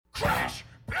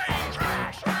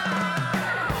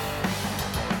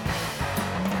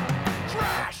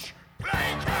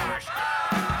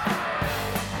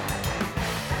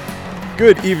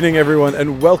Good evening, everyone,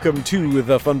 and welcome to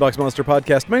the Funbox Monster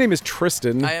Podcast. My name is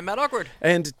Tristan. I am Matt Awkward.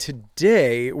 And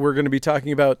today we're going to be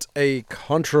talking about a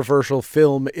controversial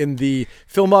film in the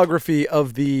filmography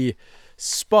of the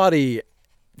spotty,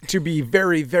 to be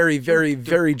very, very, very,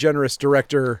 very generous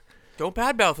director. Don't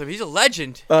badmouth him. He's a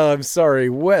legend. I'm sorry,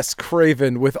 Wes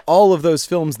Craven, with all of those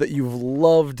films that you've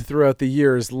loved throughout the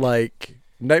years, like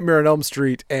Nightmare on Elm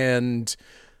Street and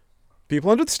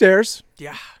People Under the Stairs.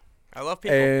 Yeah. I love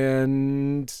People.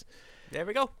 And there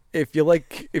we go. If you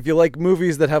like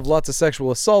movies that have lots of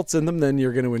sexual assaults in them, then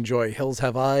you're going to enjoy Hills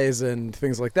Have Eyes and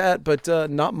things like that. But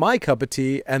not my cup of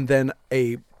tea. And then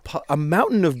a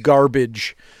mountain of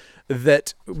garbage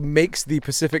that makes the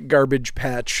Pacific Garbage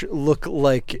Patch look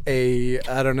like like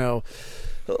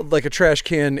a trash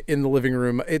can in the living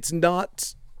room. It's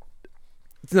not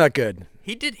good.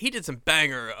 He did some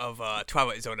banger of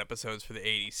Twilight Zone episodes for the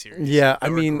 80s series. Yeah, I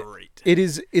mean, great.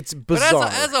 It's bizarre.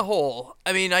 But as a whole,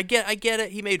 I mean, I get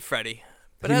it. He made Freddy.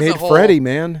 But he as made a whole, Freddy,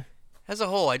 man. As a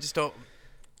whole, I just don't.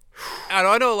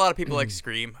 I know a lot of people like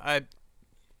Scream. I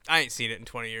ain't seen it in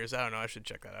 20 years. I don't know. I should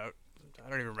check that out. I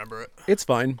don't even remember it. It's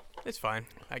fine. It's fine.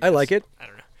 I like it. I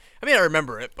don't know. I mean, I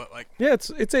remember it, but like. Yeah,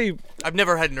 I've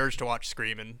never had an urge to watch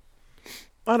Scream and.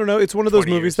 I don't know. It's one of those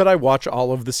movies years. that I watch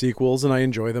all of the sequels and I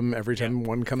enjoy them every time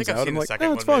one comes out. I'm like,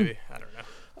 oh, it's fun. Maybe. I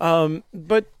don't know.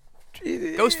 But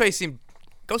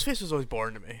Ghostface was always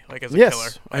boring to me, like as a yes, killer.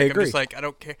 Like, I agree. I'm just like, I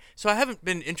don't care. So I haven't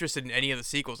been interested in any of the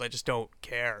sequels. I just don't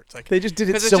care. It's like they just did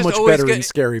it so much better in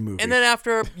Scary Movie. And then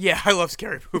after, I love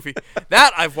Scary Movie.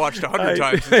 That I've watched 100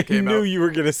 times since it came out. I knew you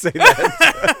were gonna say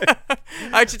that.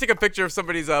 I actually took a picture of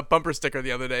somebody's bumper sticker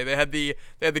the other day. They had the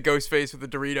Ghostface with the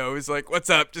Doritos. Like, what's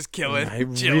up? Just killing. I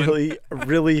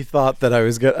really thought that I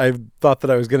was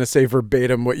gonna say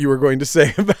verbatim what you were going to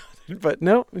say about it, but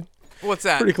no. What's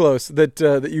that? Pretty close. That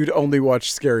you'd only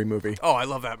watch Scary Movie. Oh, I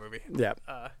love that movie. Yeah.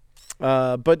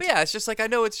 But yeah, it's just like I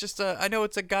know it's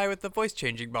a guy with the voice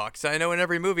changing box. I know in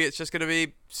every movie it's just gonna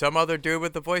be some other dude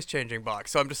with the voice changing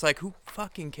box. So I'm just like, who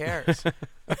fucking cares?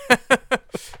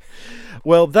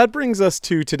 Well, that brings us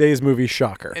to today's movie,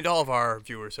 Shocker. And all of our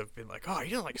viewers have been like, "Oh, you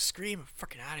don't like Scream? I'm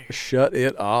fucking out of here." Shut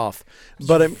it off.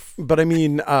 But I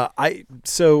mean,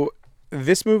 so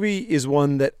this movie is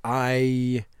one that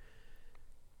I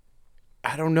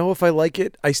don't know if I like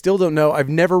it. I still don't know. I've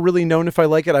never really known if I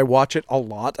like it. I watch it a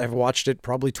lot. I've watched it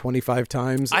probably 25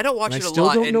 times. I don't watch it a lot. I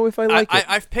still don't know if I like it.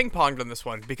 I've ping-ponged on this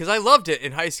one because I loved it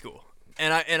in high school.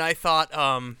 And I thought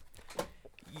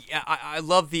I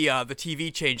love the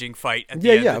TV changing fight at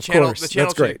the end. Yeah, of course.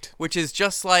 That's great. Which is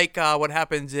just like what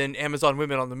happens in Amazon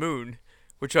Women on the Moon,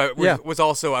 which I was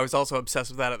also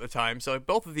obsessed with that at the time. So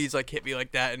both of these like hit me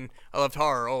like that, and I loved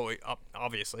horror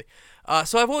obviously.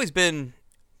 So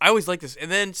I always liked this.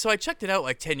 And then, so I checked it out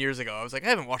like 10 years ago. I was like, I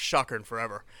haven't watched Shocker in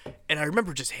forever. And I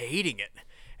remember just hating it.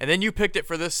 And then you picked it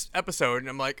for this episode, and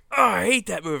I'm like, oh, I hate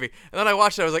that movie. And then I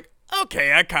watched it. I was like,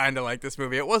 okay, I kind of like this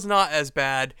movie. It was not as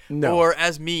bad or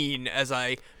as mean as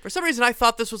for some reason, I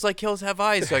thought this was like Hills Have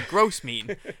Eyes, like gross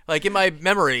mean, like in my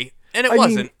memory. And it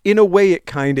wasn't. Mean, in a way, it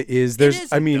kind of is.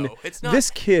 It's not.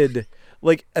 This kid,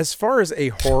 like, as far as a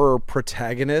horror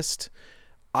protagonist,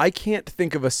 I can't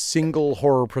think of a single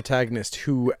horror protagonist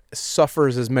who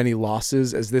suffers as many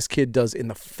losses as this kid does in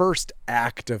the first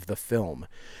act of the film.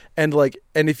 And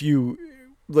if you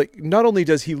not only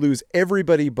does he lose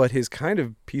everybody but his kind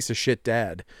of piece of shit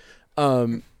dad,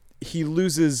 he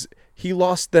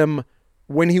lost them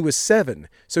when he was 7.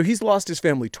 So he's lost his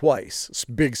family twice.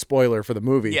 Big spoiler for the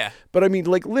movie. Yeah. But I mean,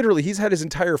 like, literally, he's had his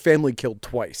entire family killed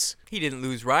twice. He didn't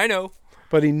lose Rhino.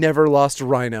 But he never lost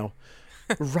Rhino.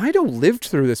 Rhino lived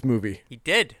through this movie. He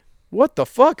did. What the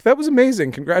fuck? That was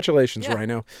amazing. Congratulations, yeah.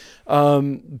 Rhino.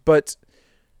 But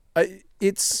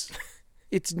it's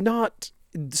not.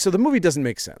 So the movie doesn't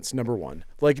make sense. Number one,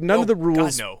 like none of the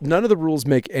rules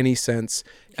make any sense.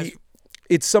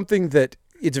 It's something that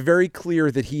it's very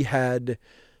clear that he had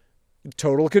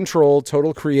total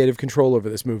creative control over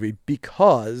this movie,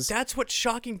 because that's what's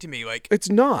shocking to me. Like, it's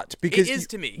not, because it is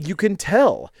to me. You can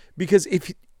tell, because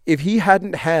if he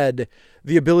hadn't had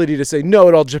the ability to say, no,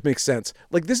 it all just makes sense.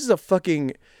 Like, this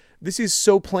is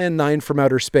so Plan 9 from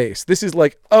outer space. This is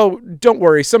like, oh, don't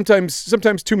worry. Sometimes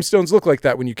tombstones look like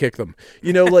that when you kick them.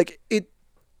 You know, like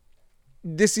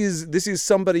this is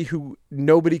somebody who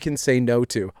nobody can say no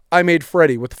to. I made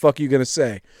Freddy. What the fuck are you going to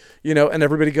say? You know, and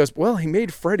everybody goes, well, he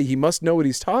made Freddy. He must know what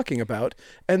he's talking about.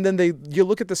 And then you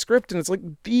look at the script and it's like,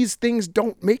 these things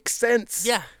don't make sense.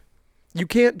 Yeah. You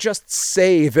can't just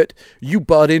say that you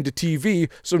bought into TV,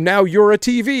 so now you're a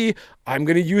TV. I'm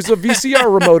going to use a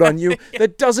VCR remote on you.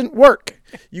 That doesn't work.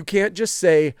 You can't just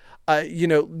say,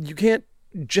 you can't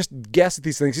just guess at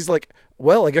these things. He's like,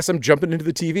 well, I guess I'm jumping into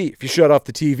the TV. If you shut off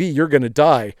the TV, you're going to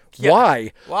die. Yeah.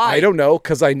 Why? I don't know,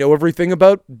 because I know everything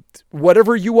about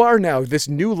whatever you are now, this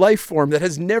new life form that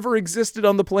has never existed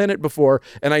on the planet before,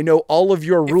 and I know all of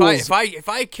your rules. If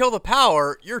I kill the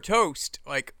power, you're toast.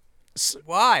 Like,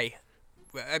 why?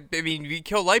 I mean, you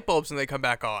kill light bulbs and they come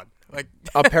back on. Like,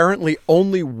 apparently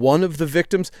only one of the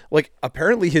victims, like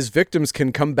apparently his victims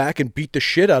can come back and beat the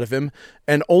shit out of him,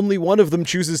 and only one of them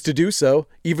chooses to do so,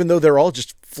 even though they're all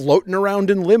just floating around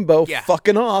in limbo,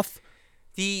 fucking off.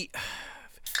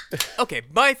 Okay,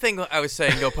 my thing I was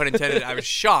saying, no pun intended, I was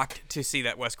shocked to see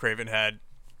that Wes Craven had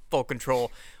full control,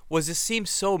 was this seems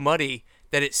so muddy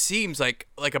that it seems like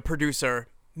a producer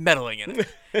meddling in it.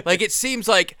 Like, it seems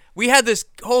like we had this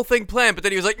whole thing planned, but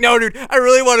then he was like, no, dude, I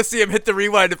really want to see him hit the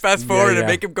rewind and fast forward and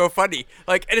make him go funny.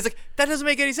 Like, and it's like, that doesn't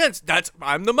make any sense.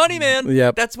 I'm the money man.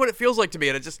 Yep. That's what it feels like to me.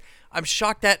 And I'm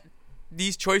shocked that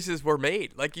these choices were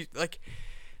made.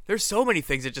 There's so many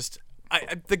things that just,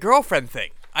 the girlfriend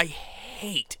thing, I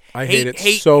hate it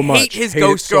so much. Hate his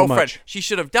ghost girlfriend. She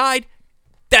should have died.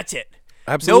 That's it.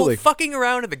 Absolutely. No fucking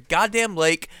around in the goddamn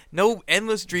lake. No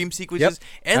endless dream sequences.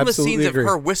 Endless scenes of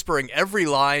her whispering every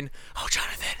line. Oh,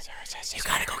 Jonathan, you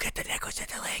gotta go get the necklace at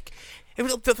the lake.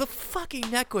 The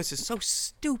fucking necklace is so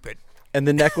stupid. And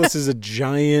the necklace is a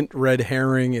giant red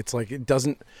herring. It's like, it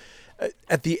doesn't...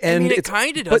 At the end... I mean, it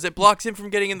kind of does. It blocks him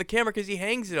from getting in the camera because he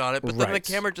hangs it on it. But then the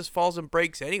camera just falls and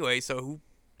breaks anyway. So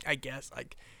I guess,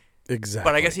 like... Exactly.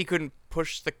 But I guess he couldn't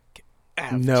push the...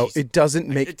 No, it doesn't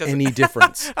make any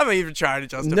difference. I'm not even trying to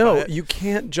justify it. No, you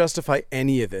can't justify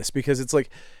any of this because it's like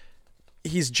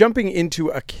he's jumping into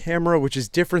a camera which is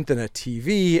different than a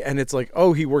TV, and it's like,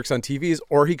 oh, he works on TVs,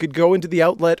 or he could go into the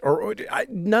outlet, or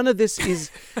none of this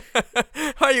is...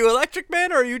 Are you Electric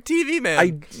Man or are you TV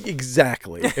Man?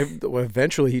 Exactly.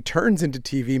 Eventually he turns into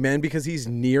TV Man because he's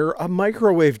near a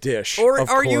microwave dish, or of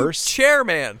are course. You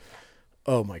Chairman?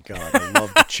 Oh my God, I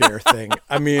love the chair thing.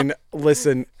 I mean,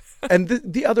 listen... And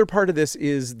the other part of this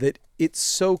is that it's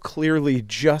so clearly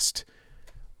just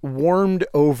warmed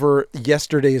over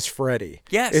yesterday's Freddy.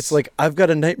 Yes. It's like, I've got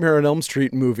a Nightmare on Elm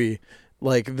Street movie,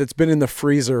 like, that's been in the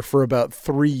freezer for about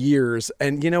 3 years.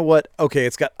 And you know what? Okay,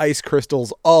 it's got ice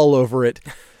crystals all over it.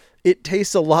 It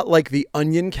tastes a lot like the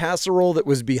onion casserole that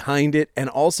was behind it. And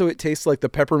also it tastes like the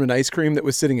peppermint ice cream that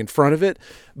was sitting in front of it.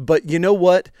 But you know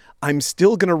what? I'm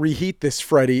still going to reheat this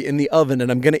Freddy in the oven and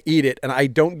I'm going to eat it. And I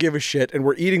don't give a shit. And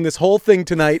we're eating this whole thing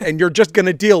tonight and you're just going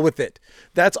to deal with it.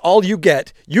 That's all you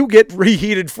get. You get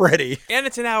reheated Freddy. And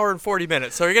it's an hour and 40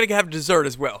 minutes. So you're going to have dessert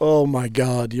as well. Oh my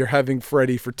God. You're having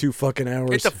Freddy for 2 fucking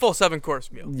hours. It's a full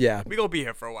 7-course meal. Yeah. We're going to be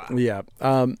here for a while. Yeah.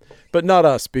 But not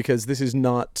us, because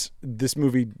this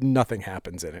movie, nothing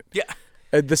happens in it. Yeah.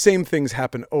 The same things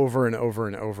happen over and over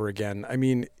and over again. I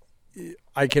mean,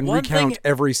 I can recount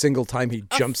every single time he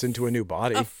jumps into a new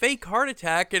body. A fake heart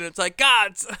attack, and it's like,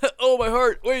 God, oh, my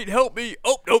heart, wait, help me.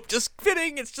 Oh, nope, just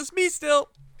kidding. It's just me still.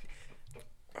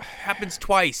 Happens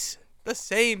twice. The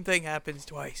same thing happens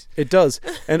twice. It does.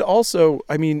 And also,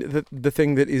 I mean, the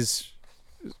thing that is,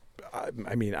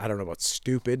 I mean, I don't know about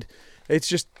stupid. It's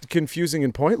just confusing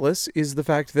and pointless is the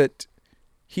fact that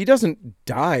he doesn't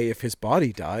die if his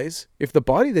body dies. If the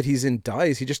body that he's in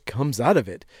dies, he just comes out of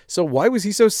it. So why was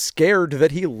he so scared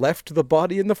that he left the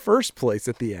body in the first place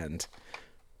at the end?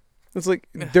 It's like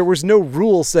there was no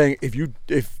rule saying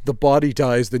if the body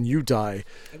dies, then you die.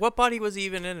 What body was he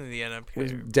even in the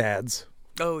end? Dad's.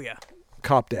 Oh yeah.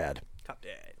 Cop dad. Cop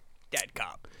dad. Dad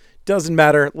cop. Doesn't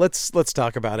matter. Let's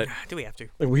talk about it. Do we have to?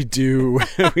 We do.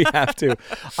 We have to.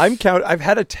 I've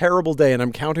had a terrible day, and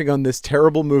I'm counting on this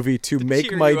terrible movie to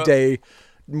make my day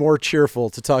more cheerful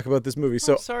to talk about this movie.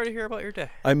 So I'm sorry to hear about your day.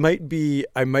 I might be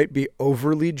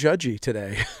overly judgy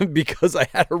today because I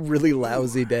had a really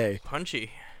lousy day.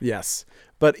 Punchy. Yes,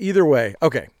 but either way,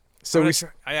 okay. So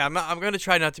I'm going to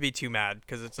try not to be too mad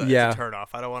because it's a turn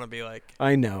off. I don't want to be like...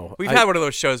 I know. We've had one of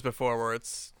those shows before where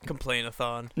it's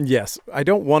complain-a-thon. Yes. I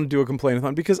don't want to do a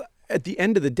complain-a-thon because at the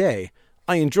end of the day,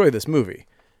 I enjoy this movie.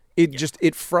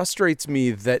 It frustrates me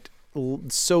that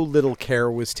so little care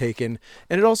was taken.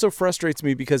 And it also frustrates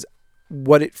me because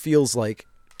what it feels like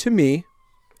to me,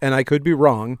 and I could be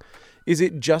wrong, is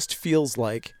it just feels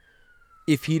like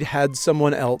if he'd had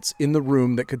someone else in the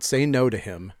room that could say no to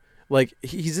him. Like,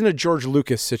 he's in a George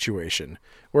Lucas situation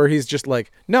where he's just like,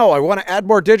 no, I want to add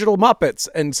more digital Muppets.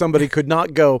 And somebody could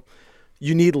not go,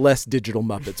 you need less digital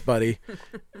Muppets, buddy.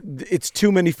 It's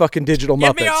too many fucking digital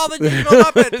Muppets. Give me all the digital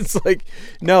Muppets. It's like,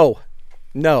 no,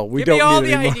 we don't need Give me all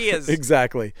the anymore. ideas.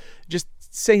 Exactly. Just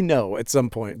say no at some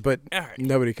point, but All right.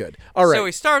 nobody could. All right. So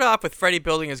we start off with Freddy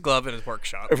building his glove in his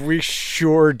workshop. We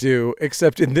sure do,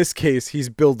 except in this case, he's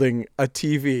building a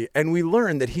TV, and we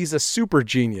learn that he's a super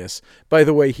genius. By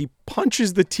the way, he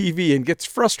punches the TV and gets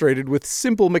frustrated with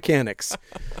simple mechanics.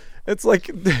 It's like,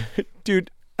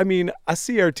 dude, I mean, a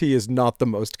CRT is not the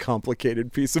most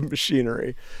complicated piece of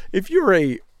machinery. If you're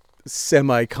a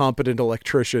semi-competent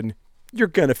electrician, you're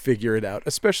going to figure it out,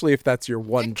 especially if that's your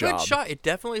one job. Good shot. It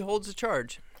definitely holds a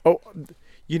charge. Oh,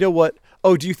 you know what?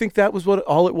 Oh, do you think that was what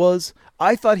all it was?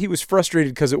 I thought he was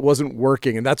frustrated because it wasn't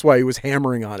working, and that's why he was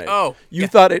hammering on it. Oh, you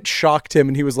thought it shocked him,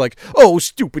 and he was like, "Oh,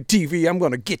 stupid TV, I'm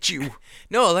gonna get you."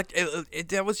 No,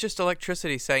 that was just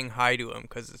electricity saying hi to him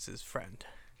because it's his friend.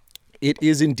 It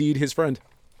is indeed his friend.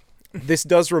 This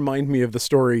does remind me of the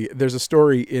story. There's a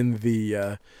story in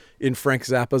in Frank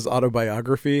Zappa's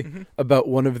autobiography about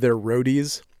one of their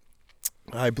roadies.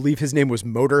 I believe his name was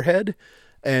Motorhead,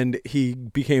 and he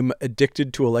became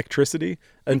addicted to electricity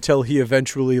until he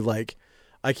eventually, like,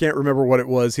 I can't remember what it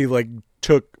was. He like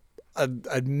took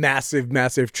a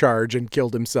massive charge and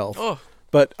killed himself. Oh.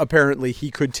 But apparently he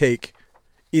could take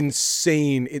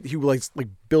insane. He was like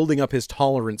building up his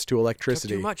tolerance to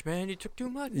electricity. Took too much, man. You took too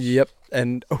much. Yep,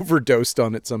 and overdosed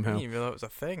on it somehow. I didn't even know that was a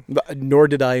thing. Nor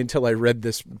did I until I read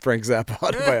this Frank Zappa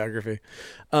autobiography.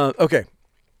 Okay,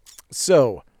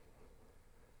 so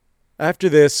after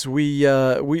this, we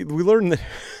learn that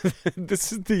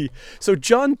this is so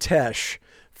John Tesh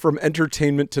from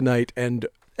Entertainment Tonight and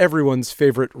everyone's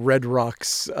favorite Red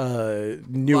Rocks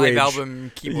new Live age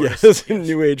album keyboardist. yes,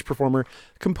 new age performer,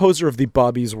 composer of the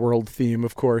Bobby's World theme,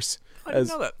 of course. I didn't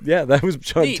know that. Yeah, that was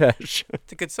John Neat. Tesh.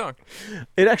 It's a good song.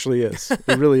 It actually is.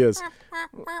 It really is.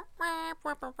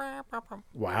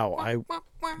 Wow, I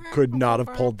could not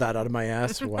have pulled that out of my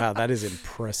ass. Wow, that is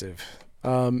impressive.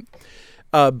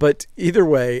 But either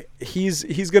way,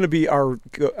 he's going to be our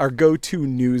go-to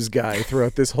news guy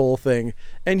throughout this whole thing,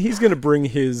 and he's going to bring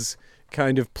his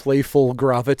kind of playful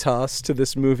gravitas to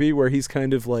this movie, where he's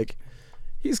kind of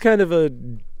a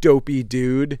dopey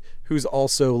dude who's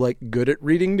also like good at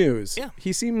reading news. Yeah.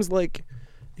 He seems like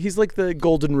he's like the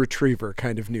golden retriever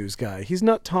kind of news guy. He's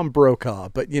not Tom Brokaw,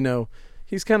 but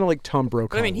he's kind of like Tom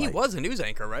Brokaw. But I mean, he was a news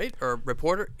anchor, right? Or a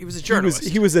reporter? He was a journalist.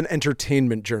 He was an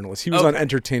entertainment journalist. He was on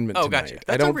Entertainment Tonight. Gotcha.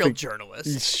 That's a real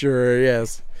journalist. Sure,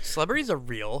 yes. Celebrities are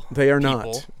real. They are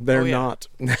people. not. They're not.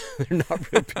 They're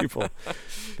not real people.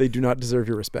 They do not deserve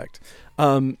your respect.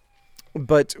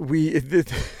 But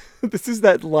this is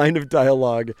that line of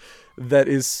dialogue that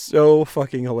is so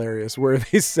fucking hilarious, where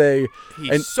they say,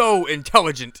 "He's so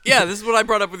intelligent." Yeah, this is what I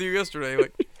brought up with you yesterday.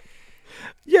 Like,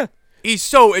 yeah. He's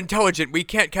so intelligent, we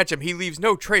can't catch him. He leaves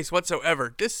no trace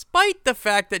whatsoever, despite the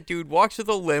fact that dude walks with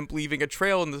a limp, leaving a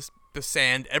trail in the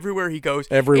sand everywhere he goes.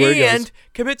 And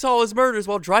commits all his murders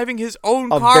while driving his own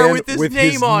car with his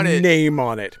name on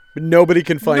it. But nobody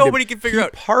can find him. Nobody can figure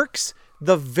out. He parks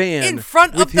the van in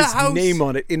front with of the his house, name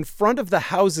on it, in front of the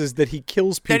houses that he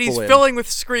kills people that he's in. filling with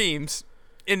screams.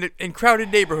 In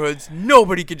crowded neighborhoods,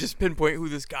 nobody could just pinpoint who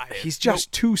this guy is. He's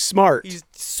just too smart. He's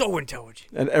so intelligent.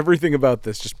 And everything about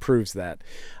this just proves that.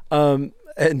 And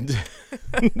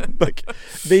like,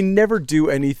 they never do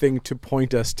anything to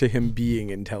point us to him being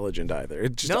intelligent either.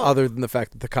 It's just other than the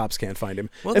fact that the cops can't find him.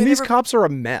 Well, and these cops are a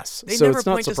mess. They so never it's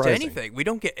not point surprising. us to anything. We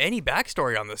don't get any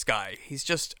backstory on this guy. He's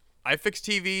just, I fix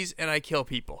TVs and I kill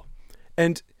people.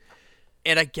 And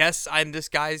I guess I'm this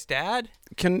guy's dad?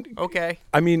 Okay.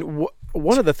 I mean,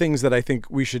 one of the things that I think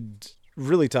we should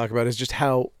really talk about is just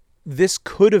how this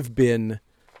could have been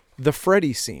the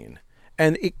Freddy scene.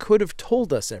 And it could have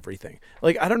told us everything.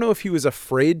 Like, I don't know if he was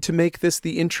afraid to make this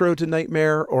the intro to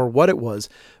Nightmare or what it was,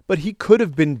 but he could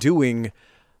have been doing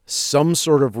some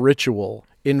sort of ritual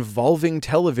involving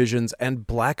televisions and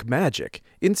black magic.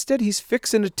 Instead, he's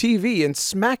fixing a TV and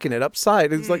smacking it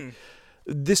upside. It's like,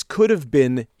 this could have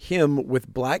been him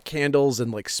with black candles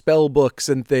and like spell books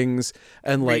and things,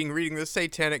 and like reading the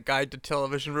Satanic Guide to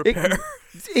Television Repair.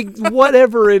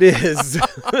 Whatever it is.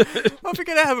 If you're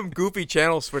gonna have him goofy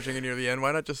channel switching near the end,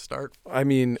 why not just start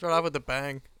off with a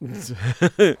bang?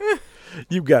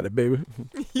 You got it, baby.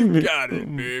 You got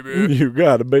it, baby. You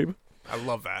got it, baby. I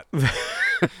love that.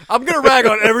 I'm going to rag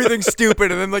on everything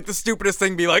stupid and then like the stupidest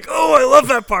thing be like, oh, I love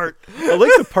that part. I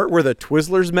like the part where the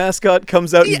Twizzlers mascot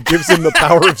comes out and gives him the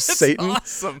power of Satan.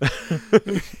 Awesome.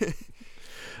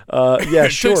 Yeah,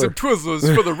 sure. Take some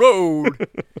Twizzlers for the road.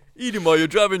 Eat them while you're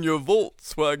driving your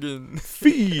Volkswagen.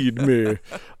 Feed me.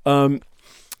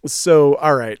 So,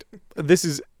 all right. This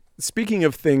is, speaking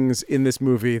of things in this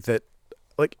movie that,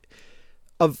 like,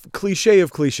 of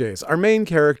cliches, our main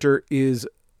character is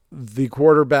the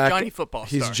quarterback. Johnny Football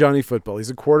He's star. Johnny Football. He's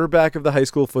a quarterback of the high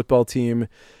school football team.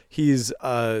 He's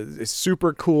a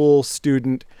super cool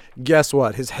student. Guess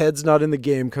what? His head's not in the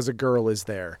game because a girl is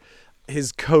there.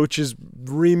 His coach is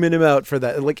reaming him out for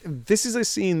that. Like, this is a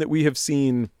scene that we have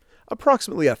seen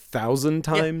approximately 1,000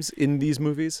 times in these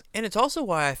movies. And it's also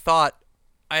why I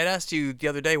had asked you the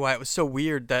other day why it was so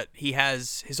weird that he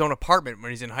has his own apartment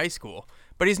when he's in high school.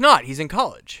 But he's not. He's in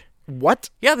college. What?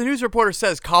 Yeah, the news reporter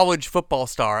says college football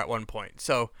star at one point.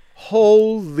 So,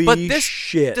 holy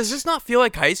shit. Does this not feel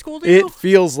like high school to you? It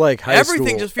feels like high school.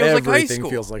 Everything just feels like high school. Everything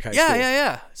feels like high school.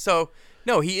 Yeah. So,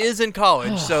 no, he is in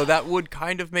college, so that would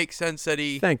kind of make sense that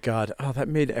he... Thank God. Oh, that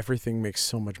made everything make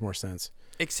so much more sense.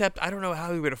 Except, I don't know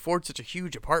how he would afford such a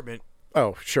huge apartment.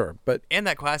 Oh, sure, but... And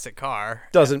that classic car.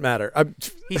 Doesn't matter.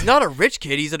 He's not a rich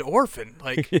kid, he's an orphan.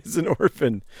 Like, he's an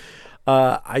orphan.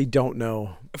 I don't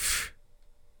know.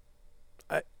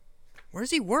 Where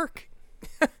does he work?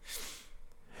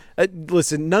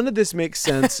 Listen, none of this makes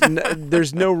sense.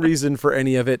 There's no reason for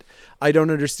any of it. I don't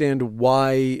understand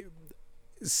why,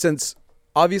 since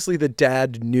obviously the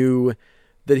dad knew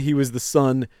that he was the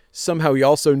son, somehow he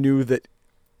also knew that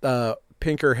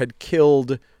Pinker had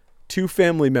killed 2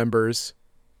 family members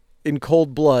in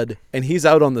cold blood, and he's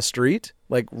out on the street,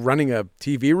 like running a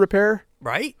TV repair.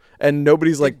 Right? And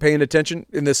nobody's like paying attention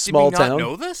in this small town. Did he not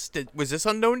know this? Was this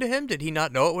unknown to him? Did he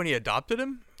not know it when he adopted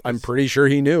him? I'm pretty sure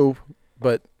he knew,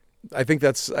 but I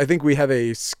think we have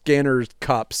a scanner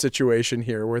cop situation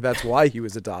here where that's why he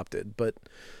was adopted, but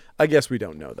I guess we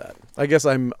don't know that. I guess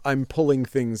I'm pulling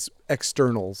things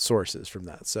external sources from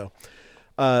that. So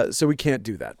we can't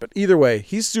do that. But either way,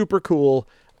 he's super cool.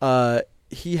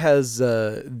 He has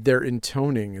they're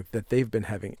intoning that they've been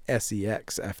having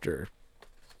sex after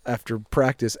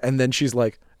practice, and then she's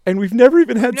like, and we've never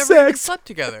even had Never sex. even slept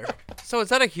together. So is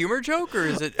that a humor joke, or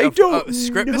is it I don't a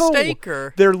script know. mistake?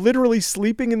 Or they're literally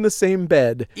sleeping in the same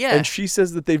bed, Yeah. and she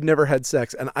says that they've never had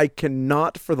sex, and I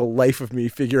cannot for the life of me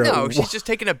figure out. No, she's just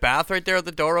taking a bath right there with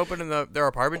the door open in their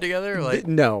apartment together. Like,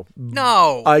 no,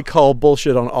 I call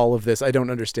bullshit on all of this. I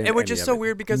don't understand. And which any is of so it.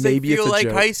 weird because Maybe they it's feel a like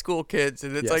joke. high school kids,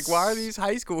 and it's Yes. like, why are these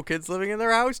high school kids living in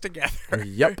their house together?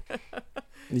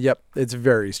 Yep, it's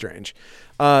very strange.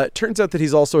 Turns out that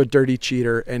he's also a dirty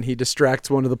cheater, and he distracts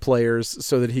one of the players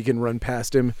so that he can run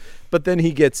past him. But then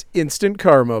he gets instant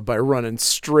karma by running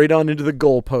straight on into the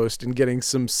goalpost and getting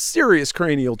some serious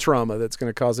cranial trauma that's going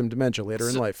to cause him dementia later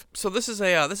in life. So this is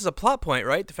a plot point,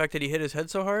 right? The fact that he hit his head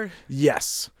so hard.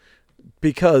 Yes,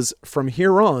 because from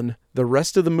here on, the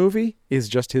rest of the movie is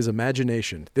just his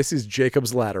imagination. This is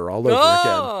Jacob's Ladder all over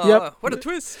again. Yep. What a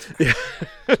twist. Yeah.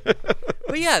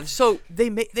 But yeah, so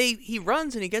he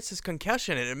runs and he gets his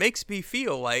concussion, and it makes me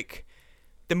feel like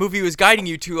the movie was guiding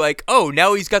you to like, oh,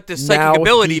 now he's got this Now psychic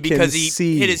ability he can because he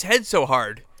see. hit his head so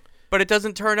hard. But it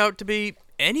doesn't turn out to be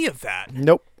any of that.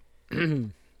 Nope. No.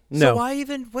 So why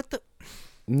even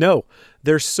No,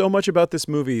 there's so much about this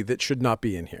movie that should not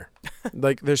be in here.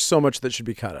 Like, there's so much that should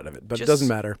be cut out of it, but it doesn't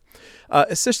matter.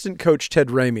 Assistant coach Ted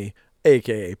Raimi,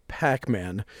 a.k.a.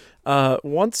 Pac-Man,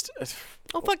 wants to...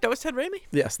 Oh, fuck, that was Ted Raimi?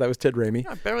 Yes, that was Ted Raimi.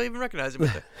 I barely even recognize him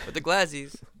with the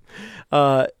glasses.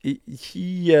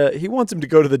 He wants him to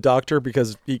go to the doctor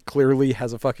because he clearly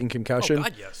has a fucking concussion. Oh,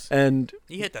 God, yes. And...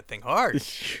 He hit that thing hard.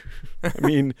 I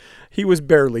mean, he was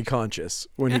barely conscious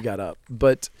when he got up,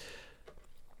 but...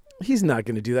 He's not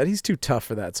going to do that. He's too tough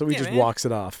for that. So he just walks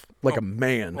it off like a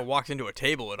man. Or walks into a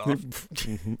table it off.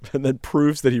 And then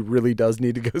proves that he really does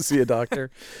need to go see a doctor.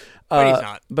 But he's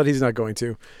not. But he's not going to.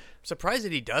 I'm surprised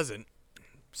that he doesn't.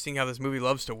 Seeing how this movie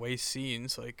loves to waste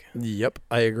scenes, like. Yep,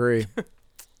 I agree.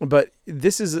 But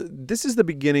this is the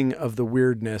beginning of the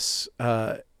weirdness,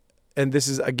 and this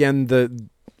is again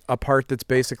a part that's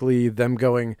basically them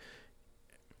going.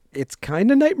 It's kind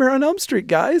of Nightmare on Elm Street,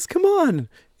 guys. Come on.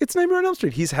 It's Nightmare on Elm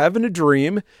Street. He's having a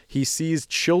dream. He sees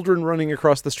children running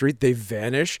across the street. They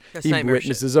vanish. That's he nightmare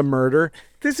witnesses a murder.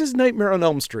 This is Nightmare on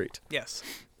Elm Street. Yes.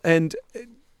 And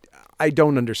I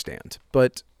don't understand,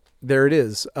 but there it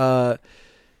is. But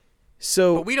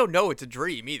we don't know it's a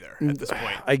dream either at this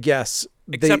point. I guess.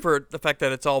 Except for the fact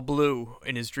that it's all blue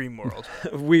in his dream world.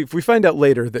 We find out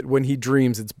later that when he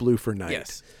dreams, it's blue for night.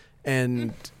 Yes.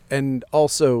 And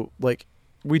also, like,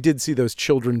 we did see those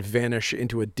children vanish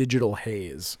into a digital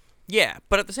haze. Yeah,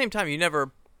 but at the same time, you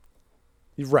never...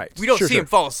 Right. We don't see him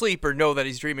fall asleep or know that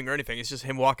he's dreaming or anything. It's just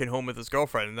him walking home with his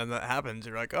girlfriend, and then that happens.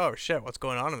 You're like, oh, shit, what's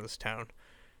going on in this town?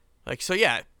 Like, so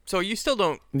yeah. So you still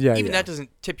don't... That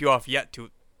doesn't tip you off yet to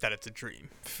that it's a dream.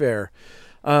 Fair.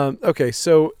 Okay,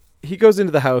 so he goes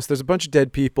into the house. There's a bunch of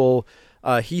dead people.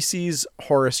 He sees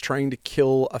Horace trying to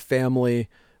kill a family,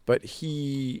 but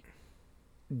he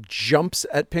jumps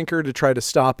at Pinker to try to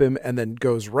stop him and then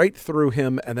goes right through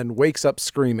him and then wakes up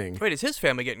screaming. Wait, is his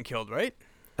family getting killed, right?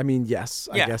 I mean, yes,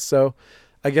 Yeah. I guess so.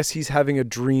 I guess he's having a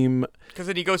dream. Because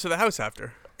then he goes to the house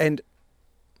after. And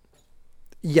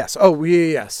yes. Oh,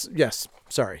 yes. Yes.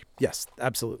 Sorry. Yes,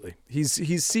 absolutely.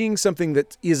 He's seeing something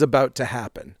that is about to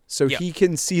happen. So he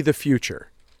can see the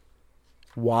future.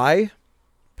 Why?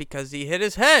 Because he hit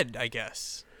his head, I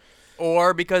guess.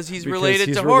 Or because he's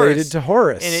related to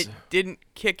Horace. And it didn't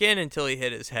kick in until he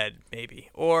hit his head, maybe.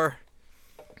 Or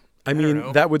I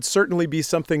mean, that would certainly be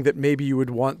something that maybe you would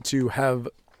want to have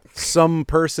some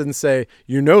person say.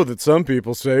 You know that some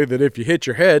people say that if you hit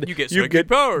your head, you get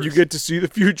powers. You get to see the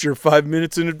future 5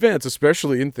 minutes in advance,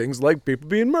 especially in things like people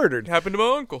being murdered. It happened to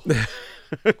my uncle.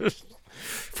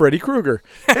 Freddy Krueger.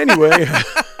 Anyway,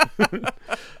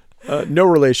 no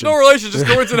relation. No relation, just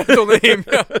coincidental name.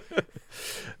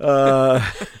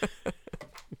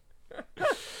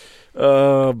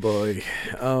 Oh boy.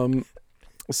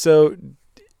 So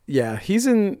yeah, he's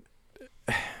in.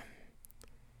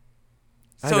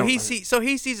 So he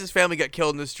sees his family get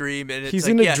killed in this dream, and it's he's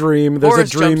like, in a dream. There's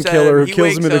Horace a dream killer who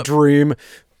kills him in a dream.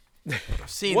 I've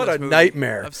seen what this a movie.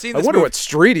 nightmare! I've seen I this wonder movie. what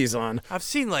street he's on. I've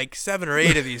seen like 7 or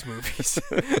 8 of these movies.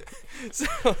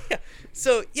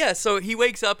 So he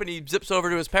wakes up and he zips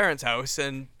over to his parents' house,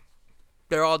 and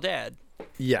they're all dead.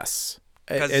 Yes.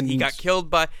 Because they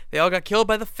all got killed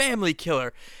by the family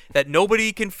killer that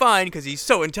nobody can find because he's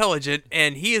so intelligent,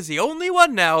 and he is the only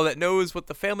one now that knows what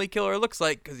the family killer looks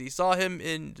like because he saw him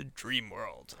in the dream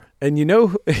world. And you know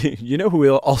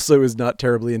who also is not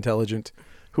terribly intelligent?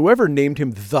 Whoever named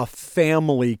him the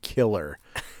family killer.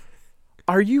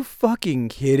 Are you fucking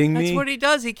kidding me? That's what he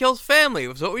does. He kills family.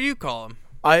 What would you call him?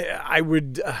 I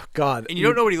would, God. And you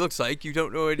don't know what he looks like. You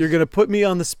don't know what you're going to put me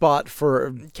on the spot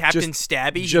for Captain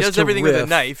Stabby. He does everything with a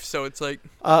knife, so it's like...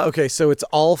 okay, so it's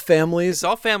all families? It's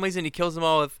all families, and he kills them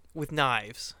all with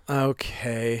knives.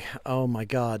 Okay. Oh, my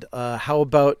God. How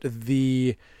about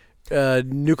the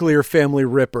nuclear family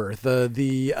ripper? The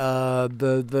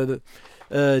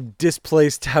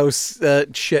displaced house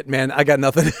shit, man. I got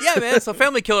nothing. Yeah, man. So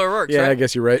family killer works, yeah, right? I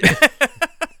guess you're right.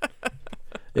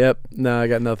 Yep. No, I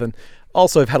got nothing.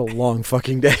 Also, I've had a long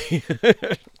fucking day.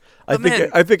 I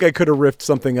think I could have riffed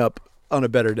something up on a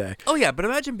better day. Oh yeah, but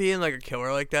imagine being like a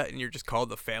killer like that, and you're just called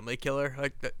the family killer.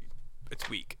 Like that, it's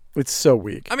weak. It's so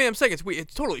weak. I mean, I'm saying it's weak. It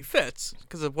totally fits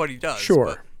because of what he does. Sure.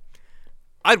 But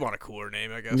I'd want a cooler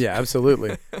name, I guess. Yeah,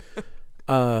 absolutely.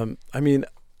 I mean,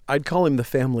 I'd call him the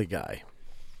Family Guy.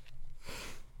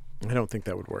 I don't think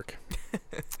that would work.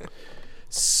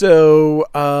 So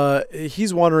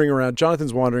he's wandering around.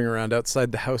 Jonathan's wandering around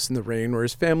outside the house in the rain where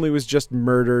his family was just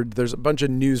murdered. There's a bunch of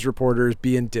news reporters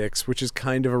being dicks, which is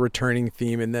kind of a returning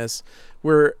theme in this.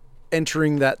 We're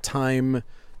entering that time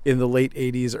in the late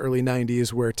 80s, early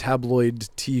 90s where tabloid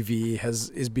TV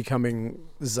is becoming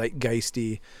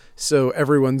zeitgeisty. So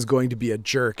everyone's going to be a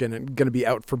jerk and going to be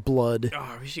out for blood.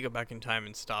 Oh, we should go back in time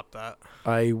and stop that.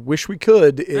 I wish we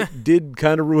could. It did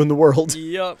kind of ruin the world.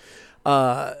 Yep.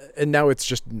 And now it's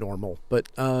just normal, but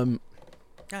I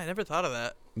never thought of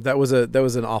that. That was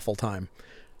an awful time.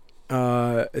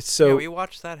 So yeah, we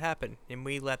watched that happen, and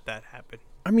we let that happen.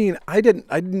 I mean, I didn't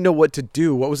know what to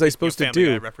do. What was I supposed to do?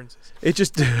 Family Guy references. It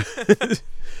just,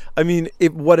 I mean,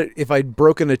 if I'd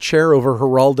broken a chair over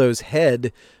Geraldo's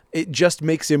head, it just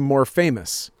makes him more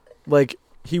famous. Like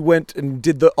he went and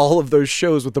did all of those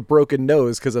shows with a broken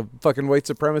nose because a fucking white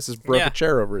supremacist broke a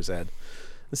chair over his head.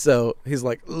 So he's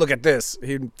like, look at this.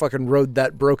 He fucking rode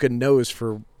that broken nose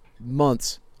for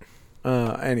months.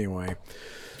 Anyway.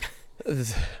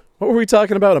 What were we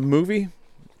talking about? A movie?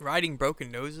 Riding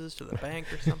broken noses to the bank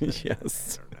or something?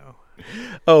 Yes. I don't know.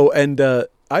 Oh, and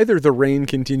either the rain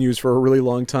continues for a really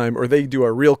long time or they do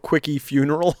a real quickie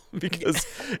funeral because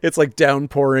it's like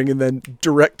downpouring and then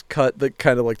direct cut that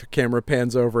kind of like the camera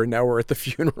pans over and now we're at the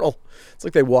funeral. It's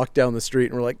like they walk down the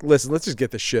street and we're like, listen, let's just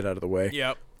get this shit out of the way.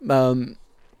 Yep.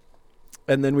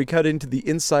 And then we cut into the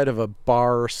inside of a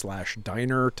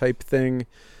bar/diner type thing.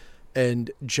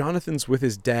 And Jonathan's with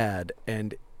his dad.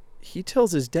 And he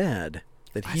tells his dad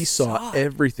that he saw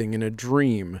everything in a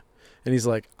dream. And he's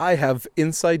like, I have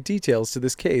inside details to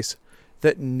this case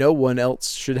that no one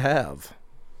else should have.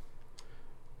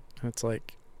 And it's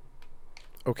like,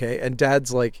 okay. And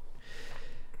dad's like,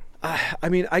 I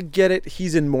mean, I get it.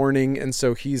 He's in mourning. And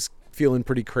so he's feeling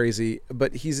pretty crazy.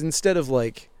 But he's instead of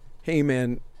like, hey,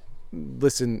 man,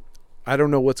 listen, I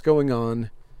don't know what's going on,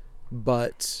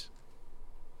 but,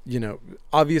 you know,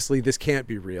 obviously this can't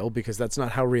be real because that's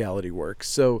not how reality works.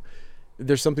 So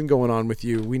There's something going on with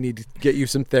you. We need to get you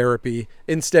some therapy.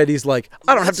 Instead, he's like,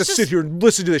 I don't have to sit here and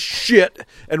listen to this shit,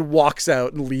 and walks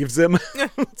out and leaves him.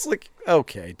 It's like,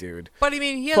 okay, dude. But I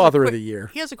mean, he has Father of the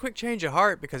Year. He has a quick change of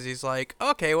heart because he's like,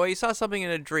 okay, well, you saw something in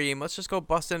a dream. Let's just go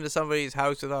bust into somebody's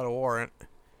house without a warrant.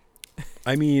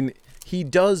 I mean, he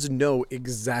does know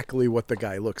exactly what the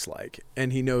guy looks like,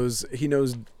 and he knows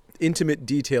intimate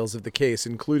details of the case,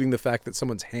 including the fact that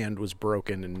someone's hand was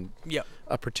broken in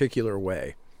a particular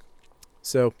way.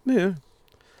 So, yeah,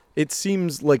 it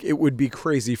seems like it would be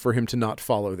crazy for him to not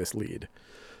follow this lead.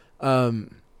 Yeah,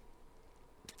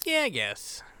 I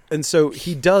guess. And so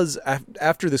he does,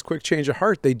 after this quick change of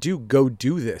heart, they do go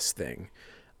do this thing.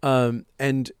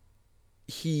 And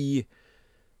he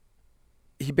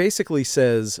basically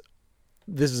says,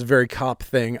 this is a very cop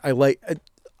thing.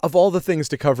 Of all the things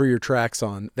to cover your tracks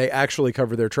on, they actually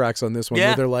cover their tracks on this one.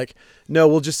 Where they're like, no,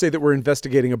 we'll just say that we're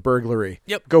investigating a burglary.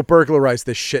 Yep. Go burglarize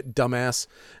this shit, dumbass.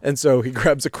 And so he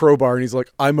grabs a crowbar and he's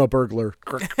like, I'm a burglar.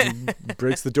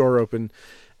 Breaks the door open.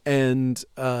 And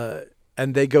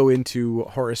they go into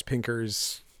Horace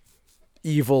Pinker's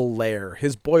evil lair,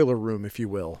 his boiler room, if you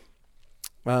will.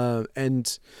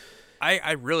 And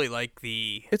I really like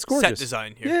the it's gorgeous. set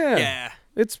design here. Yeah.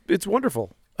 It's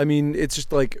wonderful. I mean, it's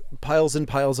just like piles and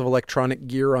piles of electronic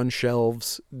gear on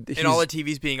shelves. And all the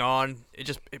TVs being on,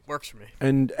 it works for me.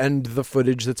 And the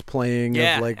footage that's playing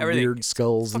of like everything. weird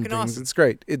skulls and things. Awesome. It's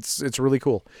great. It's really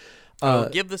cool.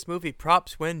 Give this movie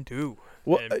props when due.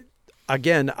 Well,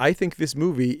 again, I think this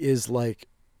movie is like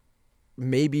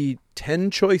maybe 10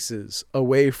 choices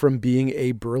away from being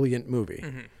a brilliant movie.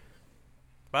 Mm-hmm.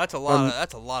 But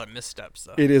that's a lot of missteps,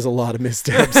 though. It is a lot of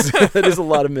missteps. It is a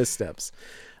lot of missteps.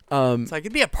 It's like,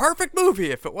 it'd be a perfect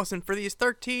movie if it wasn't for these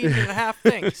 13 and a half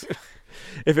things.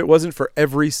 If it wasn't for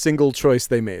every single choice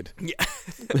they made. Yeah.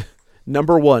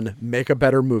 Number 1, make a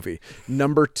better movie.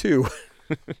 Number 2,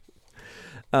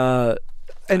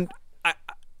 and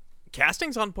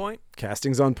casting's on point.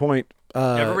 Casting's on point.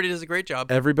 Everybody does a great job.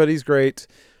 Everybody's great.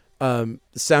 The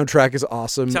soundtrack is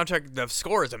awesome. The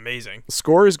score is amazing.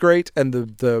 Score is great, and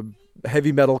the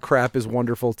heavy metal crap is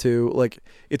wonderful too. Like,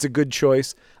 it's a good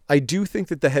choice. I do think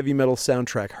that the heavy metal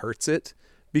soundtrack hurts it,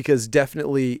 because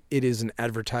definitely it is an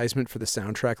advertisement for the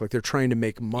soundtrack. Like, they're trying to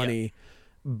make money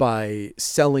by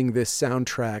selling this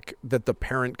soundtrack that the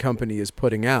parent company is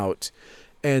putting out.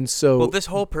 And so, well, this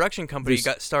whole production company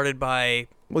got started by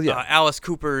Alice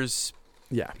Cooper's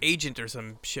agent or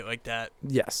some shit like that.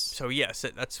 Yes. So yes,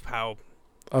 that's how.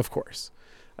 Of course,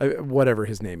 whatever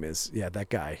his name is. Yeah, that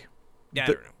guy. Yeah, I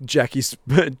don't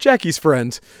know. Jackie's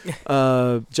friend,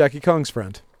 Jackie Kong's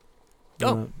friend.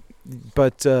 Oh.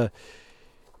 But I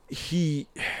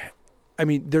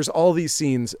mean, there's all these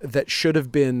scenes that should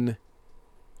have been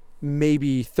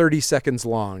maybe 30 seconds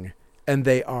long, and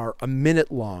they are a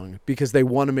minute long because they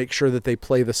want to make sure that they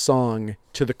play the song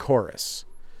to the chorus.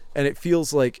 And it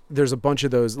feels like there's a bunch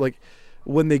of those, like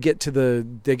when they get to the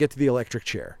electric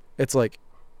chair, it's like,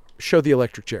 show the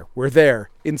electric chair. We're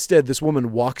there. Instead, this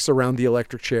woman walks around the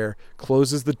electric chair,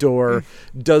 closes the door,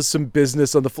 does some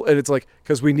business on the floor. And it's like,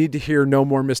 because we need to hear No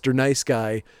More Mr. Nice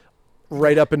Guy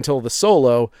right up until the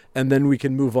solo, and then we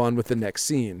can move on with the next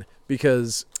scene.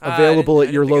 Because available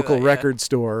at your local record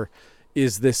store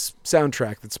is this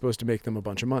soundtrack that's supposed to make them a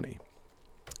bunch of money.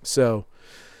 So,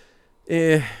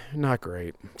 not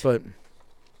great. But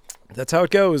that's how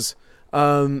it goes.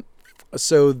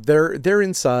 So they're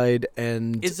inside,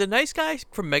 and is the nice guy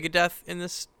from Megadeth in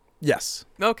this? Yes.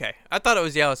 Okay, I thought it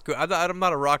was Alice Cooper. I'm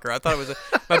not a rocker. I thought it was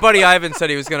my buddy Ivan said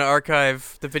he was going to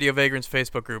archive the Video Vagrants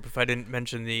Facebook group if I didn't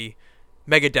mention the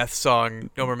Megadeth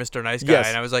song "No More Mr. Nice Guy,"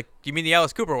 and I was like, "You mean the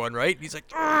Alice Cooper one, right?" And he's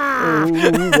like,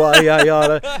 "Ooh, why I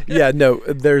oughta." Yeah, no,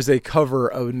 there's a cover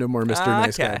of "No More Mr.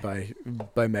 Nice Guy"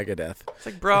 by Megadeth. It's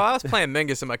like, bro, I was playing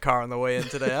Mingus in my car on the way in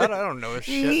today. I don't know this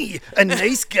shit. Me, a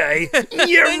nice guy.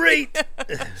 Yeah, right.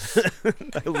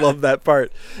 I love that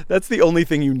part. That's the only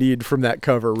thing you need from that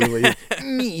cover, really.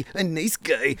 Me, a nice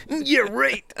guy. Yeah,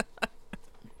 right.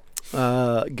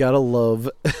 Gotta love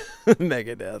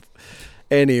Megadeth.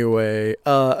 Anyway,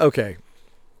 okay.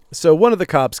 So one of the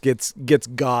cops gets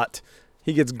got.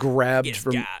 He gets grabbed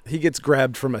from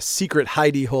a secret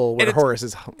hidey hole where Horace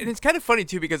is. And it's kind of funny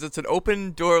too because it's an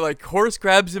open door. Like Horace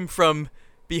grabs him from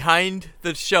behind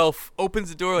the shelf, opens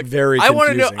the door. Like, very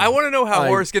confusing. I want to know how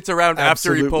Horace gets around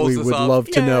after he pulls this off. Would love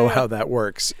to know how that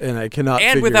works, and I cannot.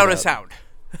 And figure without it a out. sound.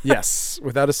 Yes,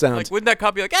 without a sound. Like, wouldn't that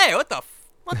cop be like, "Hey, what the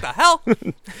hell?"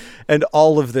 And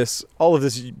all of this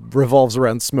revolves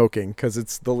around smoking because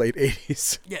it's the late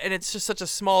 80s. Yeah, and it's just such a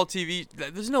small TV.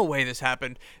 There's no way this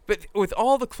happened. But with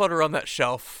all the clutter on that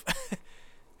shelf,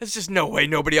 There's just no way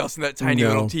nobody else in that tiny No.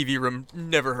 little TV room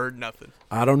never heard nothing.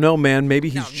 I don't know, man. Maybe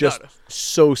he's just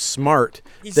so smart.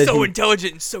 He's that so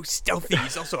intelligent and so stealthy.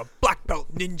 He's also a black belt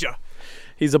ninja.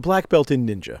 He's a black belt in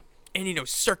ninja. And he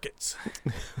knows circuits.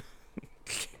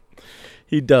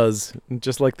 He does,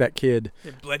 just like that kid.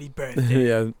 The bloody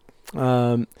birthday.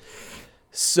 Yeah.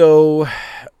 So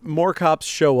more cops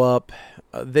show up.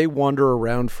 They wander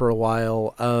around for a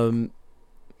while.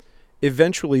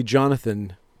 Eventually,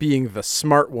 Jonathan, being the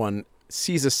smart one,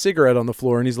 sees a cigarette on the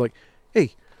floor, and he's like,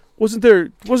 "Hey, wasn't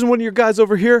one of your guys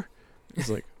over here?"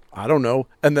 He's like, "I don't know."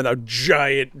 And then a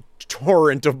giant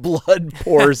torrent of blood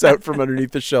pours out from underneath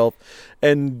the shelf,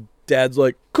 and Dad's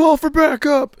like, "Call for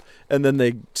backup." And then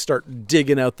they start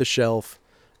digging out the shelf,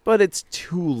 but it's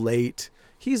too late.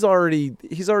 He's already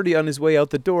on his way out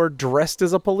the door, dressed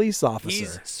as a police officer.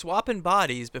 He's swapping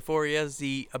bodies before he has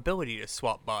the ability to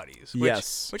swap bodies.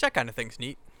 Which I kind of think's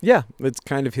neat. Yeah, it's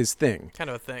kind of his thing. Kind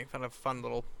of a thing, kind of a fun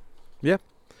little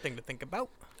thing to think about.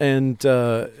 And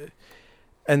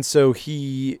so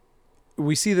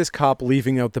we see this cop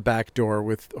leaving out the back door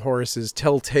with Horace's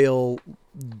telltale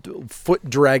foot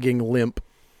dragging limp,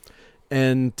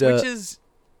 and which is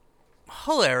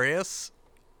hilarious.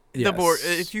 Yes. The more,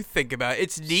 if you think about it,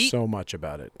 it's neat. So much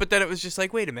about it. But then it was just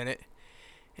like, wait a minute.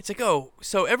 It's like, oh,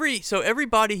 so every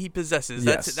body he possesses,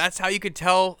 that's how you could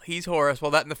tell he's Horace.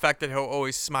 Well, that and the fact that he'll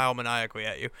always smile maniacally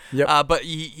at you. Yep. But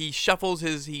he shuffles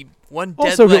one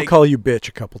dead also, leg he'll call you bitch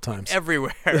a couple times.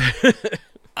 everywhere.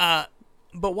 But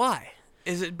why?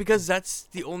 Is it because that's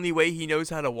the only way he knows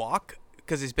how to walk?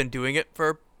 Because he's been doing it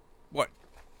for,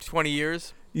 20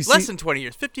 years? Less than 20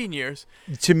 years, 15 years.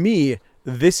 To me,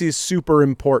 this is super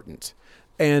important.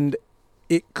 And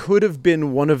it could have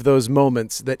been one of those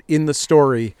moments that in the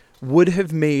story would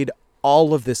have made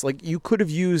all of this. Like, you could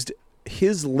have used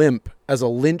his limp as a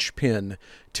linchpin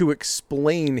to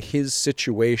explain his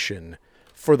situation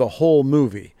for the whole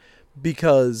movie.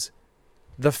 Because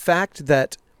the fact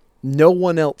that no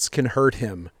one else can hurt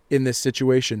him in this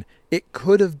situation, it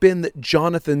could have been that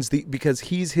Jonathan's because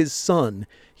he's his son,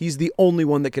 he's the only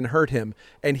one that can hurt him,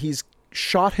 and he's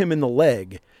shot him in the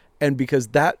leg, and because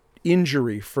that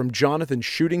injury from Jonathan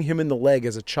shooting him in the leg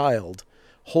as a child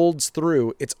holds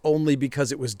through, it's only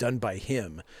because it was done by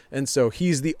him, and so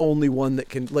he's the only one that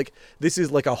can, like, this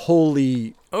is like a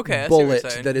holy bullet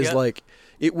that is like,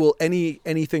 it will,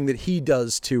 anything that he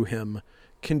does to him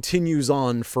continues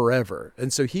on forever,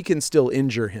 and so he can still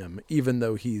injure him even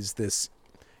though he's this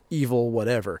evil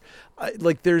whatever.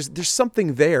 There's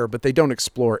something there, but they don't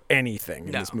explore anything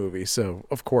in this movie, so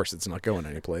of course it's not going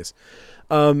anyplace.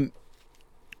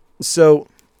 So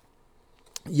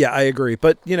yeah, I agree,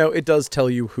 but it does tell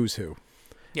you who's who.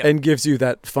 Yep. And gives you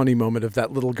that funny moment of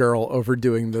that little girl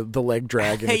overdoing the leg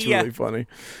drag, and it's really funny.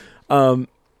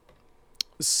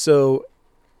 So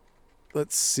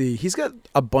let's see. He's got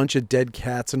a bunch of dead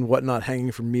cats and whatnot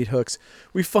hanging from meat hooks.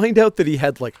 We find out that he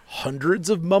had like hundreds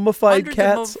of mummified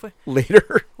cats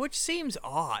later. Which seems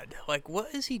odd. Like,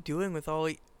 what is he doing with all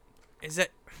is that,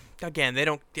 again, I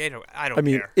don't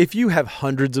care. If you have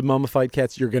hundreds of mummified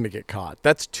cats, you're going to get caught.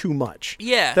 That's too much.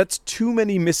 Yeah. That's too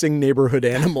many missing neighborhood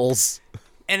animals.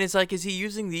 And it's like, is he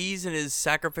using these in his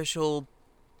sacrificial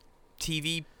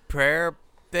TV prayer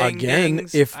Again,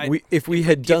 if we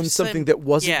had done something that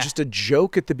wasn't just a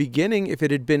joke at the beginning, if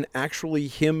it had been actually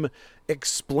him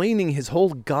explaining his whole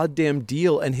goddamn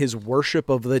deal and his worship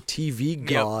of the TV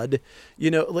god,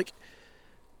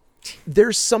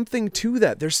 there's something to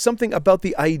that. There's something about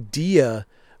the idea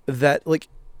that, like,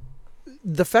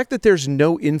 the fact that there's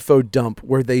no info dump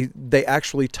where they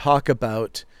actually talk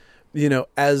about,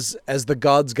 as the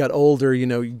gods got older,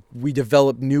 we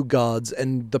developed new gods,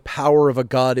 and the power of a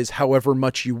god is however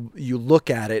much you look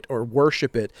at it or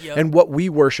worship it. Yep. And what we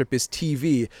worship is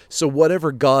TV. So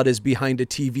whatever god is behind a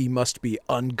TV must be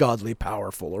ungodly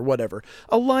powerful or whatever.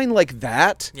 A line like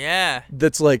that. Yeah.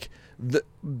 That's like,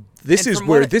 this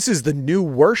is the new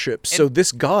worship. So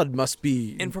this god must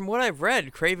be. And from what I've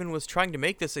read, Craven was trying to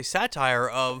make this a satire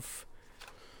of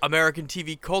American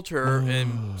TV culture.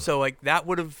 And so, like, that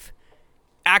would have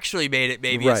actually made it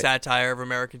maybe a satire of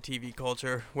American TV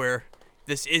culture, where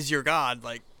this is your god,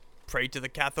 like, pray to the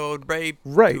cathode ray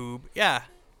tube. Yeah.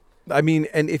 I mean,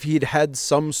 and if he'd had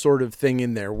some sort of thing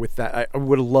in there with that, I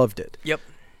would have loved it. Yep.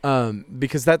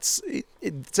 Because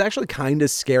it's actually kind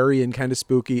of scary and kind of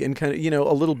spooky and kind of,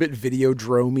 a little bit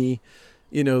Videodrome-y.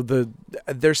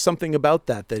 There's something about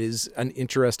that is an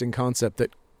interesting concept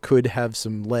that could have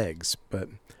some legs, but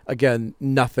again,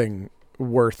 nothing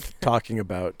worth talking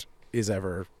about is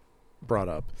ever brought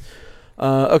up.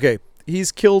 Okay,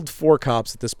 he's killed 4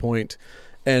 cops at this point,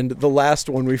 and the last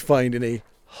one we find in a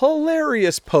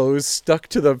hilarious pose stuck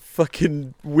to the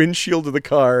fucking windshield of the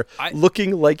car,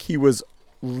 looking like he was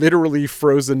literally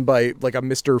frozen by like a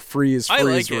Mr. Freeze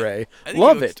ray.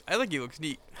 Love it. I think he looks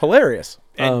neat. Hilarious.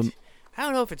 And I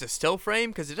don't know if it's a still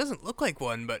frame because it doesn't look like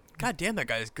one, but goddamn, that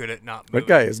guy is good at not moving. That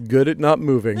guy is good at not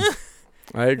moving.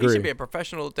 I agree. He should be a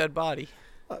professional dead body.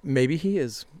 Maybe he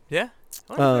is. Yeah.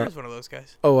 I wonder if there's one of those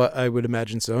guys. Oh, I would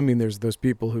imagine so. I mean, there's those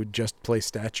people who just play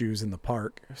statues in the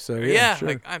park. So yeah, sure.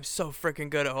 Like I'm so freaking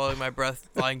good at holding my breath,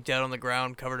 lying dead on the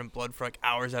ground, covered in blood for like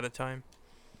hours at a time.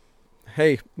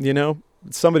 Hey,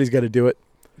 somebody's got to do it.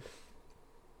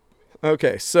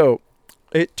 Okay, so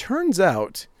it turns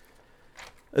out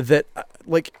that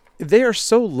they are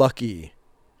so lucky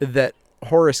that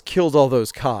Horace killed all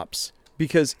those cops,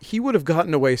 because he would have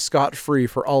gotten away scot-free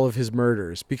for all of his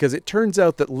murders, because it turns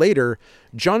out that later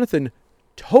Jonathan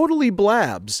totally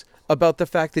blabs about the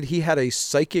fact that he had a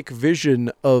psychic vision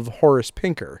of Horace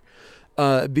Pinker,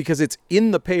 because it's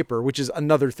in the paper, which is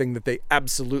another thing that they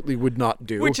absolutely would not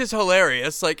do. Which is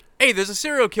hilarious. Like, hey, there's a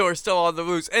serial killer still on the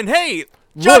loose, and hey,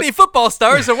 Johnny Football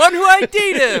Star is the one who ID'd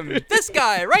him. This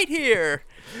guy right here.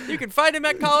 You can find him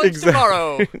at college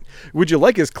tomorrow. Would you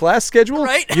like his class schedule?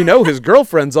 Right? His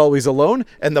girlfriend's always alone,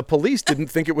 and the police didn't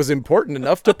think it was important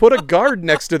enough to put a guard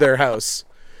next to their house.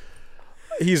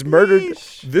 He's murdered.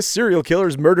 This serial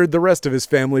killer's murdered the rest of his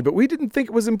family, but we didn't think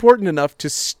it was important enough to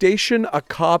station a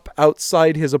cop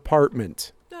outside his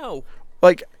apartment. No.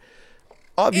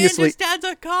 Obviously, and his dad's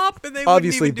a cop, and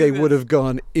they would have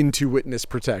gone into witness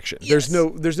protection. Yes.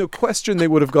 There's no question they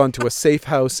would have gone to a safe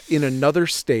house in another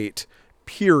state.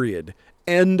 Period.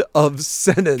 End of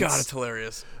sentence. God, it's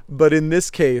hilarious. But in this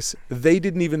case, they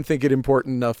didn't even think it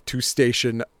important enough to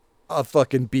station a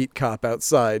fucking beat cop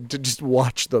outside to just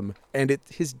watch them. And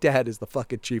his dad is the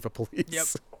fucking chief of police. Yep.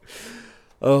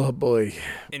 Oh, boy.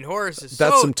 And Horace is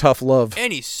That's some tough love.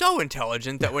 And he's so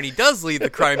intelligent that when he does leave the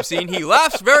crime scene, he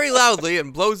laughs very loudly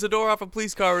and blows the door off a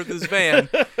police car with his van,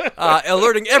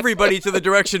 alerting everybody to the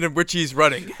direction in which he's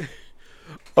running.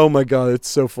 Oh, my God. It's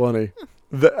so funny.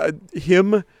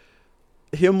 Him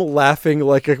laughing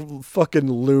like a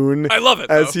fucking loon. I love it,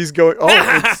 as he's going. Oh,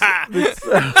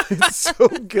 it's so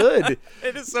good.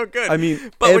 It is so good. I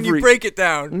mean, but when you break it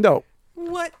down, no.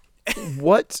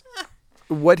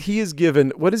 What he is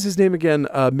given? What is his name again?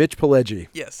 Mitch Pileggi.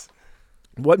 Yes.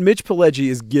 What Mitch Pileggi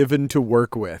is given to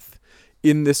work with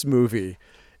in this movie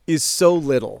is so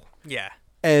little. Yeah.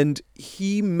 And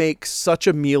he makes such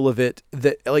a meal of it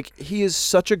that, he is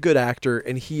such a good actor,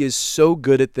 and he is so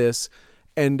good at this.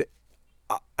 And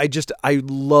I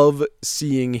love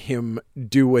seeing him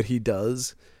do what he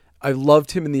does. I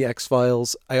loved him in the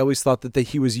X-Files. I always thought that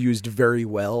he was used very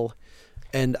well.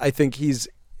 And I think he's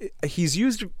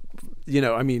used,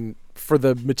 for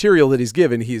the material that he's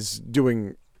given, he's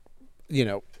doing,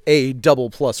 a double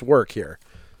plus work here.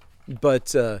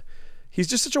 But, he's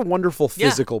just such a wonderful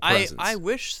physical presence. I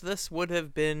wish this would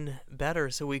have been better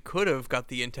so we could have got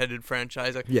the intended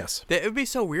franchise. Yes. It would be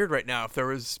so weird right now if there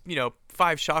was,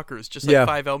 5 Shockers, just like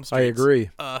 5 Elm Streets. I agree.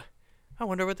 I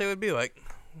wonder what they would be like.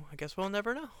 I guess we'll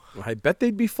never know. I bet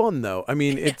they'd be fun, though. I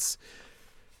mean, it's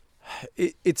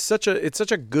such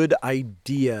a good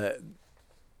idea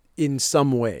in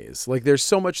some ways. There's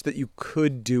so much that you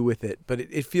could do with it, but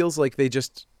it feels like they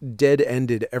just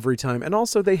dead-ended every time. And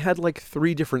also, they had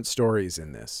 3 different stories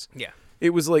in this. Yeah.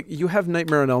 It was you have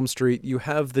Nightmare on Elm Street, you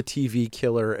have the TV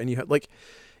killer, and you have,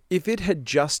 if it had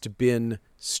just been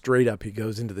straight up, he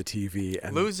goes into the TV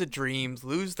and... Lose the dreams,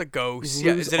 lose the ghosts.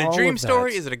 Is it a dream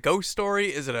story? Is it a ghost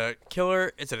story? Is it a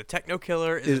killer? Is it a techno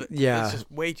killer? It's just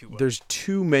way too much. There's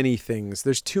too many things.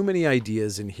 There's too many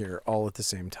ideas in here all at the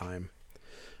same time.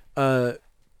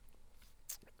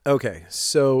 Okay,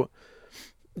 so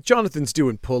Jonathan's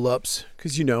doing pull-ups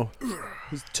because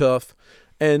he's tough,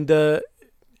 and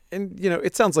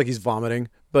it sounds like he's vomiting,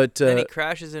 but then he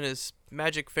crashes in his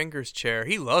magic fingers chair.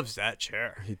 He loves that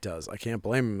chair. He does. I can't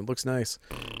blame him. It looks nice.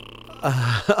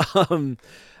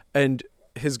 And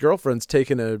his girlfriend's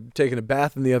taking a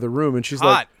bath in the other room, and she's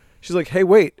like, "Hey,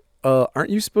 wait, aren't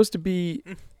you supposed to be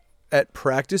at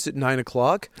practice at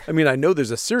 9:00? I mean, I know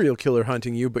there's a serial killer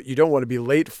hunting you, but you don't want to be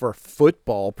late for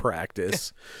football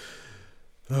practice."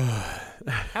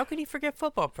 How can he forget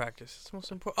football practice? It's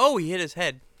most important. Oh, he hit his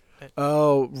head.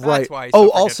 Oh, right. That's why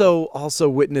he's so also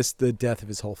witnessed the death of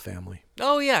his whole family.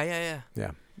 Oh, yeah.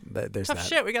 Yeah, there's tough that.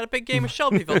 Shit, we got a big game of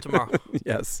Shelbyville tomorrow.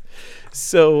 Yes.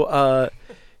 So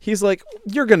he's like,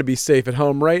 "You're going to be safe at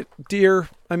home, right, dear?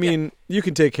 I mean, you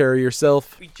can take care of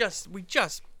yourself."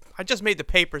 I just made the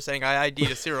paper saying I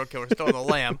ID'd a serial killer, stole the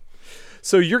lamb.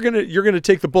 So you're gonna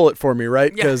take the bullet for me,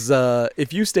 right? Yeah. Because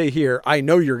if you stay here, I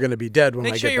know you're gonna be dead when I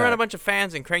Make get sure you back. run a bunch of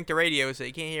fans and crank the radio so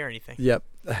you can't hear anything. Yep.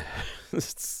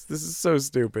 This is so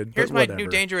stupid. Here's but my whatever. new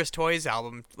Dangerous Toys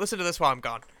album. Listen to this while I'm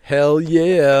gone. Hell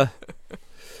yeah.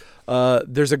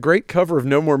 There's a great cover of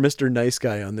No More Mr. Nice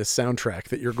Guy on this soundtrack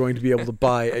that you're going to be able to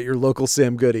buy at your local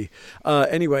Sam Goody.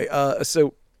 Anyway,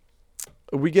 so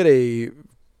we get a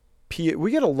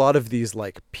lot of these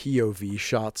like POV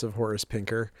shots of Horace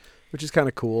Pinker, which is kind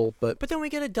of cool. But then we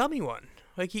get a dummy one.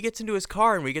 Like he gets into his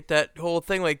car and we get that whole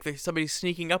thing like somebody's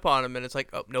sneaking up on him and it's like,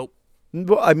 oh nope.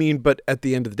 Well, I mean, but at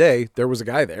the end of the day, there was a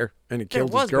guy there, and he killed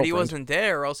his girlfriend. But he wasn't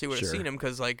there, or else he would have Sure. seen him.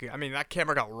 Because, like, I mean, that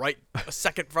camera got right a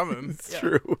second from him. It's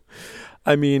true.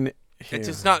 I mean, it's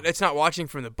just not. It's not watching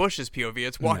from the bushes POV.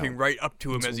 It's walking right up to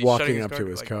him It's as he's walking shutting up to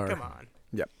his like, car. Come on.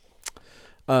 Yep.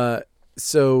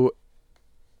 So,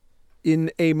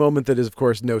 in a moment that is, of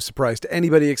course, no surprise to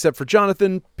anybody except for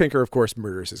Jonathan, Pinker, of course,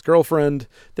 murders his girlfriend.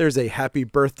 There's a happy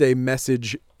birthday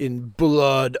message in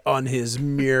blood on his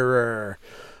mirror.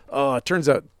 Oh, it turns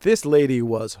out this lady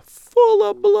was full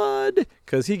of blood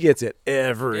because he gets it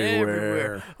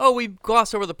everywhere. Oh, we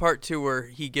glossed over the part too where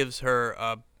he gives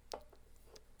her.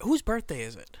 Whose birthday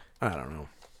is it? I don't know.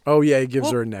 Oh yeah, he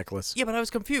gives her a necklace. Yeah, but I was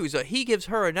confused. He gives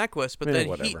her a necklace, but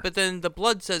whatever. then the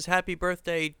blood says "Happy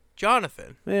Birthday,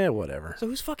 Jonathan." Whatever. So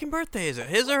whose fucking birthday is it?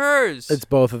 His or hers? It's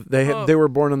both of they were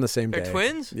born on the same They're day.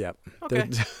 twins? Yep. Okay.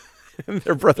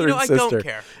 They're brother and sister. I don't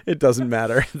care. It doesn't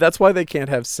matter. That's why they can't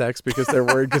have sex because they're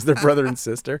worried because they're brother and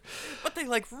sister. But they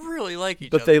like really like each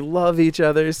But other. they love each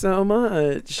other so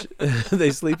much.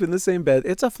 They sleep in the same bed.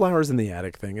 It's a Flowers in the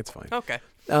Attic thing. It's fine. Okay.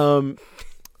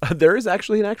 There is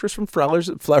actually an actress from Flowers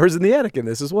in the Attic in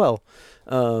this as well.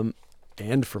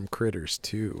 And from Critters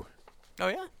too. Oh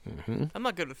yeah? Mm-hmm. I'm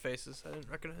not good with faces. I didn't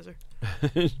recognize her.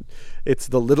 It's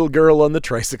the little girl on the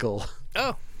tricycle.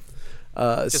 Oh.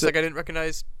 Just like I didn't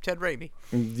recognize Ted Raimi.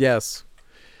 Yes.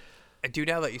 I do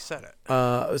now that you said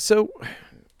it. So,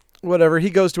 whatever. He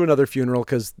goes to another funeral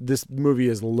because this movie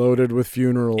is loaded with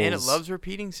funerals. And it loves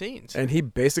repeating scenes. And he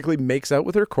basically makes out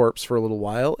with her corpse for a little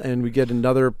while, and we get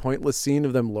another pointless scene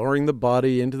of them lowering the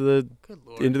body into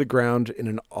the ground in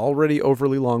an already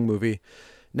overly long movie.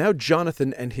 Now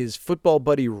Jonathan and his football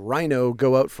buddy Rhino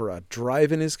go out for a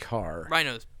drive in his car.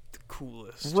 Rhino's the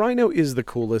coolest. Rhino is the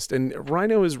coolest, and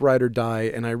Rhino is ride or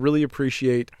die, and I really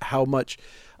appreciate how much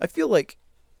I feel like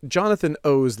Jonathan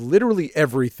owes literally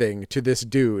everything to this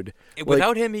dude.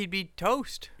 Without him, he'd be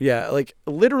toast. Yeah, like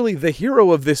literally the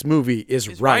hero of this movie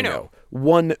is Rhino.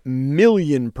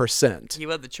 1,000,000%. He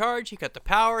led the charge. He cut the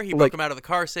power. He broke him out of the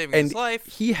car, saving his life.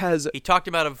 He talked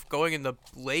him out of going in the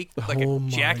lake like a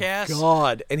jackass. Oh my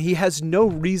God. And he has no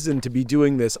reason to be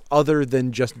doing this other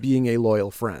than just being a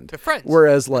loyal friend. They're friends.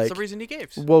 Whereas That's the reason he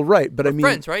gave. Well, right, but we're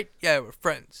friends, right? Yeah, we're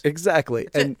friends. Exactly.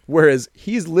 Whereas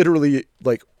he's literally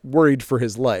like worried for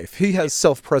his life. He has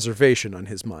self-preservation on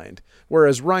his mind.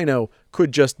 Whereas Rhino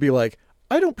could just be like,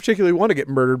 I don't particularly want to get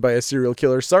murdered by a serial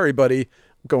killer. Sorry, buddy.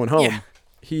 I'm going home. Yeah.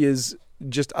 He is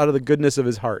just out of the goodness of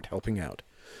his heart helping out.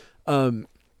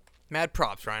 Mad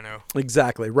props, Rhino.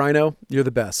 Exactly. Rhino, you're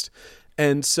the best.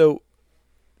 And so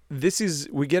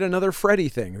we get another Freddy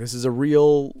thing. This is a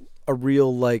real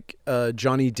like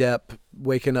Johnny Depp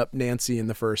waking up Nancy in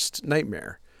the first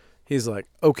Nightmare. He's like,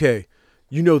 okay,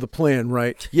 you know the plan,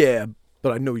 right? Yeah,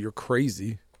 but I know you're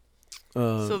crazy.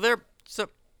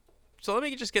 So let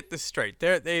me just get this straight.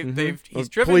 He's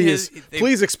driven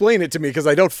Please explain it to me because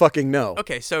I don't fucking know.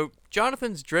 Okay, so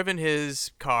Jonathan's driven his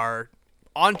car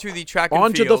onto the track and field.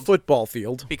 Onto the football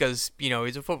field. Because,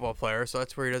 he's a football player, so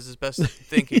that's where he does his best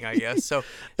thinking, I guess.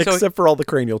 Except for all the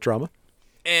cranial trauma.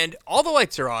 And all the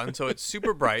lights are on, so it's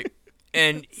super bright.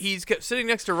 And he's sitting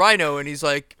next to Rhino, and he's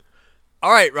like,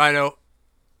 all right, Rhino,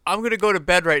 I'm going to go to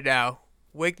bed right now.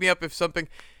 Wake me up if something...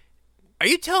 Are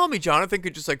you telling me Jonathan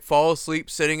could just like fall asleep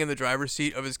sitting in the driver's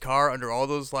seat of his car under all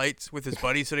those lights with his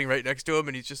buddy sitting right next to him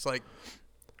and he's just like,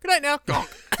 good night now.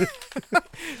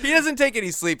 He doesn't take any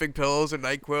sleeping pills or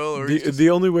NyQuil or the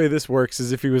only way this works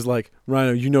is if he was like,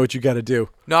 Rhino, you know what you got to do.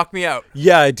 Knock me out.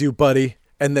 Yeah, I do, buddy.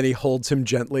 And then he holds him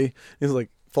gently. He's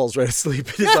like, falls right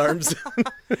asleep in his arms.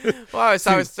 Well, I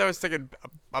was thinking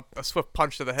a swift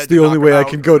punch to the head. It's the only way I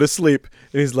can go to sleep.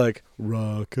 And he's like,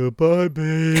 rock-a-bye,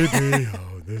 baby,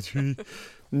 on the tree.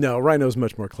 No, Rhino's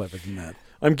much more clever than that.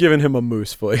 I'm giving him a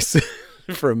moose voice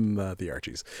from the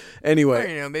Archies.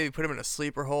 Anyway. Or, maybe put him in a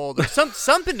sleeper hold or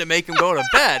something to make him go to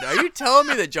bed. Are you telling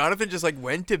me that Jonathan just like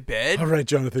went to bed? All right,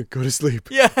 Jonathan, go to sleep.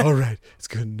 Yeah. All right. It's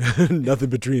good. Nothing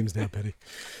but dreams now, Betty.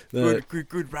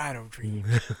 Good Rhino dream.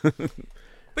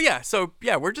 But yeah,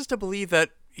 we're just to believe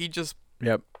that he just...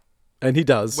 Yep. And he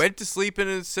does. Went to sleep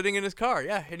sitting in his car.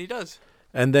 Yeah, and he does.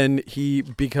 And then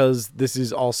because this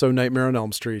is also Nightmare on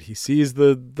Elm Street, he sees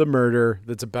the murder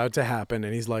that's about to happen,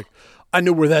 and he's like, I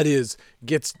know where that is.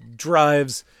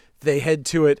 Drives, they head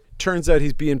to it. Turns out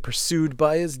he's being pursued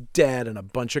by his dad and a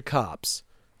bunch of cops.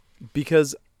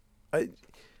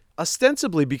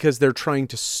 Ostensibly because they're trying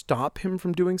to stop him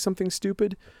from doing something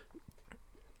stupid.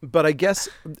 But I guess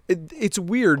it's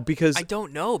weird because... I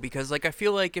don't know, because, like, I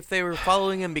feel like if they were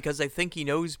following him because they think he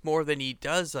knows more than he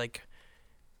does, like,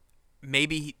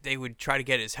 maybe they would try to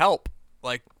get his help.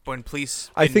 Like, when police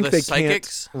enlist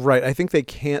psychics. Right, I think they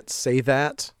can't say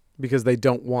that because they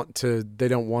don't want to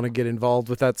get involved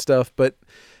with that stuff. But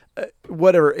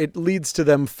whatever, it leads to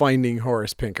them finding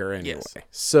Horace Pinker anyway. Yes.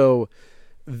 So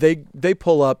they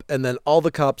pull up, and then all the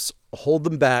cops hold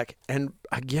them back. And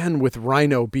again, with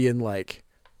Rhino being like...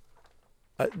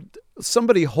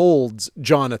 somebody holds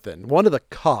Jonathan. One of the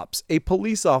cops, a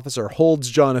police officer, holds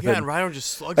Jonathan. Yeah, and Rhino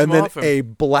just slugs him off him. And then a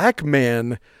black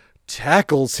man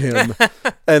tackles him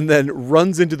and then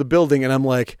runs into the building. And I'm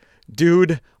like,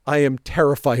 dude, I am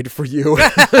terrified for you.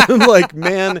 I'm like,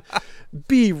 man,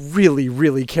 be really,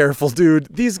 really careful, dude.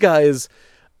 These guys,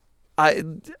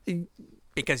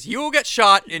 because you will get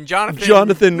shot, and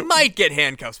Jonathan might get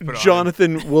handcuffs put on him.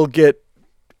 Jonathan will get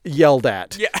yelled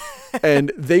at. Yeah.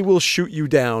 And they will shoot you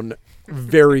down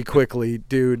very quickly,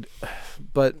 dude.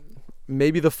 But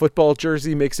maybe the football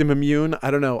jersey makes him immune. I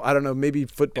don't know. Maybe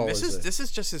football. And this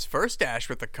is just his first dash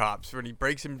with the cops. When he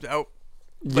breaks him out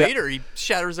later, he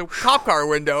shatters a cop car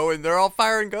window, and they're all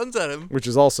firing guns at him. Which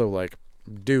is also like,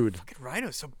 dude, fucking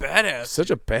Rhino's so badass. Such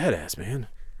a badass, man.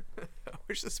 I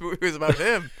wish this movie was about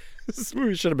him. This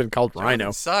movie should have been called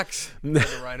Rhino. Sucks.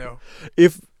 Rhino.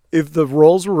 If the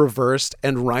roles were reversed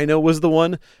and Rhino was the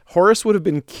one, Horace would have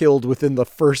been killed within the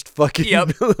first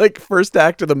fucking first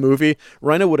act of the movie.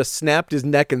 Rhino would have snapped his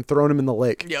neck and thrown him in the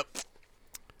lake. Yep.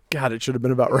 God, it should have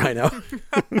been about Rhino.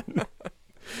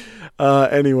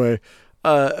 Anyway,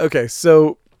 okay,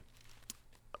 so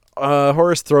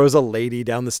Horace throws a lady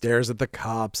down the stairs at the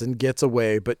cops and gets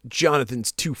away, but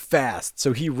Jonathan's too fast,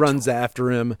 so he runs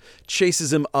after him,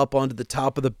 chases him up onto the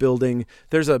top of the building.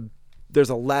 There's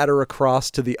a ladder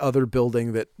across to the other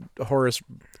building that Horace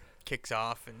kicks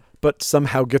off, but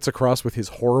somehow gets across with his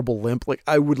horrible limp. Like,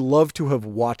 I would love to have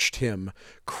watched him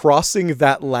crossing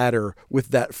that ladder with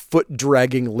that foot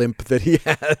dragging limp that he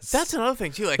has. That's another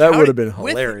thing too. Like, that would have been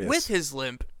hilarious. With his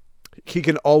limp, he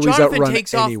can always outrun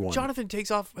anyone. Jonathan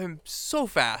takes off him so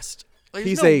fast. Like,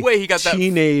 he's no way he got that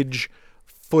teenage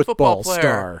football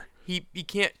star. He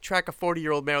can't track a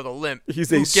 40-year-old man with a limp.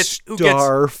 He's a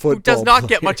star football who does not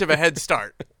get player. much of a head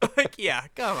start. Like, yeah,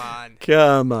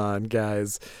 come on,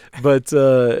 guys. But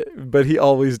he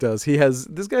always does.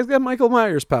 This guy's got Michael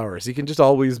Myers powers. He can just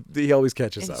always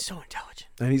catches up. He's so intelligent.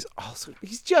 And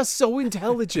he's just so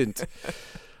intelligent.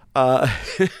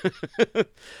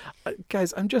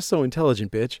 Guys, I'm just so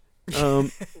intelligent, bitch.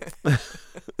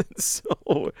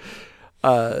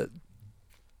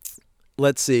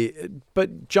 Let's see.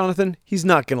 But Jonathan, he's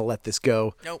not going to let this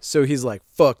go. Nope. So he's like,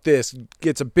 fuck this.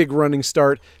 Gets a big running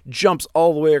start. Jumps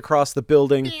all the way across the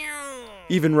building.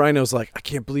 Even Rhino's like, I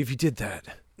can't believe he did that.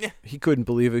 Yeah. He couldn't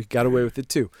believe it. He got away with it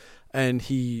too. And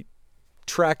he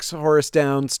tracks Horace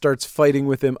down, starts fighting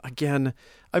with him. Again,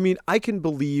 I mean, I can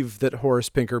believe that Horace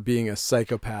Pinker being a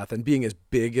psychopath and being as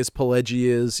big as Pileggi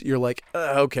is, you're like,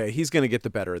 okay, he's going to get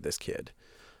the better of this kid.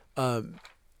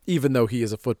 Even though he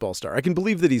is a football star. I can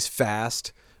believe that he's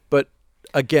fast, but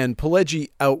again, Pileggi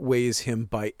outweighs him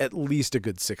by at least a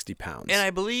good 60 pounds. And I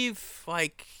believe,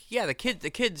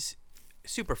 the kid's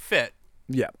super fit.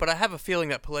 Yeah. But I have a feeling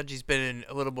that Pileggi's been in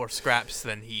a little more scraps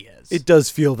than he has. It does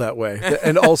feel that way.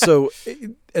 and also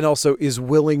is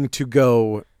willing to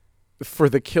go for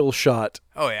the kill shot.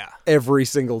 Oh, yeah. Every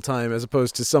single time, as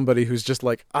opposed to somebody who's just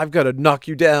like, I've got to knock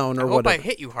you down or whatever. I hope I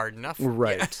hit you hard enough.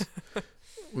 Right.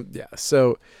 Yeah.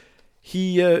 So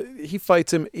he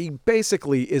fights him. He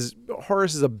basically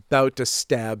Horace is about to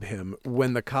stab him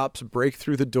when the cops break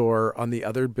through the door on the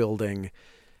other building,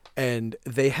 and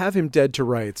they have him dead to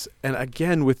rights. And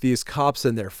again, with these cops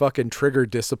and their fucking trigger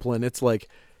discipline, it's like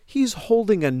he's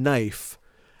holding a knife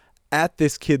at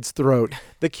this kid's throat.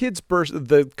 The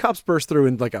cops burst through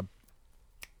in like a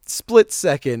split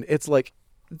second. It's like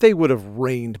they would have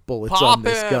rained bullets Pop on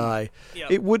this him. guy.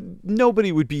 Yep.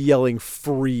 Nobody would be yelling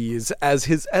freeze as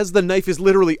the knife is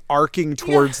literally arcing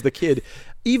towards the kid.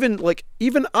 Even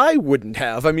I wouldn't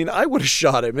have. I mean, I would have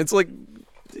shot him. It's like,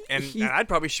 and I'd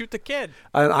probably shoot the kid.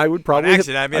 And I would probably on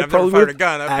accident. I've never fired a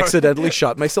gun. Accidentally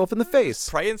shot myself in the face.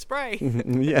 Pray and spray.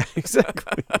 Yeah,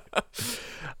 exactly.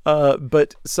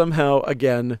 But somehow,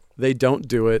 again, they don't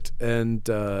do it, and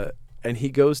he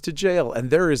goes to jail. And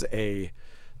there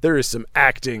There is some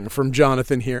acting from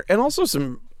Jonathan here, and also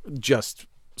some just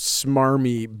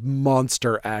smarmy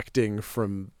monster acting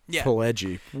from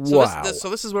Pileggi. Wow. So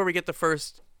this is where we get the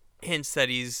first hints that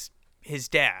he's his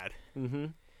dad. Mm-hmm.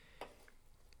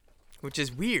 Which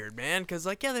is weird, man, because,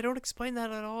 like, they don't explain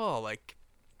that at all. Like,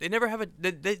 they never have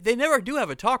they never do have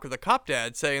a talk with the cop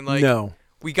dad saying, like, no,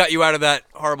 we got you out of that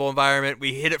horrible environment.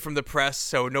 We hid it from the press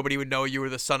so nobody would know you were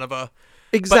the son of a...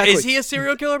 Exactly. But is he a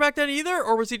serial killer back then either?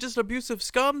 Or was he just an abusive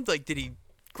scum? Like, did he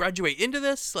graduate into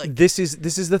this? Like, this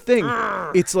is the thing.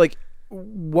 It's like,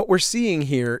 what we're seeing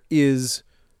here is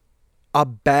a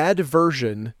bad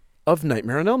version of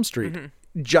Nightmare on Elm Street.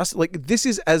 Mm-hmm. Just, like, this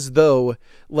is as though,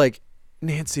 like,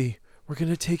 Nancy... We're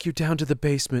going to take you down to the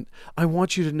basement. I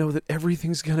want you to know that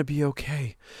everything's going to be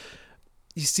okay.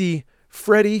 You see,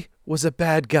 Freddy was a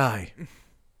bad guy.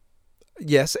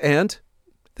 Yes, and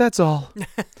that's all.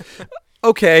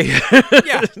 Okay.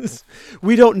 Yeah.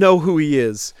 We don't know who he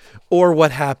is or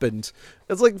what happened.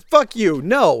 It's like, fuck you.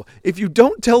 No. If you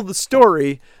don't tell the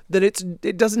story, then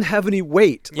it doesn't have any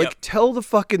weight. Yep. Like, tell the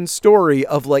fucking story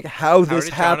of, like, how this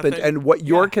happened and what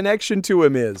your connection to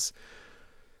him is.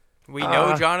 We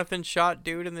know Jonathan shot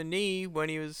dude in the knee when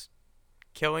he was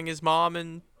killing his mom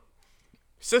and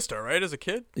sister, right, as a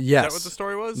kid? Yes. Is that what the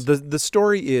story was? The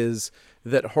story is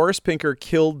that Horace Pinker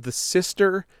killed the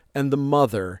sister and the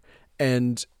mother,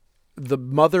 and the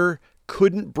mother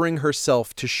couldn't bring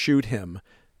herself to shoot him.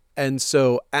 And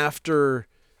so after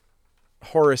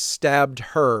Horace stabbed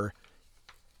her,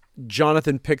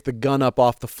 Jonathan picked the gun up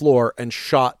off the floor and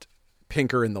shot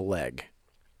Pinker in the leg.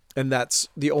 And that's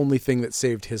the only thing that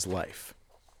saved his life.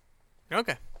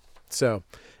 Okay. So,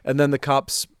 and then the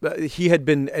cops, he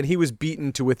was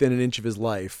beaten to within an inch of his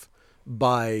life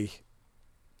by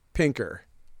Pinker.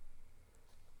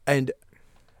 And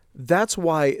that's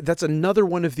another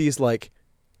one of these, like,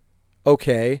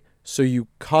 okay, so you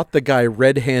caught the guy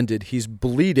red-handed. He's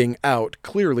bleeding out.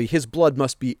 Clearly, his blood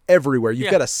must be everywhere.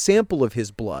 You've got a sample of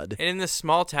his blood. And in this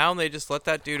small town, they just let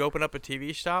that dude open up a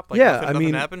TV shop? Like,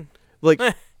 nothing happened? Like...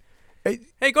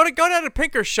 Hey, go down to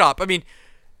Pinker's shop. I mean,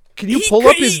 can you pull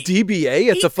up his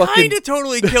DBA? It's a fucking... He kind of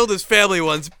totally killed his family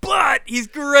once, but he's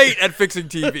great at fixing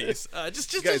TVs.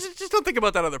 Just don't think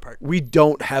about that other part. We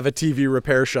don't have a TV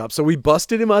repair shop, so we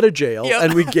busted him out of jail,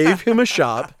 and we gave him a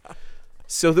shop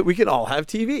so that we can all have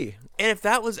TV. And if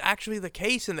that was actually the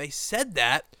case and they said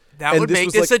that would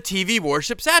make this a TV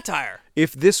worship satire.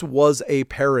 If this was a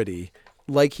parody,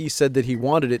 like he said that he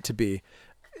wanted it to be,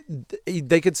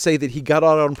 they could say that he got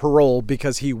out on parole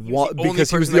because he was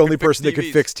the only person that could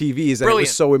fix TVs, and it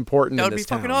was so important. That would be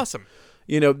fucking awesome.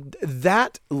 You know,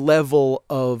 that level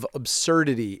of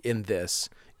absurdity in this,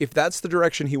 if that's the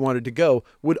direction he wanted to go,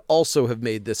 would also have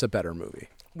made this a better movie.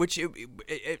 Which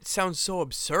it sounds so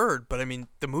absurd, but I mean,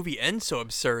 the movie ends so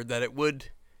absurd that it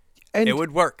would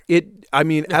work.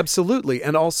 Absolutely,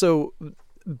 and also,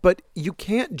 but you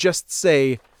can't just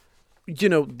say, you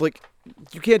know, like.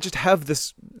 You can't just have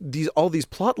all these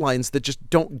plot lines that just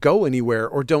don't go anywhere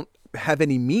or don't have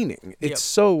any meaning. It's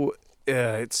so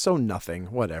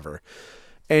nothing. Whatever.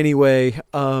 Anyway,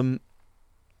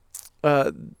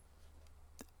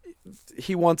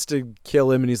 he wants to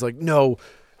kill him, and he's like, "No."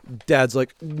 Dad's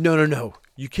like, "No,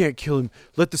 you can't kill him.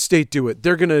 Let the state do it.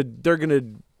 They're gonna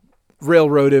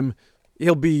railroad him.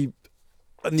 He'll be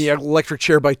in the electric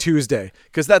chair by Tuesday,"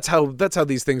 because that's how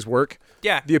these things work.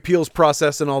 Yeah, the appeals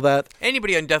process and all that.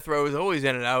 Anybody on death row is always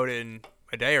in and out in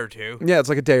a day or two. Yeah, it's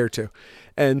like a day or two,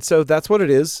 and so that's what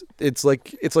it is. It's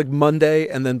like Monday,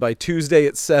 and then by Tuesday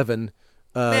at 7.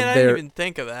 Man, I didn't even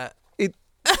think of that.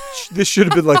 This should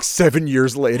have been like 7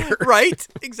 years later, right?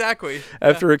 Exactly.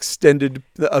 After extended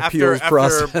the appeals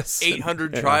process, after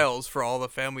 800 trials for all the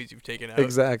families you've taken out.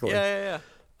 Exactly. Yeah.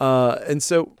 And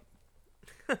so.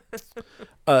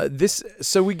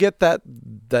 So we get that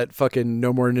fucking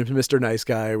no more Mr. Nice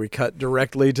Guy. We cut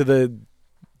directly to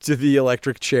the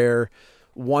electric chair,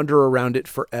 wander around it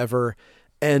forever,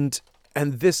 and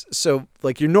this, so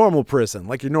like your normal prison,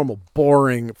 like your normal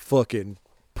boring fucking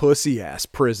pussy ass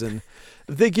prison,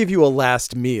 they give you a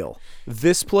last meal.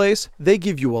 This place, they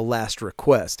give you a last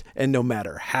request, and no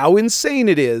matter how insane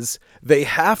it is, they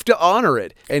have to honor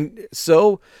it. And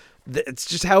so it's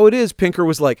just how it is. Pinker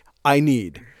was like, I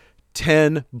need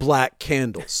 10 black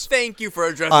candles. Thank you for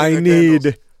addressing I the need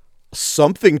candles.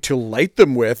 Something to light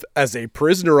them with as a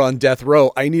prisoner on death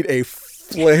row. I need a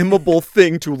flammable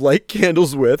thing to light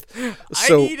candles with.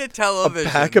 So I need a television.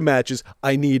 A pack of matches.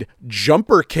 I need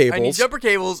jumper cables.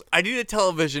 I need a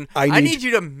television. I need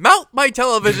you to mount my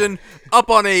television up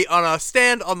on a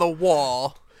stand on the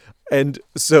wall. And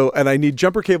I need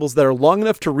jumper cables that are long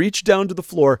enough to reach down to the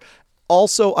floor.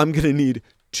 Also, I'm going to need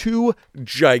 2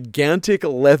 gigantic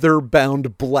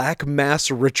leather-bound black mass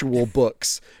ritual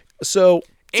books. So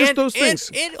just those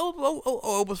things. And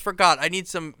almost forgot. I need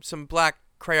some black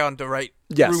crayon to write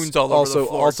runes all over the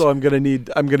floor. Also, I'm gonna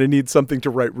need something to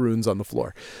write runes on the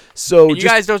floor. So you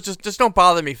guys don't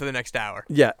bother me for the next hour.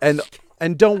 Yeah, and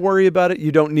don't worry about it.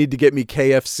 You don't need to get me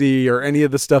KFC or any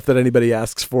of the stuff that anybody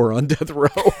asks for on death row.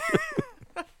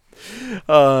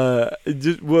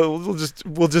 We'll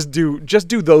just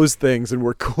do those things and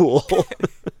we're cool.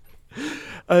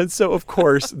 And so of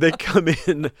course they come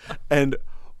in and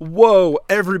whoa,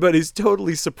 everybody's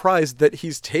totally surprised that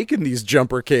he's taken these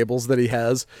jumper cables that he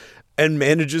has and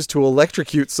manages to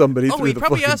electrocute somebody through the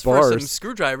fucking bars. He probably asked for some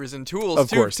screwdrivers and tools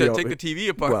to take the TV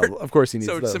apart. Well, of course he needs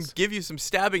those. So give you some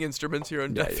stabbing instruments here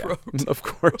on Death Row. Of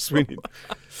course we need.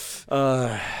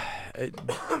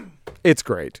 It's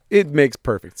great. It makes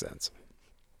perfect sense.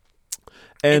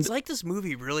 And it's like this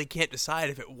movie really can't decide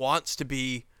if it wants to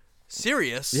be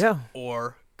serious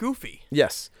or goofy.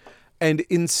 Yes. And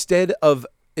instead of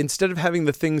having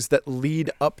the things that lead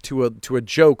up to a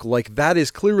joke, like that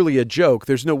is clearly a joke.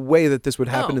 There's no way that this would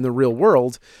happen in the real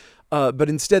world. But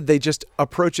instead they just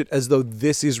approach it as though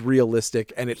this is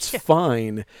realistic and it's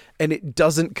fine and it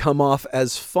doesn't come off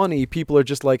as funny. People are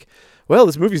just like, well,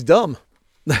 this movie's dumb.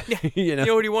 You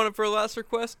know what he wanted for a last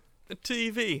request? A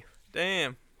TV.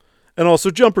 Damn. And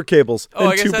also jumper cables and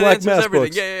I guess 2 black mass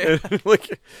books. Yeah.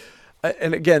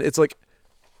 And again, it's like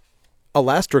a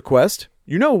last request.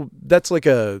 You know, that's like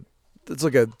a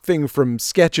thing from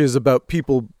sketches about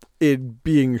people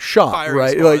being shot, firing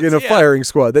right? squads, like in a firing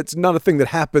squad. That's not a thing that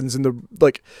happens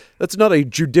that's not a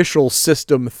judicial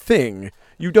system thing.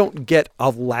 You don't get a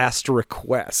last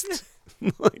request.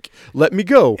 Like, let me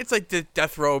go. It's like the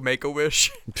Death Row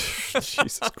Make-A-Wish.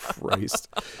 Jesus Christ.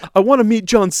 I want to meet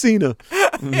John Cena.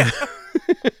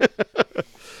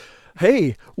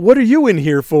 Hey, what are you in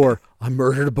here for? I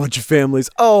murdered a bunch of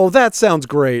families. Oh, that sounds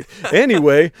great.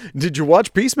 Anyway, did you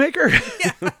watch Peacemaker?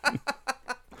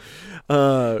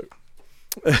 Do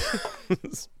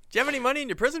you have any money in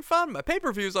your prison fund? My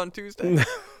pay-per-view's on Tuesday.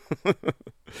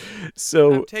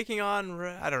 So I'm taking on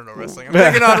I don't know wrestling. I'm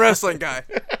taking on wrestling guy.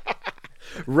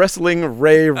 Wrestling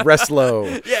Ray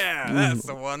Reslow. Yeah, that's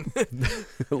the one.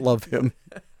 Love him.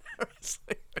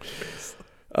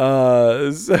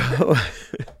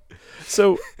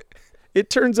 So it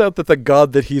turns out that the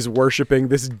god that he's worshiping,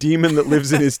 this demon that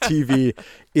lives in his TV,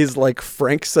 is like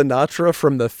Frank Sinatra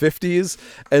from the 50s.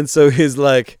 And so he's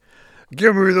like,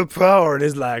 give me the power. And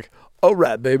he's like, all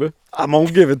right, baby, I'm going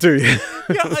to give it to you.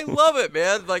 Yeah, I love it,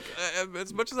 man. Like,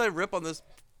 as much as I rip on this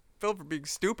film for being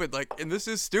stupid, and this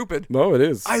is stupid. No, it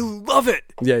is. I love it.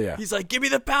 Yeah. He's like, give me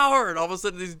the power. And all of a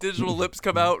sudden, these digital lips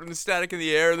come out and the static in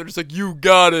the air. And they're just like, you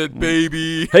got it,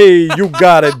 baby. Hey, you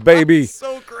got it, baby.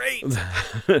 So great.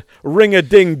 Ring a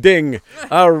ding ding.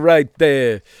 All right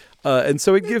there. And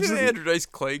so it gives an Andrew Dice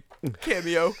Clay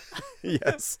cameo.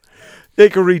 Yes.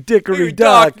 Hickory dickory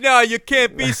dock. No, you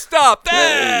can't be stopped.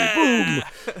 Hey, boom.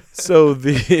 So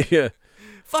the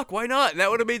fuck, why not?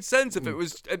 That would have made sense if it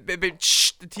was the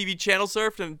TV channel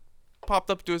surfed and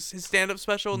popped up to his stand-up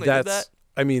special and they did that.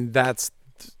 I mean, that's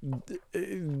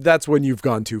when you've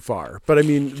gone too far. But I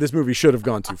mean, this movie should have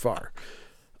gone too far.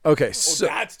 Okay, so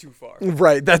that's too far.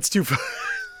 Right, that's too far.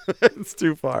 That's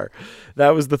too far.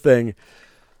 That was the thing.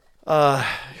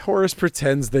 Horace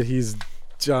pretends that he's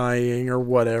dying or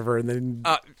whatever, and then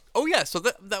so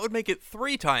that would make it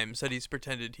 3 times that he's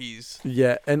pretended he's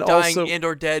and dying also and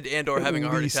or dead and or having a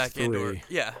heart attack 3. and or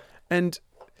and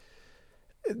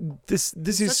this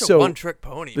is such so a one-trick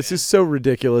pony. This is so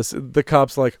ridiculous. The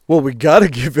cop's like, well, we gotta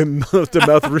give him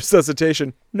mouth-to-mouth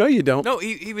resuscitation. No, you don't. No,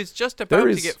 he was just about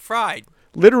to get fried.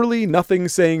 Literally nothing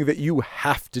saying that you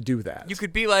have to do that. You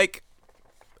could be like,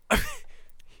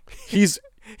 he's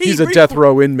a death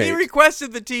row inmate. He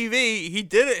requested the TV. He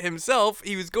did it himself.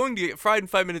 He was going to get fried in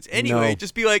 5 minutes anyway. No.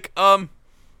 Just be like,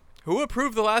 who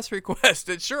approved the last request?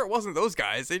 And sure, it wasn't those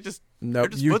guys. No,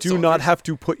 you do not have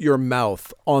to put your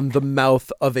mouth on the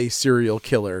mouth of a serial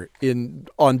killer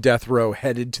on death row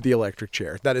headed to the electric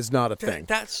chair. That is not a thing.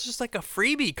 That's just like a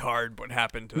freebie card. What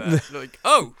happened to that? You're like,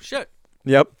 oh shit.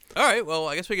 Yep. All right. Well,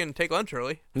 I guess we can take lunch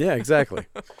early. Yeah, exactly.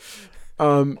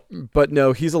 But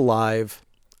no, he's alive.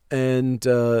 And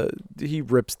he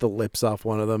rips the lips off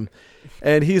one of them.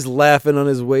 And he's laughing on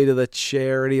his way to the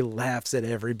chair. And he laughs at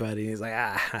everybody. And he's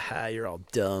like, you're all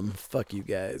dumb. Fuck you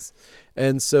guys.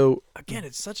 And so... Again,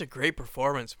 it's such a great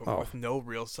performance, but with no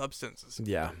real substance.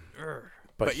 Yeah.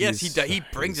 But yes, he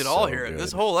brings it all here. And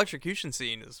this whole electrocution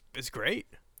scene is great.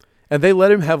 And they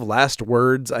let him have last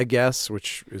words, I guess,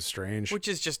 which is strange. Which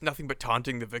is just nothing but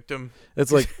taunting the victim.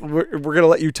 It's like, we're going to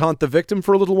let you taunt the victim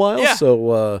for a little while. Yeah.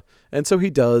 So, and so he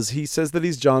does. He says that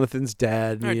he's Jonathan's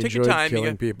dad and All right, he take your enjoyed time,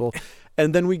 killing people.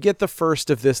 And then we get the first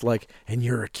of this, like, and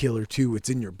you're a killer too. It's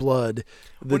in your blood.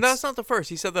 Well, no, that's not the first.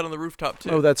 He said that on the rooftop too.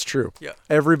 Oh, that's true. Yeah.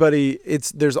 Everybody,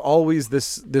 there's always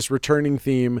this returning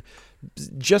theme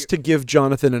just to give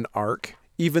Jonathan an arc.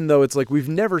 Even though it's like we've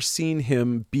never seen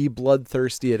him be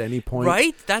bloodthirsty at any point.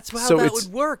 Right? That's how that would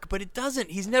work, but it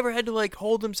doesn't. He's never had to like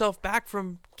hold himself back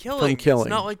from killing. It's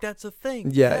not like that's a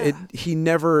thing. Yeah. He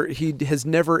has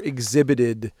never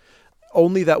exhibited,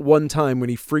 only that one time when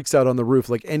he freaks out on the roof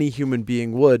like any human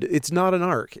being would. It's not an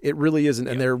arc. It really isn't.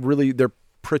 And they're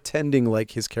pretending like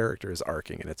his character is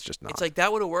arcing, and it's just not. It's like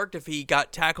that would have worked if he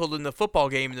got tackled in the football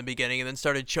game in the beginning and then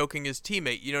started choking his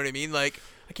teammate. You know what I mean? Like,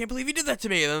 I can't believe he did that to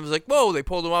me. And then it was like, whoa, they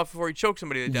pulled him off before he choked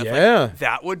somebody to death. Yeah. Like,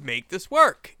 that would make this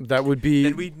work. That would be.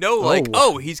 Then we'd know, like,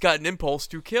 oh, he's got an impulse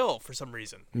to kill for some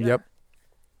reason. Yeah. Yep.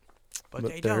 But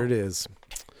they there don't. it is.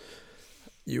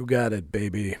 You got it,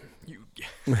 baby.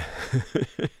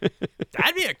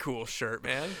 That'd be a cool shirt,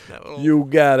 man. You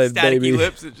got it, baby. Staticky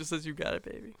lips. It just says "You got it,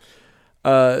 baby."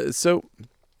 So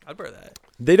I'd wear that.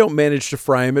 They don't manage to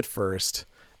fry him at first,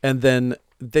 and then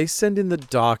they send in the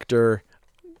doctor.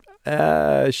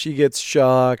 She gets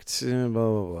shocked, blah,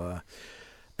 blah, blah.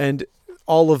 And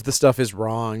all of the stuff is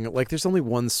wrong. Like, there's only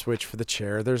one switch for the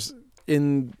chair. There's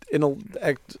in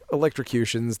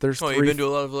electrocutions. There's three. You've been to a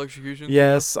lot of electrocutions?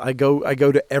 Yes, I go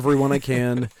to everyone I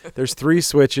can. There's 3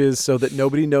 switches so that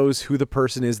nobody knows who the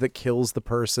person is that kills the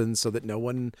person, so that no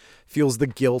one feels the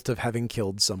guilt of having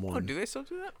killed someone. Oh, do they still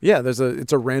do that? Yeah, it's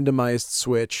a randomized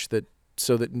switch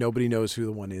so that nobody knows who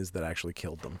the one is that actually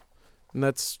killed them. And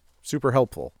that's super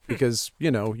helpful because,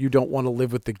 you don't want to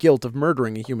live with the guilt of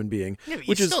murdering a human being. Yeah,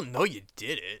 but you still know you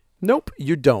did it. Nope,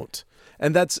 you don't.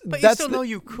 And but you still know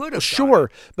you could have. Sure,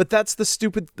 but that's the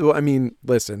stupid. I mean,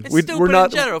 listen, we're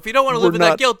not in general. If you don't want to live with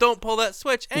that guilt, don't pull that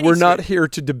switch. We're not here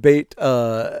to debate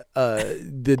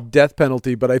the death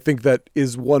penalty, but I think that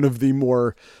is one of the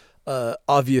more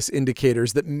obvious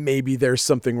indicators that maybe there's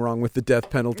something wrong with the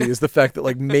death penalty. Is the fact that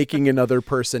like making another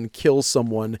person kill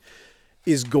someone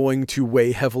is going to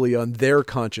weigh heavily on their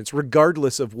conscience,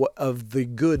 regardless of the good of killing a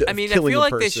person. I mean, I feel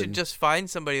like they should just find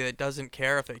somebody that doesn't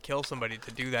care if they kill somebody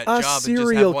to do that job. A serial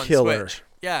and just have one killer. Switch.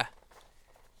 Yeah.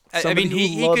 Somebody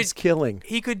who loves killing.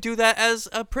 He could do that as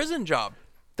a prison job.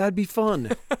 That'd be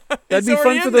fun. That'd be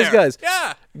fun for those guys.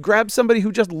 Yeah. Grab somebody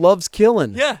who just loves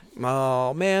killing. Yeah.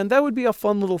 Oh, man, that would be a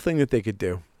fun little thing that they could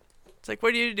do. It's like,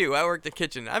 what do you do? I work the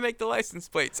kitchen. I make the license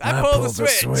plates. I pull the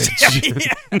switch.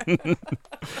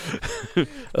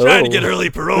 Trying to get early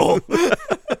parole.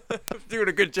 Doing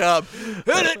a good job.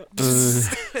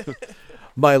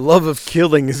 My love of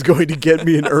killing is going to get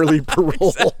me an early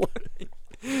parole.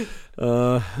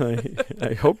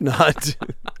 I hope not.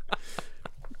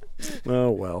 Oh,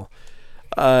 well.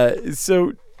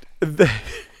 So,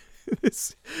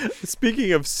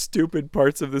 speaking of stupid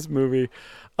parts of this movie,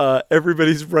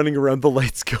 everybody's running around, the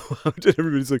lights go out, and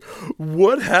everybody's like,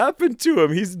 what happened to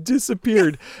him? He's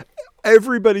disappeared.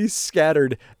 Everybody's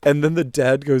scattered, and then the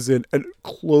dad goes in and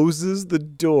closes the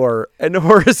door, and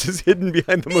Horace is hidden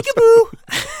behind the most.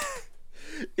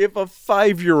 If a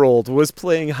 5-year-old was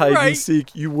playing hide and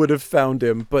seek, you would have found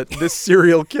him. But this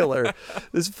serial killer,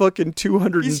 this fucking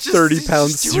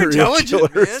 230-pound serial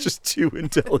killer, is just too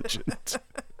intelligent.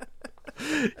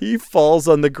 He falls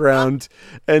on the ground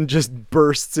and just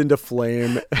bursts into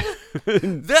flame.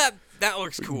 That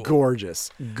looks cool. Gorgeous.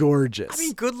 I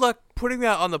mean, good luck putting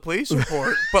that on the police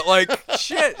report, but like,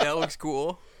 shit, that looks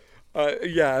cool.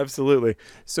 Yeah, absolutely.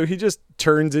 So he just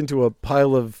turns into a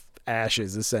pile of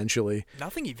ashes, essentially.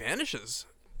 Nothing, he vanishes.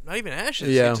 Not even ashes.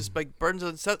 Yeah. He just like burns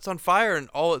and sets on fire, and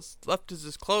all that's left is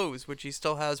his clothes, which he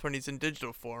still has when he's in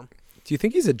digital form. Do you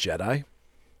think he's a Jedi?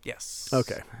 Yes.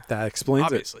 Okay, that explains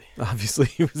Obviously. it. Obviously,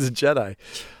 he was a Jedi.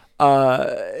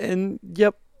 And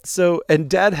yep. So, and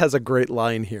Dad has a great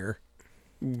line here.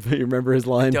 You remember his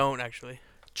line? I don't actually.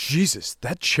 Jesus,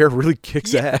 that chair really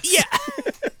kicks ass. Yeah.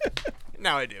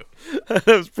 Now I do. That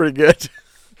was pretty good.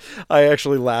 I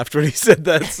actually laughed when he said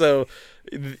that. So,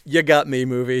 you got me,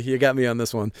 movie. You got me on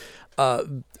this one.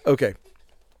 Okay.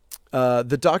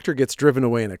 The doctor gets driven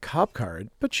away in a cop car,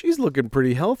 but she's looking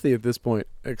pretty healthy at this point,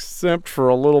 except for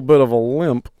a little bit of a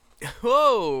limp.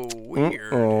 Whoa,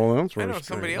 weird. Oh, that's very I know strange.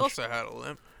 somebody else that had a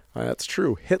limp. That's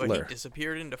true. Hitler. But he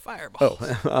disappeared into fireballs.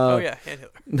 Oh, Yeah, and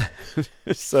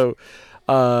Hitler. So,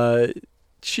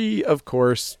 she, of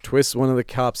course, twists one of the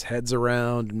cops' heads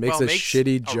around and makes a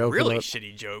shitty joke. A really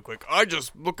shitty joke. Like, I'm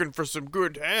just looking for some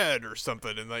good head or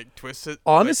something, and like twists it.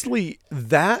 Honestly,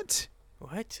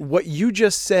 what you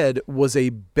just said was a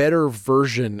better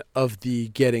version of the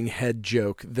getting head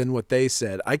joke than what they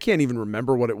said. I can't even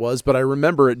remember what it was, but I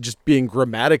remember it just being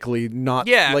grammatically not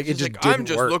like it just didn't I'm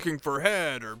just work. looking for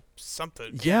head or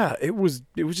something. Yeah, it was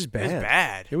just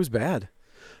bad. It was bad.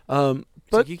 But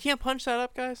like, you can't punch that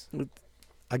up, guys.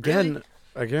 Again,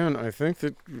 I think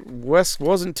that Wes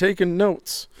wasn't taking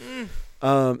notes.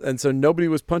 And so nobody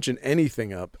was punching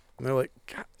anything up. And they're like,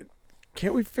 God,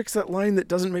 can't we fix that line that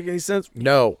doesn't make any sense?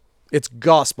 No, it's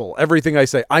gospel. Everything I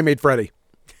say, I made Freddy.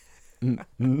 He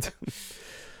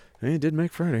did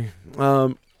make Freddy.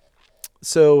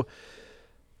 So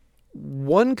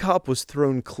one cop was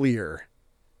thrown clear,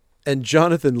 and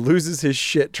Jonathan loses his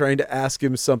shit trying to ask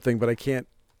him something, but I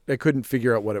couldn't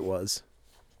figure out what it was.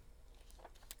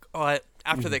 Oh,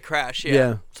 after they crash, yeah.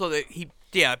 Yeah. So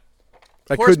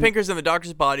Horace Pinker's in the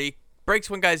doctor's body, breaks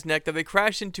one guy's neck, then they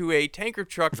crash into a tanker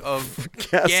truck of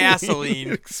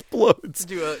gasoline. Explodes.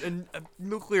 Do a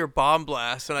nuclear bomb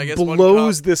blast, and I guess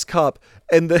blows this cop,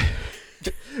 and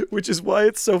which is why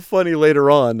it's so funny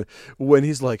later on when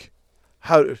he's like,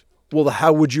 how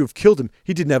would you have killed him?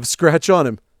 He didn't have a scratch on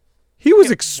him. He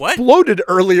was exploded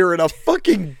earlier in a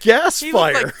fucking gas fire.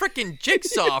 He looked like freaking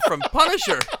Jigsaw from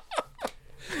Punisher.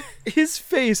 His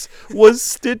face was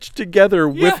stitched together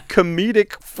with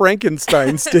comedic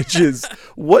Frankenstein stitches.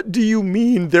 What do you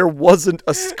mean there wasn't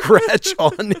a scratch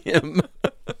on him?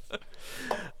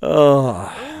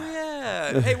 Oh,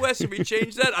 yeah. Hey, Wes, should we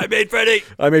change that? I made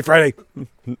Freddy.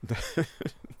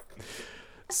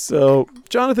 So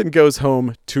Jonathan goes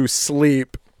home to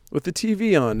sleep with the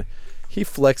TV on. He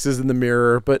flexes in the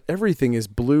mirror, but everything is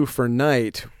blue for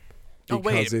night.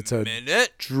 Because it's a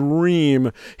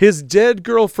dream. His dead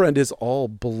girlfriend is all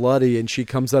bloody, and she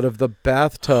comes out of the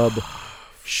bathtub.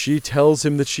 She tells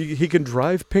him that he can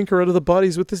drive Pinker out of the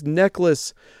bodies with this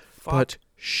necklace. Fuck. But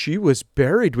she was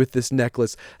buried with this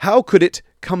necklace. How could it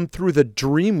come through the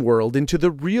dream world into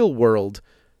the real world?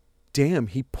 Damn,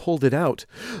 he pulled it out.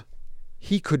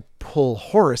 He could pull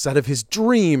Horace out of his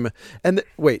dream. And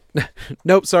wait,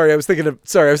 nope. Sorry, I was thinking of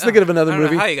another movie. I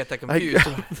don't know how you got that confused.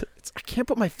 I can't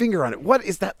put my finger on it. What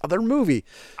is that other movie?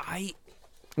 I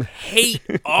hate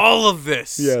all of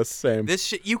this. Yes, same. This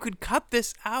shit, you could cut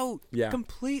this out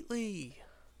completely.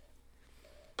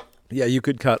 Yeah, you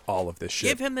could cut all of this shit.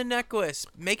 Give him the necklace.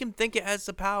 Make him think it has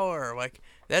the power. Like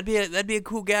that'd be a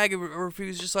cool gag. Or if he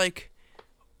was just like,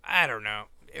 I don't know,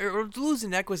 or lose the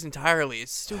necklace entirely.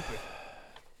 It's stupid.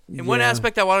 In one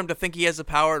aspect, I want him to think he has the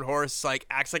power, and Horace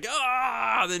acts like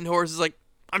Then Horace is like,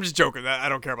 I'm just joking. I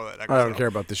don't care about that necklace. I don't care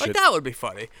about this shit. That would be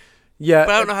funny. Yeah,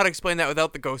 but I don't know how to explain that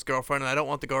without the ghost girlfriend, and I don't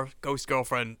want the ghost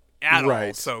girlfriend at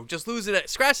all. So just lose it.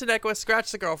 Scratch the necklace. Scratch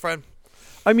the girlfriend.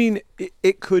 I mean,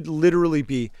 it could literally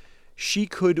be. She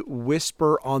could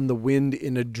whisper on the wind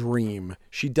in a dream.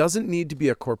 She doesn't need to be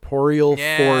a corporeal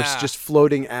force just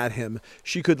floating at him.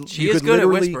 She is good at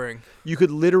whispering. You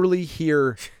could literally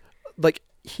hear, like,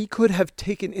 he could have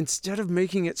taken, instead of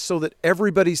making it so that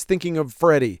everybody's thinking of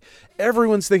Freddy,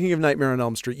 everyone's thinking of Nightmare on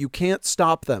Elm Street. You can't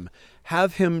stop them.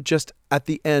 Have him just at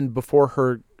the end, before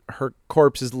her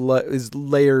corpse is lowered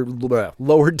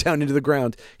down into the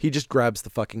ground, he just grabs the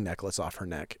fucking necklace off her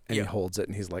neck and he holds it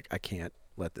and he's like, I can't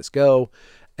let this go.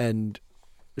 And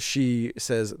she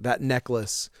says, that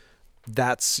necklace,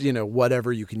 that's,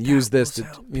 whatever, you can use this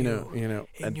to,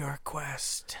 in your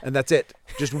quest. And that's it.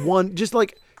 Just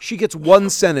like she gets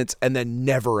one sentence and then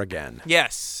never again.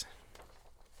 Yes.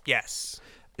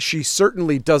 She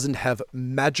certainly doesn't have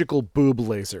magical boob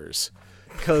lasers,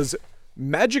 because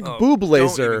magic boob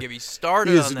laser don't even get me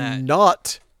started is on that.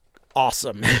 Not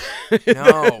awesome.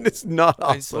 No. It's not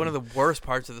awesome. It's one of the worst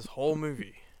parts of this whole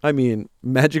movie. I mean,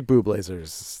 magic boob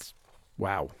lasers.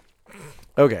 Wow.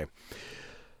 Okay.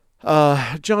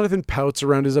 Jonathan pouts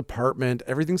around his apartment.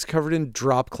 Everything's covered in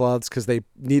drop cloths because they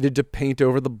needed to paint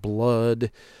over the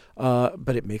blood.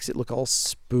 But it makes it look all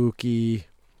spooky.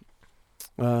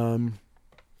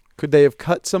 Could they have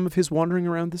cut some of his wandering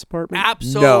around this apartment?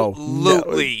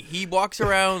 Absolutely. No. He walks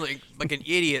around like an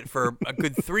idiot for a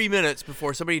good 3 minutes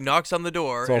before somebody knocks on the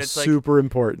door. It's all super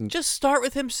important. Just start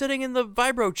with him sitting in the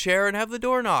vibro chair and have the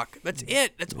door knock. That's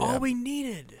it. That's all we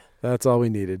needed. That's all we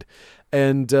needed.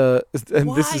 And why?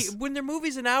 This is... When their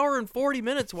movie's an hour and 40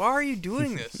 minutes, why are you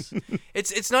doing this?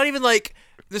 It's not even like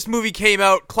this movie came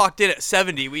out, clocked in at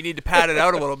 70. We need to pad it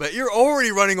out a little bit. You're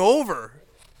already running over.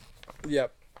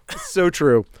 Yep. So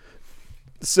true.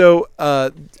 So,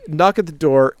 knock at the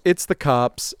door. It's the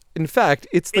cops. In fact,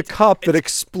 it's the cop that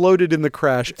exploded in the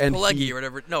crash. And Pelegi or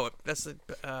whatever. No, that's the.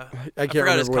 I can't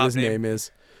remember what his name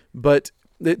is. But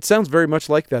it sounds very much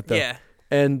like that, though. Yeah.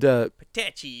 And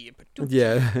Patachi.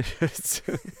 yeah.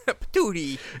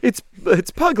 Patootie. It's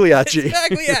Pagliacci. It's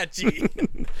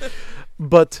Pagliacci.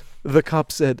 But the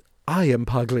cop said, I am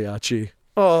Pagliacci.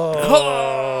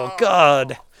 Oh,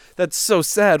 God. That's so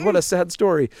sad. What a sad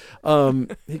story.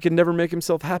 He can never make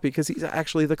himself happy because he's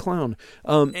actually the clown.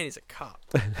 And he's a cop.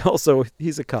 Also,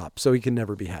 he's a cop, so he can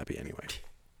never be happy anyway.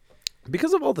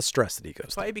 Because of all the stress that he goes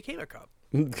That's why he became a cop.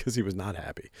 Because he was not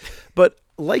happy. But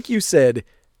like you said,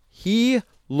 he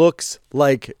looks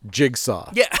like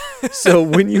Jigsaw. Yeah. So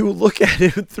when you look at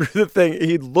him through the thing,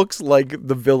 he looks like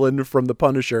the villain from The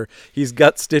Punisher. He's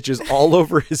got stitches all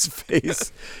over his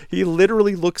face. He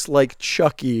literally looks like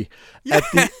Chucky at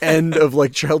the end of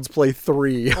like Child's Play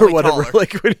 3 or Only whatever. taller.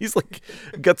 Like when he's like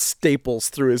got staples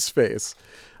through his face.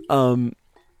 Not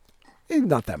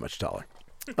that much taller.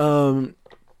 He's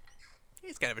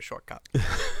kind of a short cop.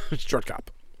 Short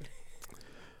cop.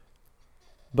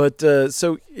 But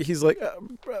so he's like,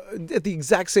 at the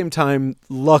exact same time,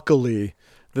 luckily,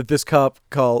 that this cop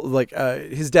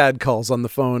his dad calls on the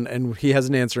phone and he has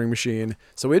an answering machine.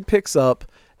 So it picks up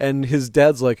and his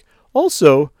dad's like,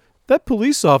 also, that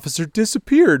police officer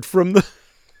disappeared from the...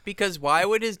 Because why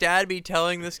would his dad be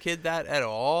telling this kid that at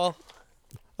all?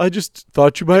 I just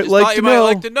thought you might like to might know.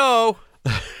 like to know.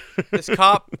 This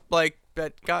cop,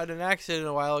 that got in an accident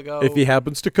a while ago. If he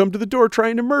happens to come to the door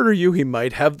trying to murder you, he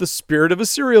might have the spirit of a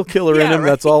serial killer in Yeah, him.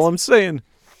 right. That's all I'm saying.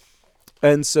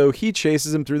 And so he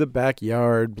chases him through the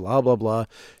backyard, blah, blah, blah,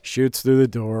 shoots through the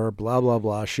door, blah, blah,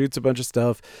 blah, shoots a bunch of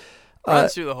stuff.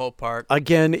 Runs through the whole park.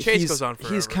 Again, Chase he's goes on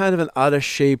forever. he's kind of an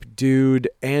out-of-shape dude,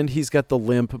 and he's got the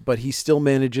limp, but he still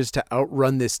manages to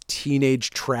outrun this teenage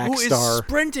track Who is star.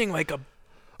 sprinting like a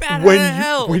bat out of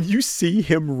hell. When you see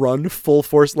him run full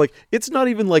force, like, it's not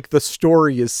even like the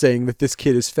story is saying that this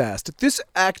kid is fast. This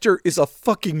actor is a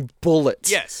fucking bullet.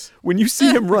 Yes. When you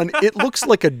see him run, it looks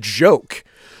like a joke.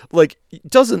 Like, it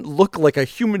doesn't look like a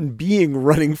human being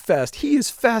running fast. He is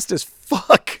fast as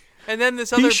fuck. And then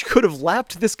this other... He could have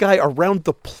lapped this guy around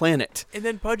the planet. And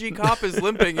then Pudgy Cop is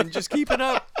limping and just keeping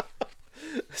up.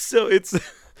 So it's...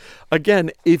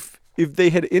 Again, if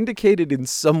they had indicated in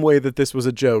some way that this was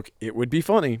a joke, it would be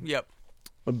funny. Yep.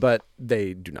 But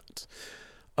they do not.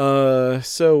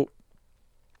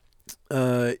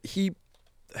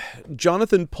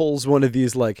 Jonathan pulls one of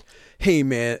these like,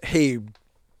 hey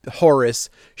Horace,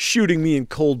 shooting me in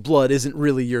cold blood isn't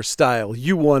really your style.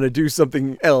 You want to do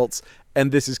something else.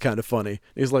 And this is kind of funny.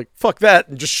 He's like, fuck that,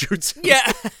 and just shoots him.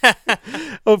 Yeah.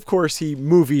 Of course, he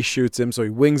movie shoots him, so he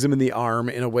wings him in the arm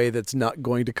in a way that's not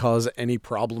going to cause any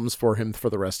problems for him for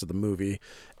the rest of the movie.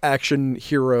 Action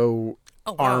hero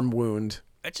arm wound.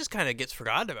 It just kind of gets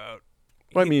forgotten about.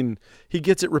 Well, I mean, he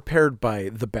gets it repaired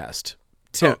by the best.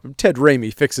 Ted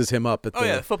Raimi fixes him up at the...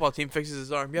 the football team fixes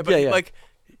his arm. Yeah, but like,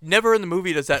 never in the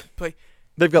movie does that play.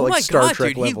 They've got like Star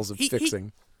Trek dude, levels of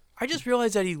fixing. I just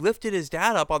realized that he lifted his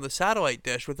dad up on the satellite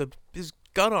dish with his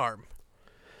gun arm.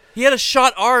 He had a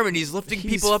shot arm and he's lifting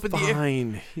people up in the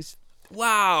air.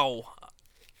 Wow.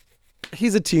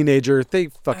 He's a teenager. They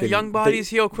fucking... young bodies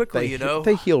heal quickly, you know?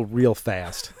 They heal real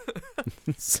fast.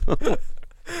 So, I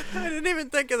didn't even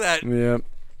think of that. yeah.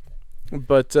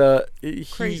 But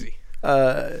Crazy.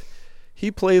 He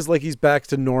plays like he's back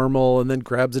to normal and then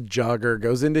grabs a jogger,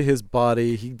 goes into his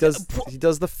body. He does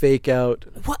the fake out.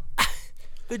 What?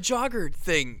 The jogger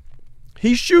thing.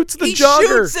 He shoots the jogger. He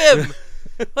shoots him.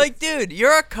 Like, dude,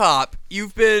 you're a cop. You're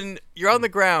on the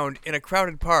ground in a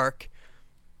crowded park.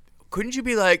 Couldn't you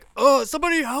be like, oh,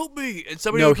 somebody help me? And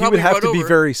somebody would probably he would have to be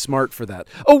very smart for that.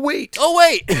 Oh, wait.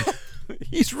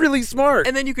 He's really smart.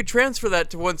 And then you could transfer that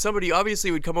to when somebody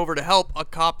obviously would come over to help a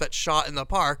cop that's shot in the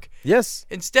park. Yes.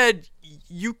 Instead,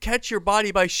 you catch your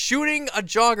body by shooting a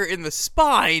jogger in the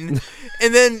spine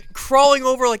and then crawling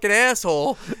over like an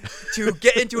asshole to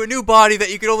get into a new body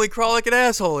that you can only crawl like an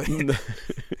asshole in.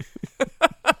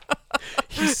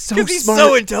 He's so smart. He's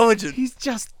so intelligent. He's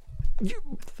just...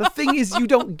 the thing is, you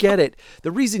don't get it.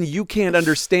 The reason you can't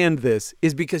understand this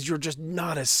is because you're just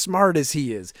not as smart as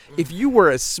he is. If you were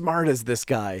as smart as this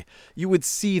guy, you would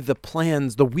see the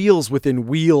plans, the wheels within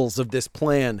wheels of this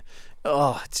plan.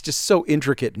 Oh, it's just so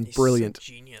intricate and brilliant. He's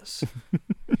a genius.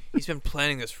 He's been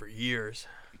planning this for years.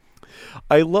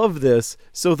 I love this.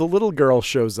 So the little girl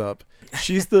shows up.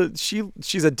 She's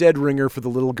a dead ringer for the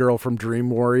little girl from Dream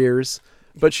Warriors.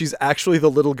 But she's actually the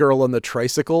little girl on the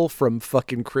tricycle from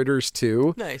fucking Critters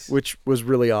 2. Nice. Which was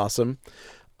really awesome.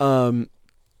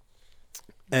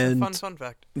 And fun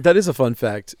fact. That is a fun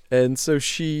fact. And so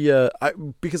she,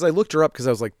 because I looked her up because I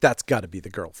was like, that's got to be the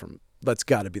girl from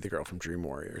Dream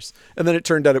Warriors. And then it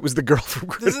turned out it was the girl from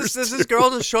Critters. Does this girl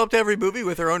just show up to every movie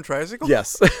with her own tricycle?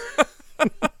 Yes.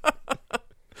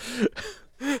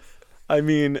 I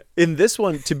mean, in this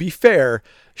one, to be fair,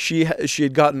 she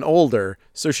had gotten older,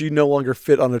 so she no longer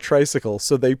fit on a tricycle.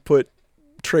 So they put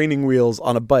training wheels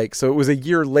on a bike. So it was a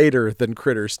year later than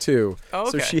Critters 2. Oh,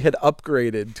 okay. So she had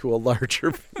upgraded to a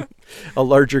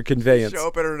larger conveyance. Show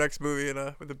up in her next movie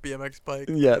with a BMX bike.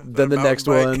 Yeah. Then the next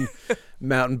one,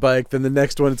 mountain bike. Then the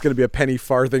next one, it's going to be a penny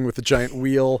farthing with a giant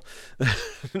wheel.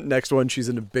 Next one, she's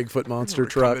in a Bigfoot monster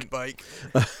truck. Bike.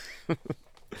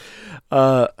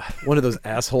 One of those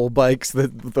asshole bikes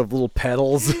with the little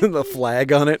pedals and the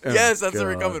flag on it. Yes, that's the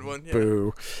recumbent one. Yeah.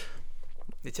 Boo.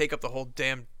 They take up the whole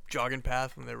damn jogging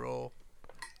path when they roll.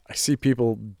 I see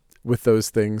people with those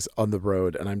things on the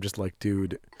road, and I'm just like,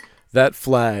 dude, that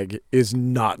flag is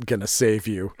not gonna save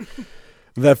you.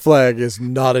 That flag is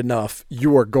not enough.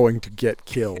 You are going to get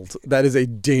killed. That is a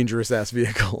dangerous ass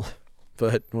vehicle.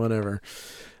 But whatever.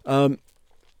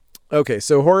 Okay,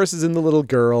 so Horace is in the little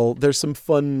girl. There's some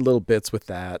fun little bits with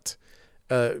that.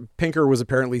 Pinker was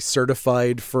apparently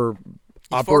certified for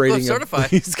operating. He's got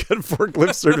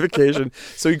forklift certification.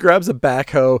 So he grabs a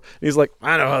backhoe and he's like,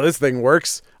 I know how this thing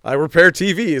works. I repair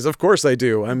TVs. Of course I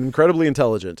do. I'm incredibly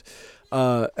intelligent.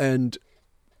 And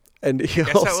he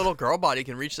guess also, that little girl body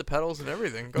can reach the pedals and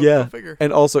everything. Go figure.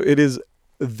 And also it is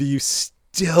the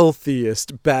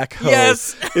stealthiest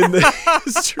backhoe in the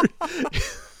history.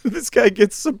 This guy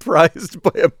gets surprised by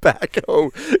a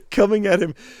backhoe coming at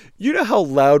him. You know how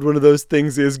loud one of those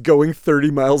things is going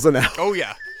 30 miles an hour? Oh,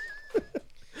 yeah.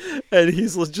 And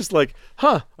he's just like,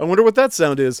 I wonder what that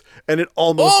sound is. And it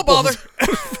almost... Oh, bother.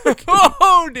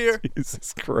 Oh, dear.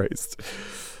 Jesus Christ.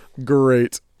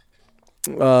 Great.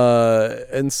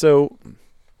 And so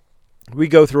we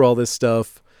go through all this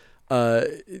stuff.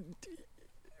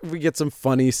 We get some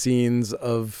funny scenes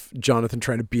of Jonathan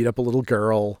trying to beat up a little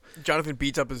girl. Jonathan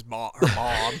beats up her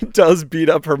mom. Does beat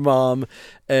up her mom,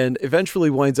 and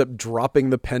eventually winds up dropping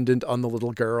the pendant on the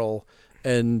little girl,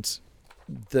 and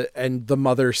the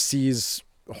mother sees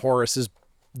Horace's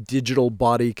digital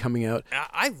body coming out.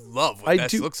 I love what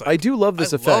this looks like. I do love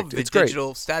this effect. I love the it's great.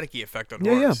 digital staticky effect on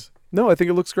Horace. Yeah. No, I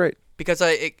think it looks great. Because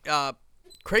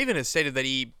Craven has stated that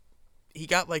he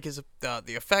got like the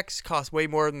effects cost way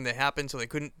more than they happened, so they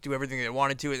couldn't do everything they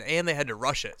wanted to, and they had to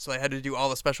rush it, so they had to do all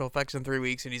the special effects in 3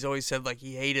 weeks. And he's always said like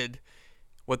he hated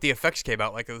what the effects came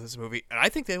out like in this movie, and I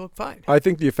think they look fine. I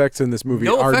think the effects in this movie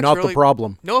are not the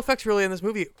problem. No effects really in this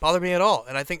movie bother me at all,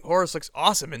 and I think Horace looks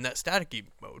awesome in that staticky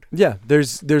mode. Yeah,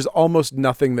 there's almost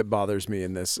nothing that bothers me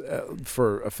in this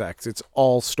for effects. It's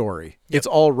all story. Yep. It's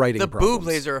all writing. The problems. boob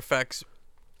laser effects.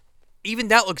 Even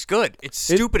that looks good. It's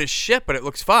stupid as shit, but it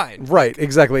looks fine. Right,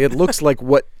 exactly. It looks like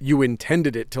what you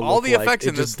intended it to look like. All the effects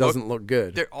in this this doesn't look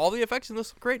good. All the effects in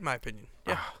this look great, in my opinion.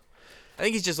 Yeah. I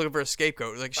think he's just looking for a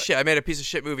scapegoat. Like, shit, I made a piece of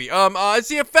shit movie. It's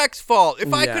the effects' fault.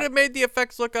 If I could have made the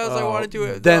effects look as I wanted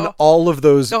to, then all of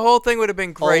those... The whole thing would have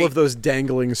been great. All of those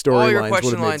dangling storylines all your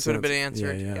question lines would have been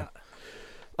answered.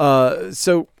 Yeah.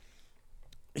 So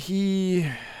he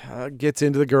gets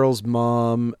into the girl's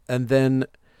mom, and then...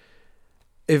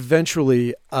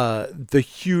 Eventually, the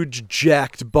huge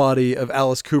jacked body of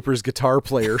Alice Cooper's guitar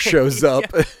player shows up,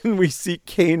 and we see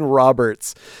Kane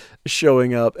Roberts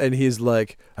showing up, and he's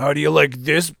like, how do you like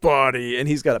this body? And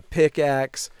he's got a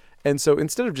pickaxe. And so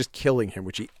instead of just killing him,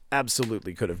 which he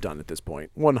absolutely could have done at this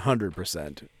point,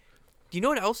 100%. Do you know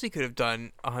what else he could have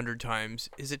done 100 times?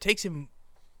 Is it takes him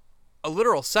a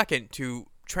literal second to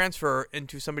transfer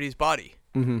into somebody's body.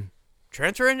 Mm-hmm.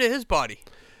 Transfer into his body.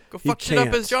 Go fuck shit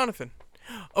up as Jonathan.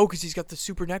 Oh, because he's got the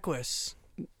super necklace.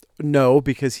 No,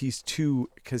 because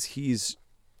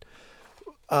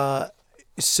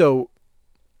so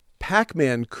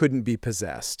Pac-Man couldn't be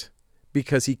possessed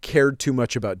because he cared too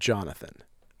much about Jonathan.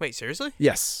 Wait, seriously?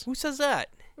 Yes. Who says that?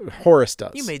 Horace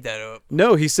does. You made that up.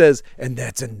 No, he says, and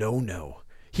that's a no-no.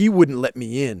 He wouldn't let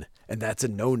me in, and that's a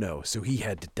no-no, so he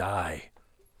had to die.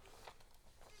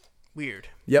 Weird.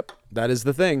 Yep, that is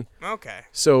the thing. Okay.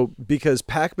 So because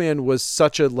Pac-Man was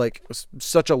such a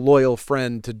loyal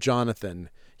friend to Jonathan,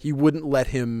 he wouldn't let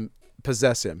him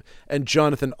possess him. And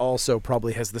Jonathan also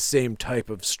probably has the same type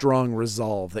of strong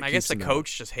resolve that I guess the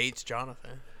coach just hates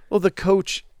Jonathan. Well, the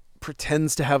coach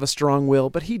pretends to have a strong will,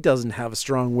 but he doesn't have a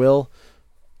strong will.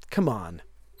 Come on.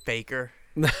 Faker.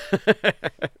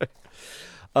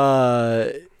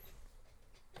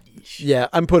 Yeah,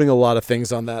 I'm putting a lot of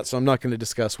things on that, so I'm not going to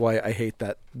discuss why I hate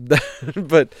that.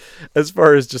 But as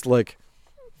far as just like,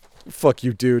 fuck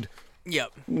you, dude.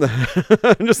 Yep.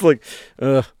 I'm just like,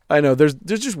 I know there's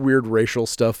just weird racial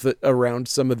stuff that around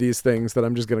some of these things that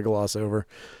I'm just gonna gloss over.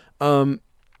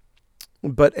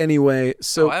 But anyway,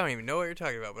 so I don't even know what you're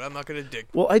talking about, but I'm not gonna dig.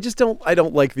 well, I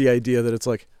don't like the idea that it's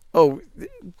like, oh,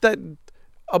 that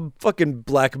a fucking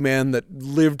black man that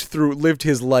lived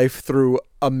his life through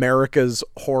America's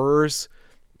horrors.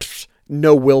 Psh,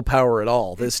 no willpower at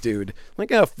all. This dude,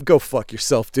 like, go fuck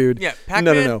yourself, dude. Yeah,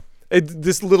 Pac-Man? No.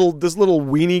 This little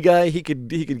weenie guy, he could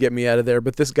get me out of there.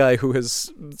 But this guy who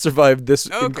has survived this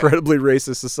incredibly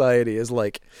racist society is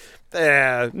like,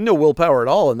 no willpower at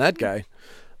all in that guy.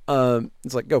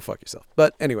 It's like, go fuck yourself.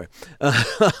 But anyway,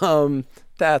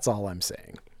 that's all I'm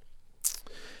saying.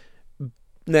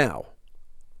 Now,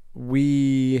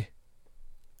 we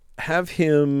have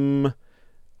him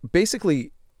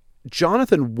basically.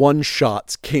 Jonathan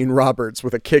one-shots Kane Roberts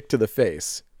with a kick to the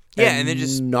face. Yeah, and then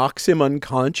just knocks him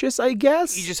unconscious, I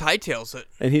guess. He just hightails it.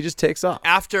 And he just takes off.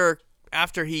 After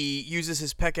he uses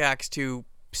his pickaxe to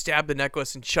stab the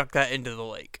necklace and chuck that into the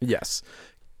lake. Yes.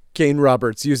 Kane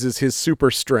Roberts uses his super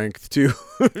strength to...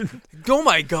 Oh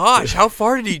my gosh, how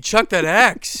far did he chuck that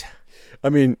axe? I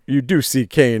mean, you do see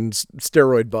Kane's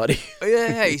steroid body.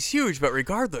 Yeah, he's huge, but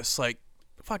regardless, like,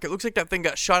 fuck, it looks like that thing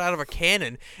got shot out of a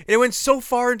cannon. And it went so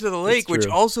far into the lake, which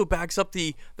also backs up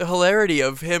the hilarity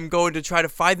of him going to try to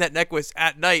find that necklace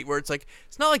at night, where it's like,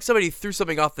 it's not like somebody threw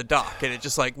something off the dock and it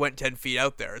just like went 10 feet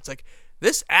out there. It's like,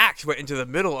 this axe went into the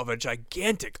middle of a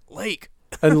gigantic lake.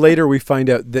 And later we find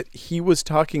out that he was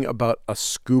talking about a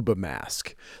scuba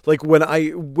mask. Like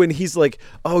when he's like,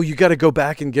 "Oh, you got to go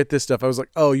back and get this stuff." I was like,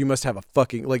 "Oh, you must have a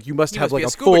fucking you must have like a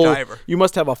full diver. You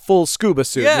must have a full scuba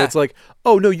suit." Yeah. And it's like,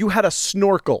 "Oh no, you had a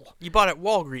snorkel. You bought it at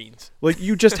Walgreens. Like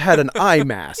you just had an eye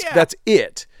mask. Yeah. That's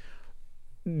it."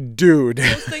 Dude.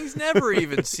 Those things never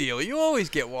even seal. You always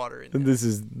get water in there. This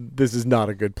is not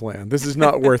a good plan. This is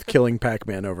not worth killing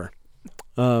Pac-Man over.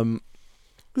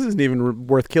 This isn't even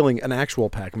worth killing an actual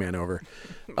Pac-Man over.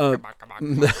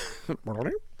 And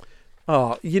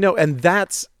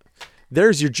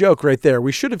there's your joke right there.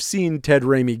 We should have seen Ted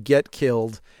Raimi get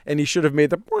killed, and he should have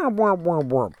made the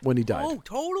when he died. Oh,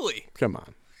 totally. Come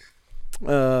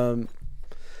on.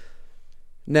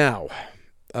 Now,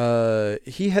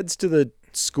 he heads to the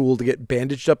school to get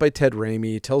bandaged up by Ted Raimi.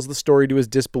 He tells the story to his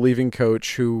disbelieving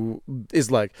coach, who is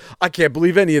like, "I can't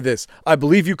believe any of this. I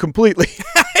believe you completely."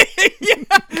 Yeah,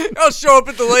 I'll show up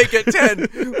at the lake at 10.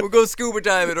 We'll go scuba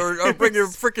diving or bring your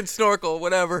freaking snorkel,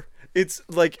 whatever. It's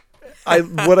like,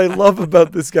 what I love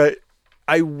about this guy,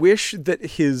 I wish that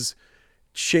his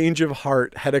change of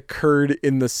heart had occurred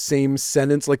in the same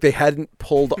sentence, like they hadn't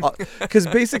pulled up, because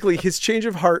basically his change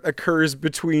of heart occurs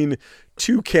between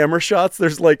two camera shots.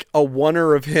 There's like a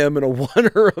oneer of him and a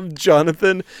oneer of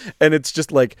Jonathan, and it's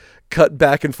just like cut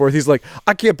back and forth. He's like,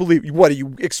 "I can't believe, what do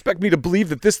you expect me to believe,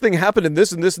 that this thing happened and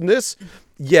this and this and this?"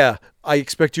 "Yeah, I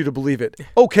expect you to believe it."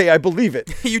 "Okay, I believe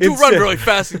it." You do run really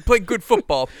fast and play good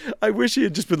football. I wish he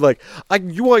had just been like,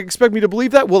 "You expect me to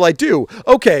believe that? Well, I do.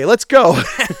 Okay, let's go."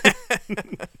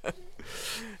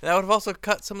 That would have also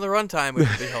cut some of the runtime, which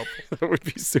would be helpful. That would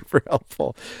be super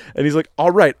helpful. And he's like,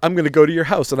 "All right, I'm going to go to your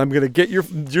house and I'm going to get your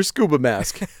scuba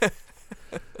mask."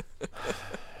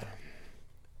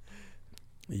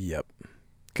 Yep.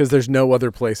 Because there's no other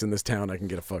place in this town I can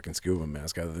get a fucking scuba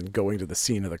mask other than going to the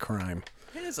scene of the crime.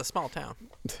 It is a small town.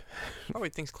 Probably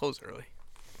things close early.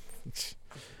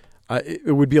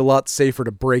 It would be a lot safer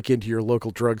to break into your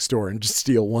local drugstore and just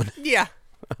steal one. Yeah.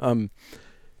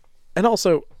 And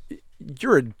also,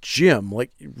 you're a gym.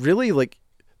 Like, really? Like,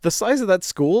 the size of that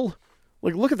school?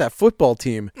 Like, look at that football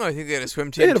team. No, I think they had a swim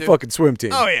team, They had a fucking swim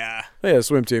team. Oh, yeah. They had a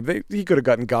swim team. He could have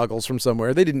gotten goggles from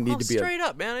somewhere. They didn't need to be straight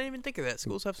up, man. I didn't even think of that.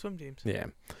 Schools have swim teams. Yeah.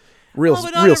 Real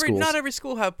schools. Not every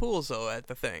school have pools, though, at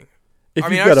the thing. If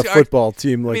you've got a football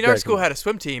team like that. Our school had a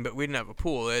swim team, but we didn't have a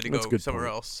pool. They had to go somewhere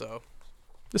else, so.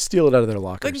 Just steal it out of their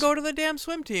lockers. They can go to the damn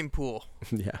swim team pool.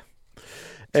 Yeah.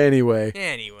 Anyway.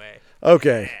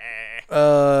 Okay.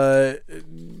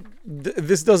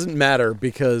 This doesn't matter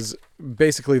because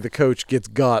basically the coach gets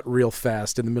got real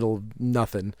fast in the middle of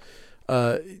nothing.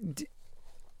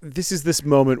 This is this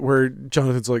moment where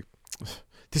Jonathan's like,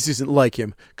 "This isn't like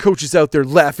him. Coach is out there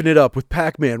laughing it up with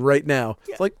Pac-Man right now."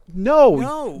 Yeah. It's like,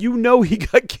 no, you know he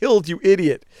got killed, you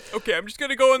idiot. Okay, I'm just going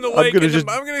to go in the lake.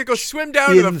 I'm going to go swim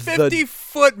down to the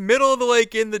 50-foot middle of the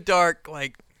lake in the dark.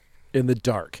 In the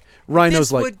dark.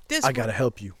 Rhino's I got to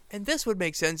help you. And this would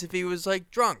make sense if he was,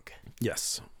 drunk.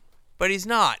 Yes. But he's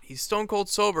not. He's stone cold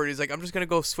sober. And he's like, "I'm just going to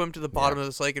go swim to the bottom of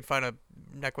this lake and find a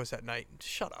necklace at night."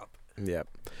 Shut up. Yeah.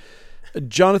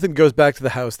 Jonathan goes back to the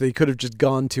house that he could have just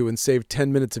gone to and saved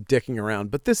 10 minutes of dicking around.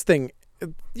 But this thing,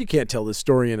 you can't tell this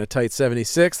story in a tight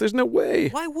 76. There's no way.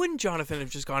 Why wouldn't Jonathan have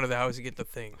just gone to the house and get the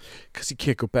thing? Because he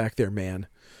can't go back there, man.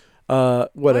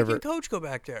 Whatever. Why can Coach go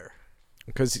back there?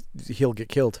 Because he'll get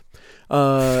killed.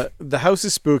 The house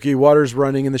is spooky. Water's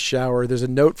running in the shower. There's a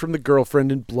note from the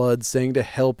girlfriend in blood saying to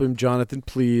help him. Jonathan,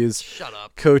 please. Shut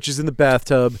up. Coach is in the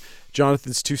bathtub.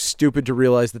 Jonathan's too stupid to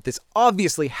realize that this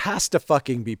obviously has to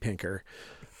fucking be Pinker.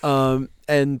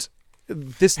 And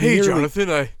this Hey, Jonathan,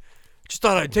 I just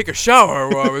thought I'd take a shower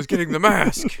while I was getting the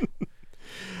mask.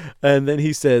 And then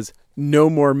he says, no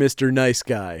more Mr. Nice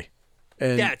Guy.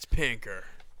 And That's Pinker.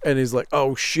 And he's like,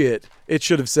 oh, shit. It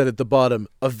should have said at the bottom,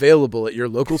 available at your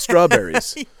local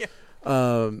Strawberries.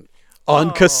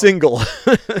 Anka single.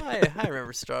 I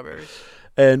remember Strawberries.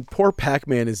 And poor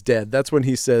Pac-Man is dead. That's when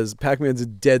he says, Pac-Man's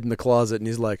dead in the closet. And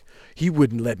he's like, he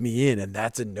wouldn't let me in, and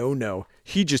that's a no-no.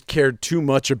 He just cared too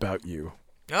much about you.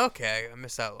 Okay, I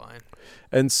missed that line.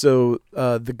 And so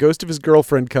the ghost of his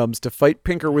girlfriend comes to fight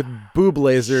Pinker with boob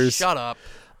lasers. Shut up.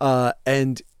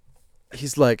 And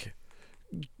he's like,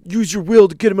 use your will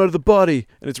to get him out of the body.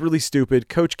 And it's really stupid.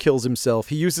 Coach kills himself.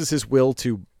 He uses his will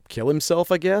to kill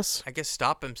himself, I guess. I guess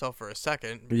stop himself for a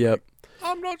second. Yep. Like,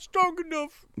 I'm not strong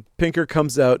enough. Pinker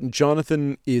comes out, and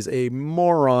Jonathan is a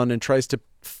moron and tries to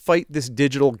fight this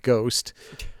digital ghost.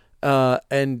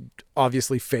 And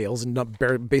obviously fails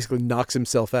and basically knocks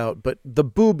himself out. But the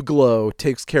boob glow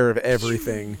takes care of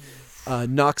everything.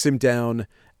 Knocks him down.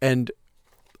 And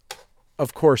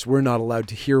of course, we're not allowed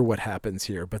to hear what happens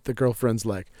here, but the girlfriend's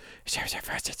like,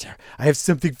 I have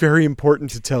something very important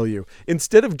to tell you.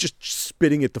 Instead of just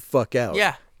spitting it the fuck out.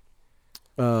 Yeah.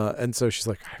 And so she's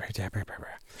like,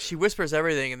 she whispers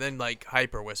everything and then like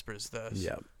hyper whispers this.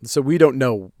 Yeah. So we don't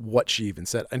know what she even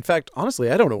said. In fact,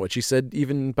 honestly, I don't know what she said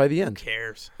even by the end. Who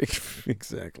cares?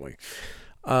 Exactly.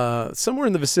 Somewhere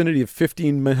in the vicinity of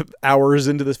 15 hours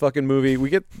into this fucking movie, we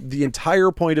get the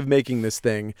entire point of making this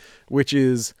thing, which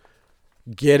is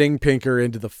getting Pinker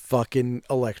into the fucking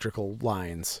electrical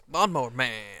lines. Lawnmower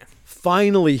Man.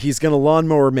 Finally, he's gonna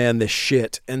lawnmower man this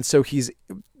shit. And so he's...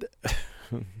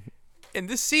 And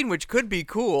this scene, which could be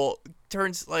cool,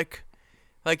 turns like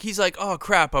he's like, oh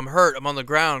crap, I'm hurt. I'm on the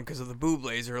ground because of the boob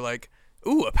laser. Like,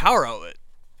 ooh, a power outlet.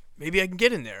 Maybe I can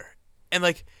get in there. And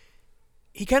like,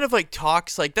 he kind of like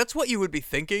talks like that's what you would be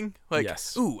thinking. Like,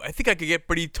 yes. Ooh, I think I could get,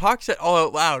 but he talks it all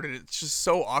out loud, and it's just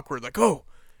so awkward. Like, oh,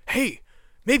 hey,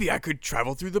 maybe I could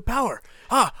travel through the power.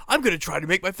 I'm gonna try to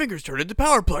make my fingers turn into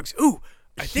power plugs. Ooh.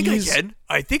 I think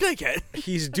I can.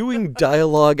 He's doing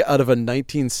dialogue out of a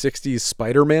 1960s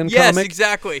Spider-Man comic. Yes,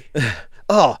 exactly.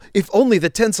 Oh, if only the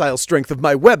tensile strength of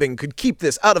my webbing could keep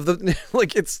this out of the...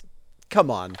 Like, it's...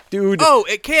 Come on, dude. Oh,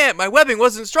 it can't. My webbing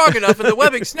wasn't strong enough, and the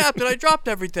webbing snapped, and I dropped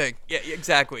everything. Yeah,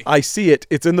 exactly. I see it.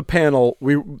 It's in the panel.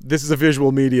 This is a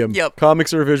visual medium. Yep.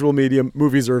 Comics are a visual medium.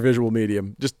 Movies are a visual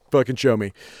medium. Just fucking show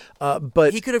me.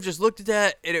 But he could have just looked at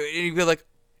that, and he'd be like,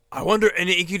 I wonder... And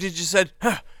he could have just said,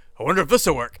 I wonder if this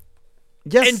will work.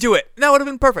 Yes. And do it. That would have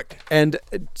been perfect. And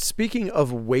speaking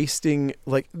of wasting,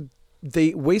 like,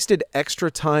 they wasted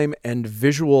extra time and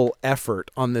visual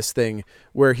effort on this thing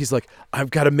where he's like,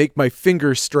 I've got to make my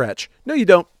fingers stretch. No, you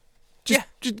don't. Just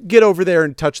get over there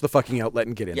and touch the fucking outlet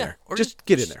and get in there. Or just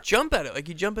get in there. Jump at it like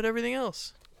you jump at everything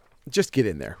else. Just get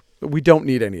in there. We don't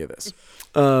need any of this.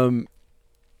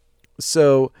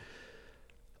 So...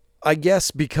 I guess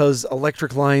because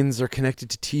electric lines are connected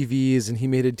to TVs and he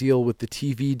made a deal with the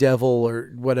TV devil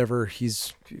or whatever,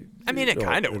 it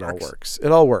kind of works.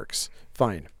 It all works.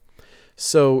 Fine.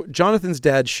 So Jonathan's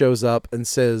dad shows up and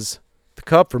says, the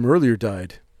cop from earlier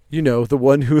died. You know, the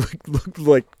one who looked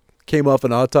like came off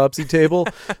an autopsy table,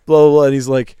 blah, blah, blah. And he's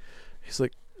like,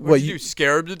 what, you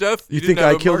scare him to death? You think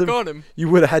I killed him? On him? You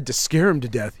would have had to scare him to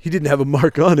death. He didn't have a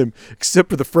mark on him, except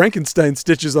for the Frankenstein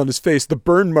stitches on his face, the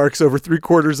burn marks over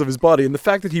 3/4 of his body, and the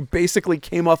fact that he basically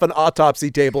came off an autopsy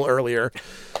table earlier.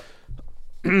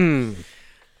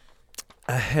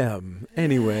 Ahem.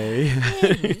 Anyway,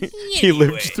 he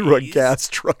lived through a gas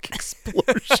truck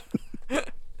explosion.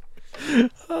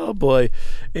 Oh boy.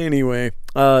 Anyway,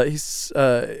 he's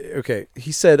okay.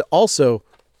 He said also,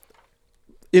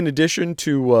 in addition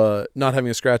to not having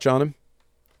a scratch on him,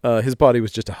 his body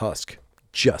was just a husk,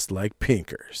 just like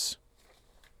Pinker's.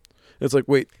 It's like,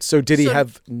 wait, so did he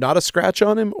have not a scratch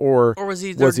on him, or was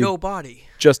he no body?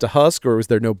 Just a husk, or was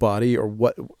there no body, or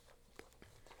what?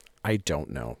 I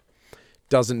don't know.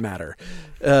 Doesn't matter.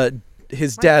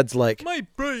 His dad's like, my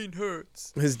brain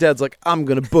hurts. His dad's like, I'm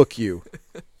gonna book you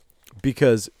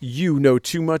because you know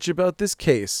too much about this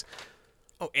case.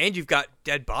 Oh, and you've got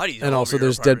dead bodies. And also,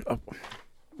 there's dead.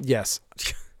 Yes.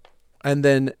 And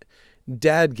then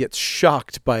Dad gets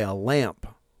shocked by a lamp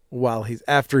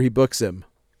after he books him.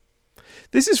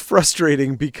 This is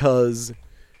frustrating because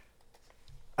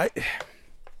I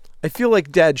feel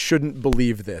like Dad shouldn't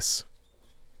believe this.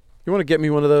 You want to get me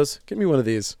one of those? Get me one of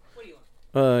these. What do you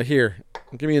want? Here.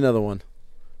 Give me another one.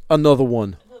 Another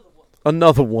one.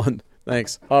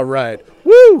 Thanks. All right.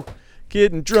 Woo!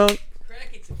 Getting drunk.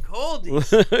 Cracking some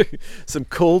coldies. Some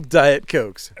cold Diet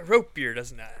Cokes. A root beer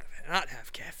does not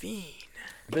have caffeine.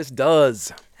 This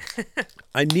does.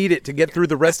 I need it to get through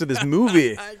the rest of this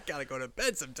movie. I gotta go to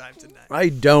bed sometime tonight. I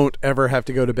don't ever have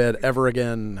to go to bed ever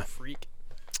again. Freak.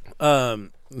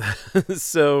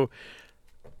 So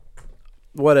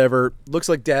whatever. Looks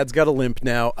like Dad's got a limp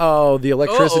now. Oh, the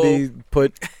electricity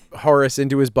put Horace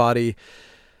into his body.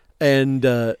 And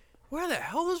where the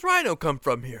hell does Rhino come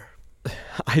from here?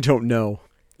 I don't know.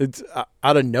 It's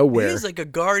out of nowhere. He's like a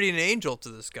guardian angel to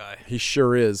this guy. He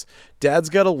sure is.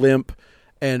 Dad's got a limp,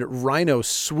 and Rhino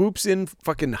swoops in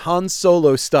fucking Han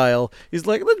Solo style. He's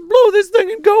like, let's blow this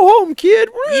thing and go home, kid.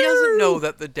 He doesn't know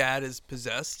that the dad is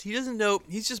possessed. He doesn't know.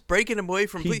 He's just breaking him away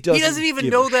from... He doesn't even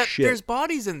know that there's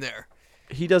bodies in there.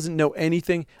 He doesn't know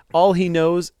anything. All he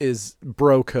knows is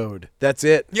bro code. That's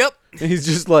it. Yep. He's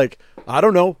just like, I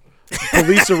don't know.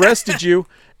 Police arrested you,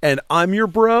 and I'm your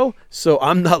bro, so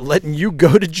I'm not letting you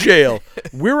go to jail.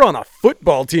 We're on a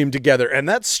football team together, and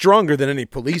that's stronger than any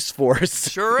police force.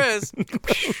 Sure is.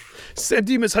 Same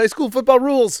team as high school football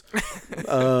rules.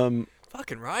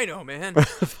 Fucking Rhino, man.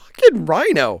 Fucking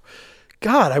Rhino.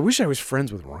 God, I wish I was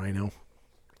friends with Rhino.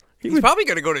 He's probably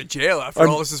going to go to jail after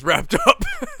all this is wrapped up.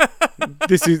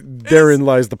 Therein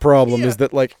lies the problem, is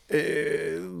that, like,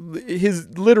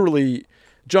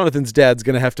 Jonathan's dad's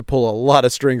going to have to pull a lot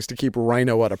of strings to keep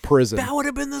Rhino out of prison. That would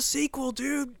have been the sequel,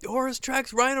 dude. Horace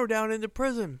tracks Rhino down into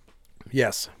prison.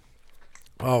 Yes.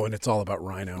 Oh, and it's all about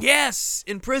Rhino. Yes,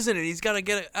 in prison, and he's got to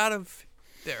get it out of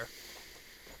there.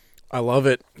 I love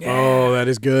it. Yeah. Oh, that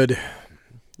is good.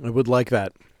 I would like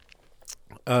that.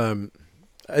 And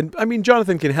I mean,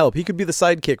 Jonathan can help. He could be the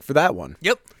sidekick for that one.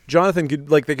 Yep. Jonathan could,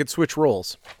 like, they could switch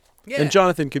roles. Yeah. And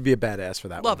Jonathan could be a badass for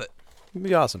that one. Love it. It'd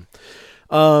be awesome.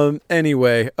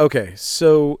 Anyway, okay,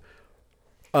 so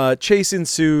chase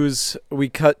ensues. We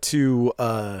cut to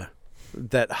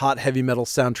that hot heavy metal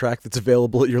soundtrack that's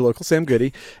available at your local Sam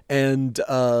Goody, and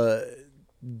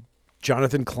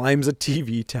Jonathan climbs a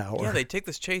TV tower. Yeah, they take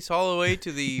this chase all the way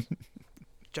to the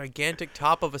gigantic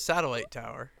top of a satellite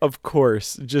tower. Of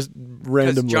course, just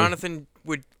randomly. Because Jonathan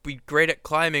would be great at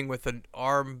climbing with an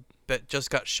arm that just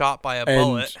got shot by a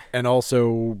bullet. And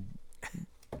also,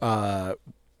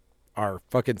 our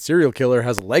fucking serial killer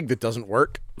has a leg that doesn't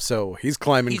work, so he's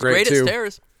climbing great too. He's great at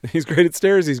stairs. He's great at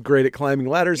stairs. He's great at climbing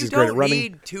ladders. He's great at running. You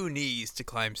don't need 2 knees to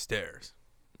climb stairs.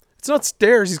 It's not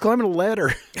stairs. He's climbing a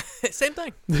ladder. Same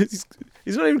thing. He's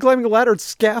not even climbing a ladder. It's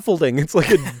scaffolding. It's like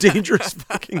a dangerous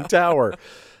fucking tower.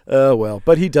 Well,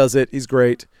 but he does it. He's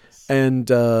great. And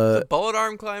the bullet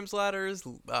arm climbs ladders.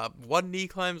 1 knee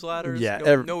climbs ladders.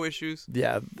 Yeah, no issues.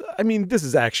 Yeah, I mean, this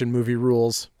is action movie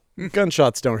rules.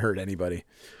 Gunshots don't hurt anybody.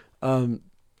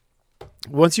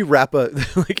 Once you wrap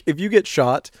like, if you get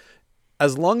shot,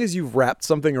 as long as you've wrapped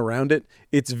something around it,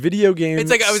 it's video game.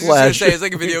 It's like, I was just gonna say, it's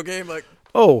like a video game. Like,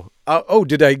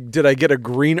 did I get a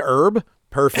green herb?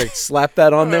 Perfect. Slap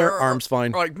that on there. Arm's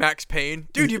fine. Or like Max Payne.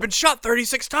 Dude, you've been shot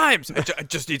 36 times. I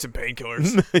just need some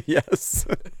painkillers. Yes.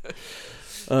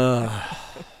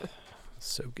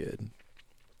 So good.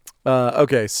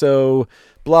 Okay, so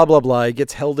blah, blah, blah. He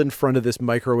gets held in front of this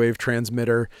microwave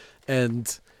transmitter,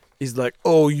 and he's like,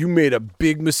 oh, you made a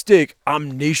big mistake.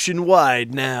 I'm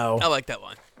nationwide now. I like that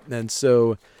one. And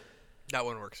so... that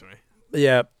one works for me.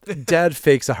 Yeah, Dad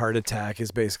fakes a heart attack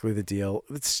is basically the deal.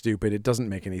 It's stupid. It doesn't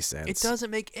make any sense. It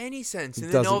doesn't make any sense.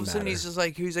 And then all of a sudden he's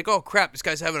like, oh crap, this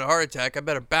guy's having a heart attack. I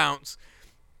better bounce.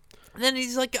 And then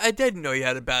he's like, I didn't know you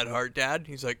had a bad heart, Dad.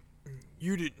 He's like,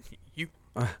 you didn't.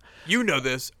 You know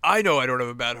this. I know I don't have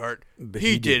a bad heart. But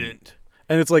he didn't.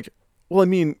 And it's like, well, I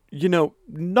mean,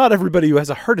 not everybody who has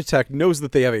a heart attack knows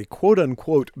that they have a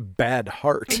quote-unquote bad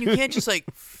heart. And you can't just, like,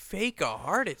 fake a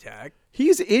heart attack.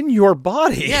 He's in your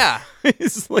body. Yeah.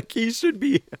 It's like he should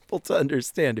be able to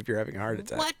understand if you're having a heart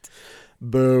attack. What?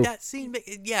 Boo. That scene,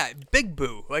 big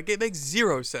boo. Like, it makes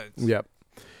zero sense. Yep.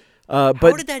 How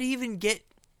did that even get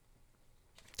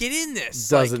in this?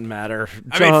 Doesn't matter.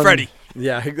 I made Freddy.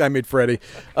 Yeah, I made Freddy.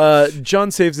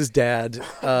 John saves his dad,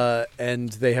 and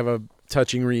they have a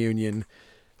touching reunion.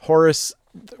 Horace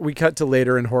we cut to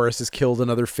later, and Horace has killed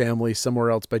another family somewhere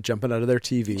else by jumping out of their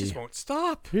TV. He just won't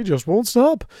stop. He just won't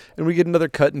stop. And we get another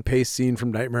cut and paste scene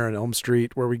from Nightmare on Elm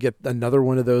Street, where we get another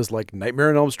one of those like Nightmare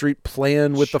on Elm Street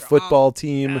plan with the football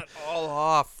team. That all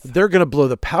off. They're gonna blow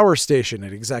the power station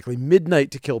at exactly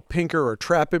midnight to kill Pinker or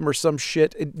trap him or some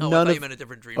shit. I thought you meant a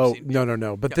different dream scene.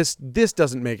 No. But this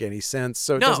doesn't make any sense,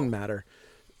 so it doesn't matter.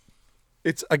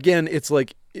 It's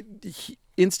like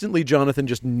instantly Jonathan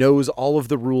just knows all of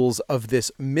the rules of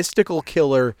this mystical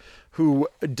killer who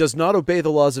does not obey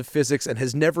the laws of physics and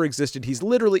has never existed. He's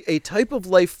literally a type of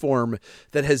life form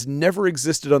that has never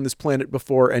existed on this planet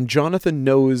before, and Jonathan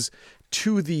knows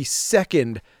to the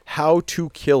second how to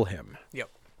kill him. Yep.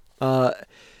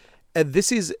 And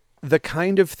this is the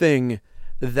kind of thing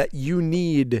that you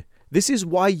need. This is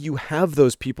why you have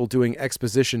those people doing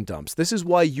exposition dumps. This is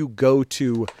why you go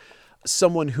to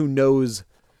someone who knows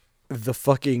the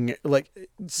fucking like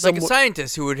a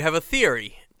scientist who would have a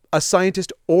theory. A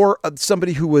scientist or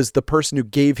somebody who was the person who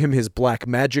gave him his black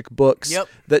magic books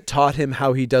that taught him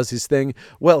how he does his thing.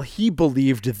 Well, he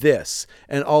believed this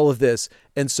and all of this.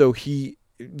 And so he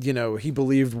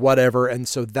believed whatever. And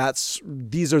so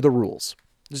these are the rules.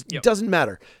 It doesn't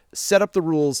matter. Set up the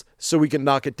rules so we can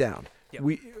knock it down. Yep.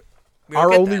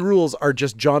 Our only rules are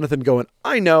just Jonathan going,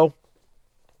 I know.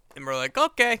 And we're like,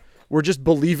 okay. We're just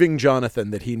believing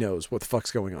Jonathan that he knows what the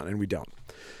fuck's going on, and we don't.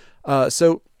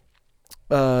 So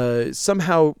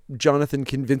somehow Jonathan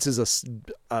convinces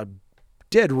a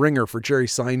dead ringer for Jerry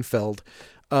Seinfeld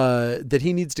that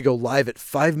he needs to go live at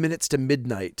 5 minutes to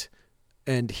midnight,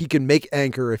 and he can make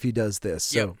Anchor if he does this.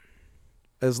 So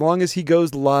as long as he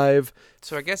goes live.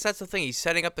 So I guess that's the thing. He's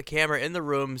setting up the camera in the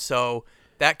room so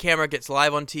that camera gets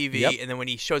live on TV, and then when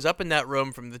he shows up in that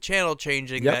room from the channel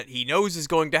changing that he knows is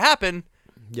going to happen,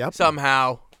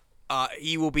 somehow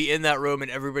he will be in that room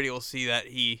and everybody will see that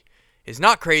he is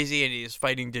not crazy and he is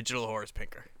fighting digital Horace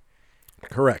Pinker.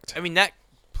 Correct. I mean, that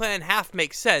plan half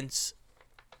makes sense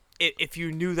if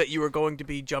you knew that you were going to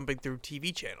be jumping through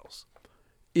TV channels.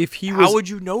 How would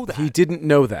you know that? He didn't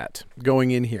know that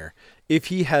going in here. If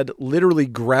he had literally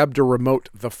grabbed a remote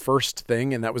the first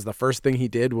thing, and that was the first thing he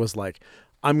did was like,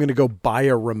 I'm going to go buy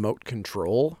a remote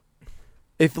control.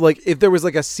 If there was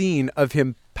like a scene of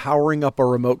him powering up a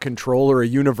remote control or a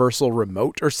universal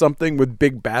remote or something with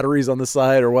big batteries on the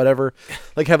side or whatever,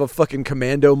 like have a fucking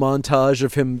commando montage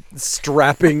of him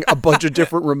strapping a bunch of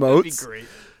different remotes. That'd be great.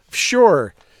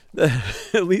 Sure.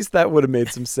 At least that would have made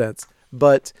some sense.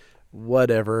 But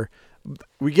whatever.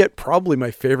 We get probably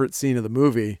my favorite scene of the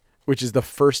movie, which is the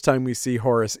first time we see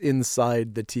Horace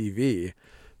inside the TV.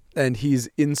 And he's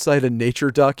inside a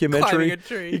nature documentary. Climbing a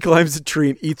tree. He climbs a tree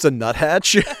and eats a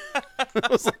nuthatch. I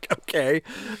was like, okay,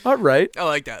 all right. I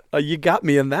like that. You got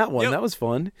me in that one. Yep. That was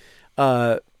fun.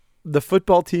 The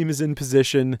football team is in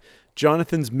position.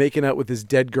 Jonathan's making out with his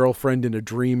dead girlfriend in a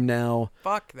dream now.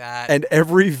 Fuck that. And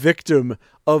every victim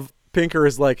of Pinker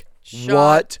is like,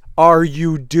 what are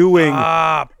you doing?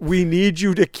 We need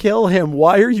you to kill him.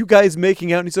 Why are you guys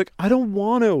making out? And he's like, I don't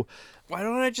want to. Why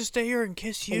don't I just stay here and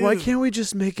kiss you? Why can't we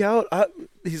just make out?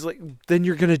 He's like, then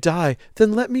you're going to die.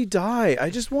 Then let me die. I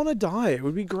just want to die. It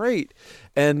would be great.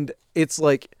 And it's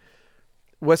like,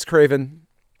 Wes Craven,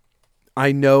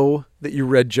 I know that you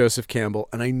read Joseph Campbell,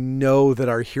 and I know that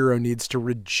our hero needs to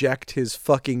reject his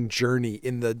fucking journey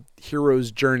in the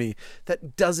hero's journey.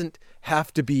 That doesn't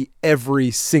have to be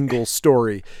every single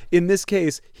story. In this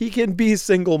case, he can be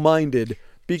single-minded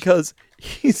because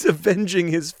he's avenging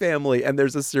his family and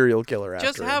there's a serial killer after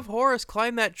him. Just have Horace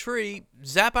climb that tree,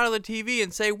 zap out of the TV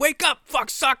and say, wake up, fuck,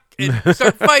 suck, and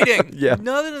start fighting.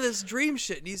 None of this dream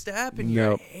shit needs to happen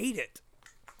here. I hate it.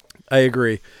 I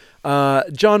agree.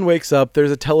 John wakes up.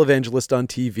 There's a televangelist on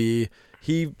TV.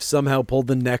 He somehow pulled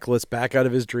the necklace back out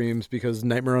of his dreams because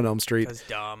Nightmare on Elm Street. That's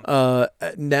dumb.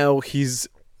 Now he's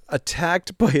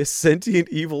attacked by a sentient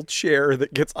evil chair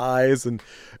that gets eyes, and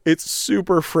it's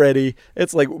super Freddy.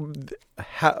 It's like,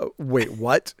 wait,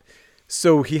 what?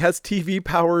 So he has TV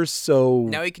powers, so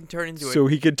now he can turn into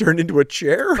he can turn into a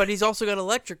chair? But he's also got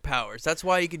electric powers. That's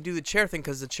why he can do the chair thing,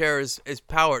 because the chair is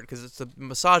powered, because it's a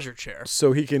massager chair.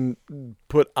 So he can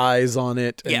put eyes on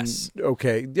it. And, yes.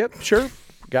 Okay. Yep. Sure.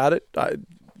 Got it.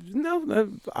 No,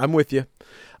 I'm with you.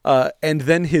 And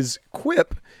then his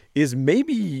quip is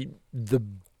maybe the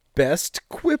best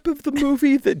quip of the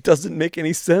movie that doesn't make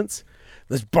any sense.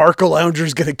 This Barca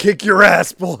Lounger's gonna kick your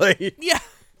ass, boy. Yeah.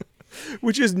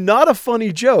 Which is not a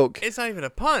funny joke. It's not even a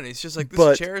pun. It's just like,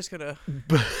 this chair is gonna...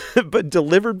 But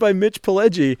delivered by Mitch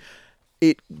Pileggi,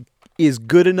 it is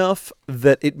good enough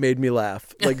that it made me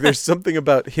laugh. Like, there's something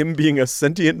about him being a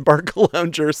sentient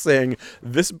Barcalounger saying,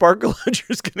 this Barcalounger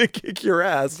is going to kick your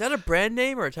ass. Is that a brand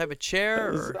name or a type of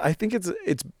chair? Or? I think it's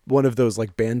one of those,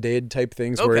 like, Band-Aid type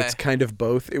things where it's kind of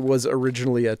both. It was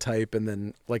originally a type and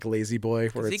then, like, Lazy Boy.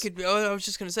 Where it's, I was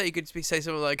just going to say, you could say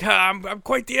something like, I'm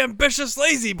quite the ambitious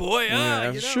Lazy Boy.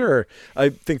 Yeah, sure. I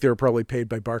think they were probably paid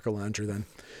by Barcalounger then.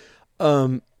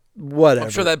 Whatever.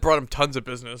 I'm sure that brought him tons of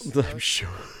business. I'm sure.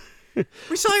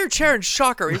 We saw your chair in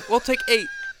Shocker. We'll take 8.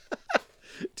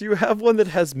 Do you have one that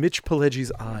has Mitch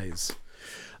Pileggi's eyes?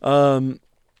 God,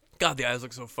 the eyes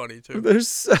look so funny too.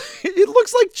 It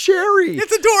looks like Cherry.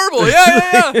 It's adorable.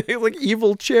 Yeah. Like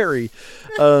evil Cherry.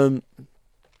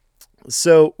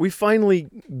 So we finally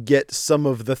get some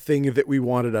of the thing that we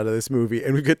wanted out of this movie,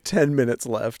 and we've got 10 minutes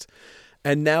left.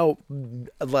 And now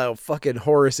fucking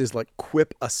Horace is like,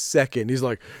 quip a second. He's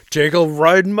like, take a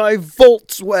ride in my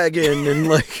Volkswagen. And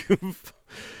like,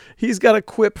 he's got a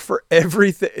quip for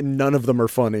everything. And none of them are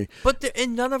funny.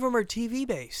 And none of them are TV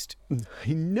based.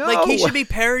 I know. Like, he should be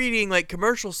parodying like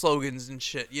commercial slogans and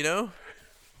shit, you know?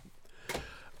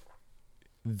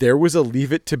 There was a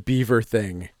Leave It to Beaver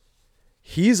thing.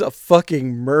 He's a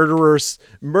fucking murderous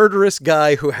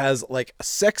guy who has like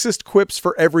sexist quips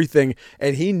for everything,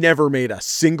 and he never made a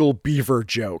single beaver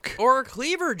joke. Or a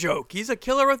cleaver joke. He's a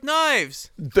killer with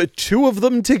knives. The two of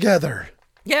them together.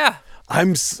 Yeah.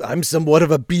 I'm somewhat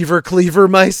of a beaver cleaver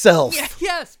myself. Yeah,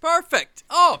 yes, perfect.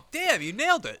 Oh, damn, you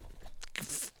nailed it.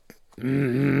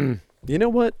 You know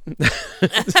what?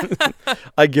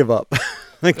 I give up.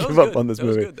 I give up on this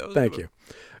movie. Thank you.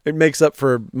 It makes up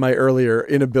for my earlier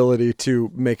inability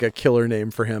to make a killer name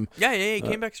for him. Yeah, he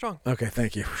came back strong. Okay,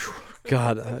 thank you.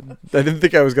 God, I didn't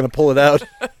think I was going to pull it out.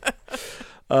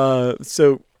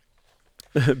 So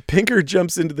Pinker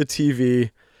jumps into the TV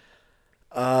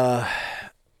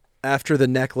after the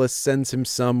necklace sends him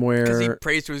somewhere. Because he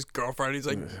prays to his girlfriend. He's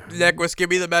like, necklace,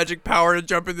 give me the magic power to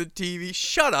jump in the TV.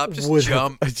 Shut up, just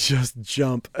jump. Just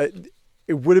jump.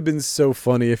 It would have been so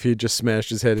funny if he just smashed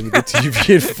his head into the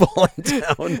TV and fallen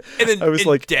down. And then I was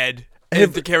like, dead.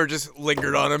 And the camera just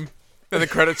lingered on him. And the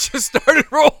credits just started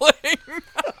rolling.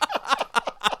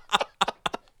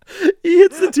 He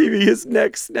hits the TV, his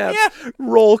neck snaps. Yeah.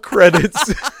 Roll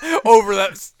credits. Over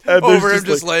him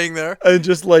just laying there. And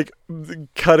just like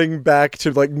cutting back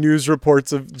to like news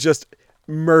reports of just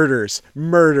murders.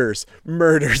 Like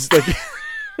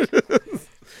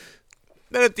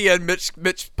Then at the end,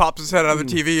 Mitch pops his head out of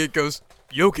the TV and goes,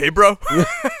 "You okay, bro?"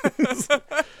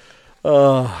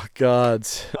 Oh, God.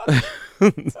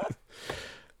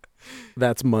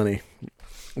 That's money.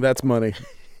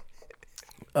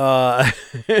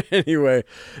 Anyway,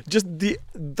 just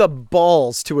the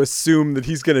balls to assume that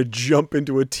he's gonna jump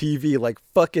into a TV like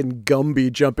fucking Gumby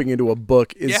jumping into a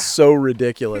book is so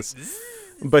ridiculous.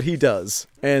 But he does,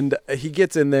 and he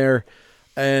gets in there.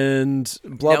 And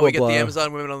blah, now blah, we get blah. the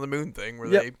Amazon Women on the Moon thing where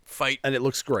they fight. And it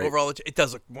looks great. Overall, it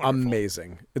does look wonderful.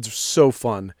 Amazing. It's so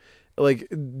fun. Like,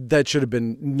 that should have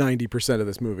been 90% of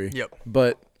this movie. Yep.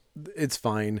 But it's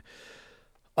fine.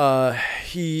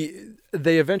 They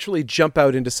eventually jump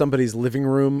out into somebody's living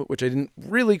room, which I didn't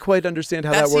really quite understand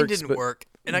how that works. That scene didn't work.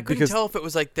 And I couldn't tell if it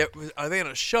was like, are they on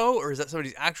a show or is that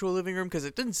somebody's actual living room? Because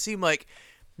it didn't seem like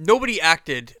nobody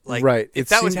acted like if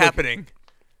that was happening.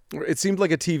 It seemed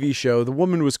like a TV show. The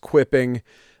woman was quipping.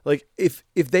 Like, if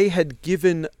they had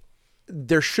given...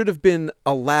 There should have been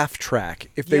a laugh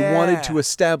track. If they wanted to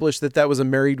establish that was a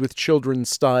Married with Children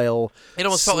style it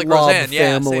almost felt like slob Roseanne.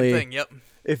 family. Yeah, same thing. Yep.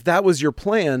 If that was your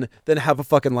plan, then have a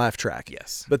fucking laugh track.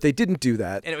 Yes. But they didn't do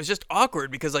that. And it was just awkward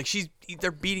because, like,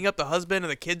 they're beating up the husband and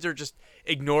the kids are just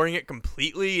ignoring it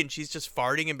completely and she's just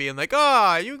farting and being like,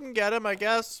 you can get him, I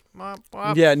guess.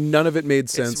 Yeah, none of it made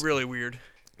sense. It's really weird.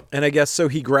 And I guess so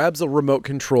he grabs a remote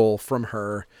control from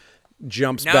her,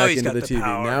 jumps back into the TV.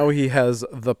 Power. Now he has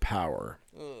the power.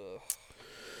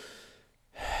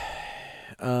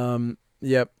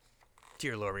 Yep.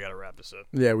 Dear Lord, we got to wrap this up.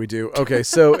 Yeah, we do. Okay,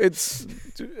 so it's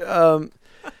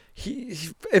he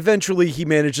eventually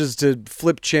manages to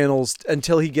flip channels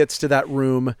until he gets to that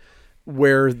room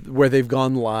where they've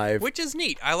gone live. Which is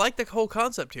neat. I like the whole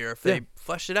concept here. If they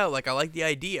flesh it out, like, I like the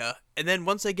idea. And then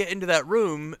once they get into that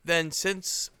room, then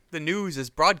since the news is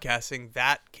broadcasting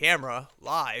that camera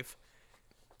live,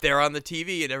 they're on the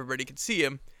TV and everybody can see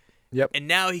him. Yep. And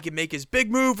now he can make his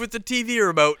big move with the TV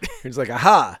remote. He's like,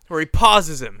 aha. Where he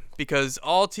pauses him because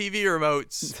all TV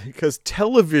remotes. Because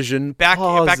television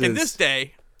pauses. Back in this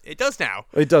day, it does now.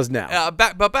 It does now.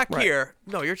 But back here,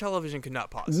 no, your television could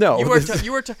not pause. No. You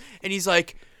were and he's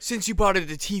like, since you bought it at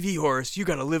the TV, Horace, you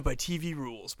got to live by TV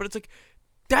rules. But it's like,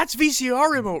 That's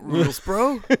VCR remote rules,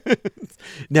 bro.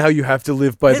 Now you have to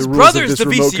live by His the rules of brother's this the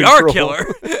remote VCR control. killer,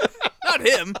 not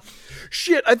him.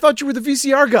 Shit, I thought you were the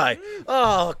VCR guy.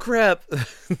 Oh, crap.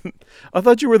 I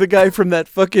thought you were the guy from that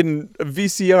fucking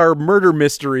VCR murder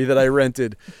mystery that I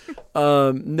rented.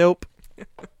 Nope.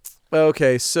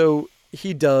 Okay, so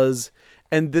he does,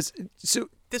 and this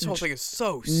whole thing is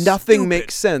so nothing stupid.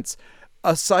 makes sense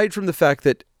aside from the fact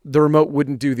that the remote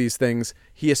wouldn't do these things.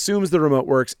 He assumes the remote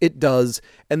works. It does,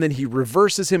 and then he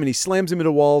reverses him and he slams him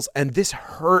into walls. And this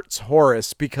hurts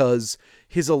Horace because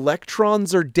his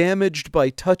electrons are damaged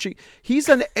by touching. He's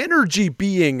an energy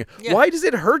being. Yeah. Why does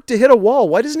it hurt to hit a wall?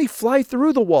 Why doesn't he fly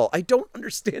through the wall? I don't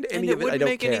understand any of it. I wouldn't don't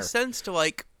make care. any sense to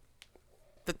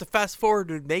that the fast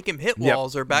forward would make him hit Yep.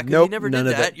 walls or back. Nope, He never none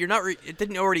did of that. it. You're not. It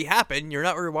didn't already happen. You're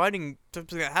not rewinding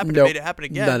something that happened Nope, and made it happen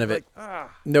again. none of it.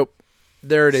 Nope.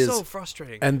 There it is. So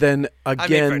frustrating. And then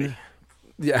again,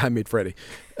 I made Freddy.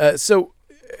 So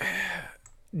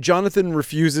Jonathan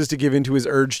refuses to give in to his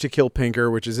urge to kill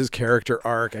Pinker, which is his character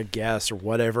arc, I guess, or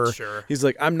whatever. Sure. He's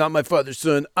like, I'm not my father's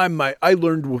son. I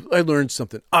learned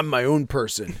something. I'm my own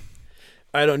person.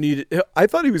 I don't need it. I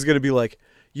thought he was going to be like,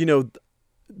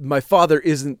 my father's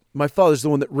the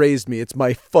one that raised me. It's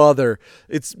my father.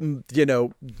 It's,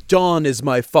 Don is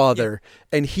my father.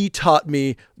 Yeah. And he taught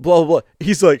me blah, blah, blah.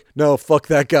 He's like, no, fuck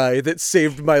that guy that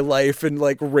saved my life and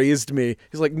raised me.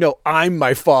 He's like, no, I'm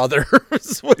my father.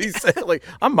 That's what he said. Like,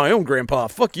 I'm my own grandpa.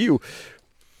 Fuck you.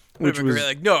 Which was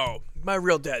like, no, my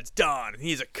real dad's Don and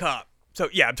he's a cop. So,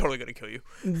 yeah, I'm totally going to kill you.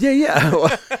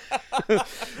 Yeah.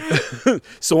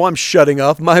 So I'm shutting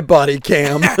off my body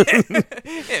cam.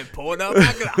 And pulling out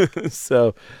my Glock.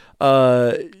 So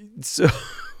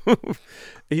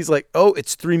he's like, oh,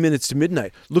 it's 3 minutes to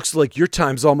midnight. Looks like your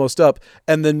time's almost up.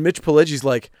 And then Mitch Pileggi's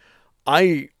like,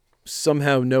 I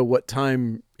somehow know what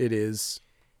time it is.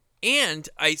 And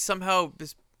I somehow,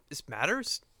 this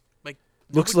matters?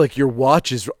 Looks like your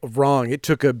watch is wrong. It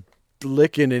took a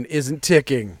licking and isn't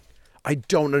ticking. I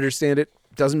don't understand it.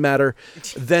 Doesn't matter.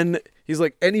 Then he's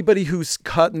like, anybody who's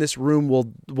caught in this room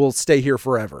will stay here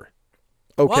forever.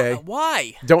 Okay.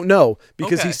 Why? Don't know,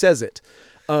 because he says it.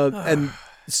 And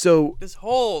so this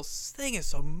whole thing is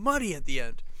so muddy at the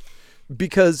end.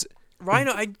 Because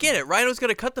Rhino, I get it. Rhino's going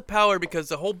to cut the power because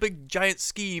the whole big giant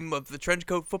scheme of the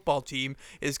trenchcoat football team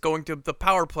is going to the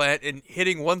power plant and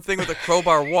hitting one thing with a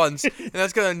crowbar once, and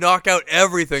that's going to knock out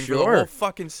everything for the whole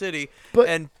fucking city.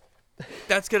 And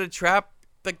that's going to trap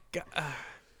the guy.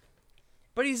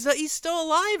 But he's still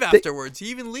alive afterwards. He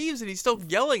even leaves and he's still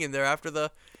yelling in there after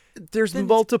the... There's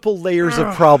multiple layers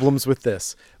of problems with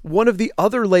this. One of the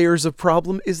other layers of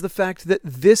problem is the fact that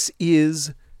this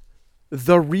is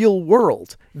the real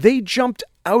world. They jumped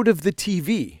out of the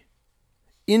TV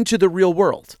into the real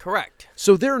world. Correct.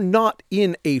 So they're not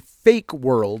in a fake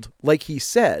world, like he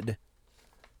said.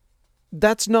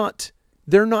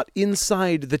 They're not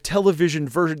inside the television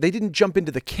version. They didn't jump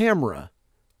into the camera.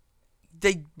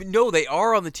 They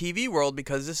are on the TV world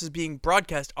because this is being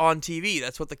broadcast on TV.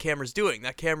 That's what the camera's doing.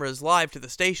 That camera is live to the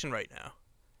station right now.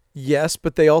 Yes,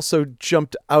 but they also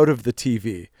jumped out of the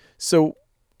TV. So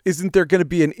isn't there going to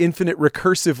be an infinite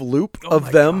recursive loop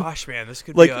of them? Oh my gosh, man, this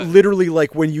could be literally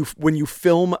like when you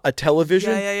film a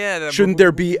television. Yeah. Shouldn't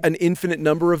there be an infinite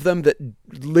number of them that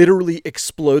literally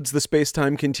explodes the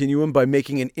space-time continuum by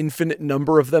making an infinite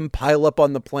number of them pile up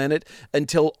on the planet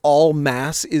until all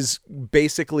mass is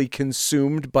basically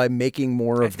consumed by making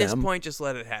more of them? At this point, just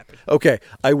let it happen. Okay,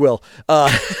 I will.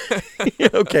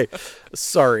 Okay,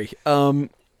 sorry.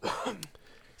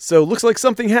 So it looks like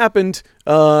something happened,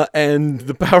 and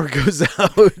the power goes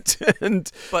out,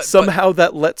 and somehow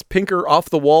that lets Pinker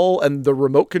off the wall, and the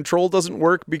remote control doesn't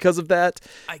work because of that.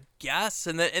 I guess,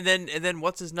 and then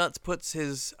what's his nuts puts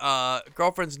his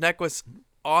girlfriend's necklace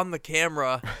on the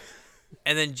camera,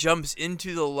 and then jumps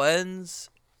into the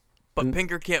lens, but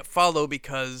Pinker can't follow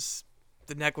because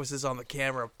the necklace is on the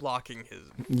camera blocking his...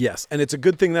 Yes, and it's a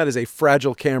good thing that is a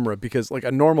fragile camera because like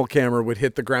a normal camera would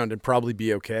hit the ground and probably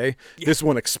be okay. Yeah. This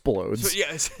one explodes. So,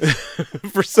 yes.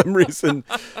 For some reason.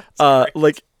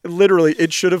 Like literally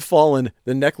it should have fallen.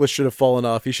 The necklace should have fallen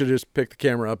off. He should have just picked the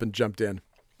camera up and jumped in.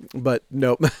 But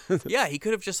nope. Yeah, he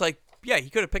could have just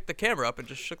he could have picked the camera up and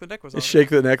just shook the necklace off. Shake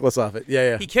the necklace off it.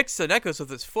 Yeah. He kicks the necklace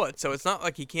with his foot, so it's not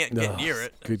like he can't get near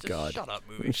it. Good God. Shut up,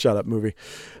 movie. Shut up, movie.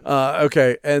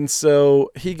 Okay, and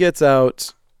so he gets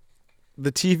out.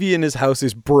 The TV in his house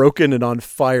is broken and on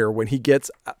fire when he gets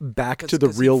back to the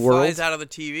real world. Flies out of the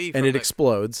TV. And it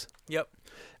explodes. Yep.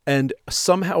 and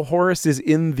somehow Horace is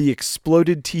in the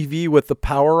exploded TV with the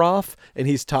power off, and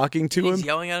he's talking to him. He's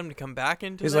yelling at him to come back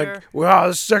into He's there. like, well,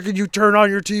 the second you turn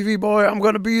on your TV, boy, I'm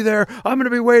going to be there. I'm going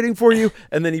to be waiting for you.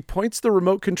 And then he points the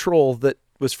remote control that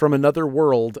was from another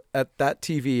world at that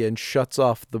TV and shuts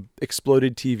off the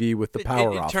exploded TV with the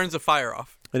power off. It turns the fire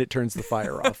off. And it turns the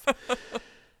fire off.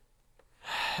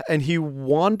 And he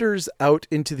wanders out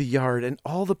into the yard and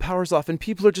all the power's off and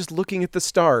people are just looking at the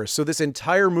stars. So this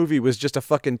entire movie was just a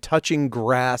fucking touching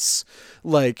grass,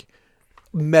 like,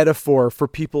 metaphor for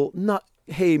people not,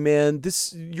 hey man,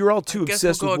 you're all too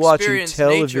obsessed with watching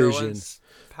television.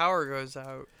 Power goes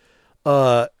out.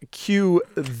 Cue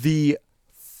the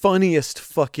funniest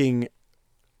fucking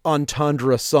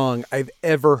entendre song I've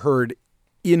ever heard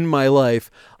in my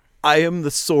life. I am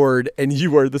the sword and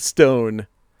you are the stone.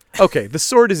 Okay, the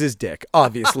sword is his dick,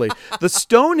 obviously. The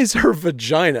stone is her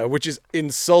vagina, which is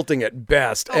insulting at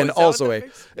best, and also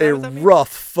a rough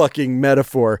fucking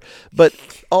metaphor. But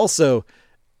also,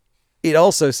 it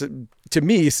also, to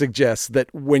me, suggests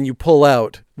that when you pull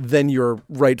out, then you're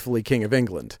rightfully king of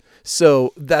England.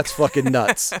 So that's fucking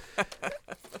nuts.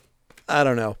 I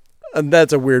don't know. And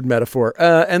that's a weird metaphor.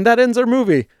 And that ends our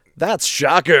movie. That's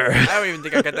shocker. I don't even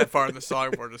think I got that far in the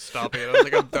song before to stop it. I was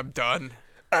like, I'm done.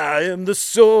 I am the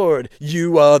sword,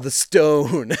 you are the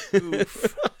stone.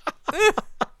 Oof.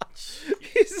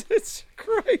 Jesus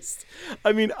Christ.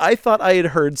 I mean, I thought I had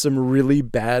heard some really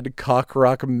bad cock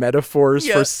rock metaphors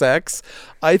for sex.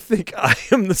 I think I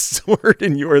am the sword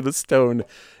and you are the stone.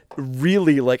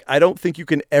 Really, like, I don't think you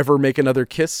can ever make another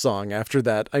Kiss song after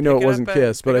that. I know it wasn't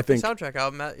Kiss, but I think... the soundtrack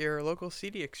album at your local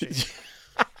CD exchange.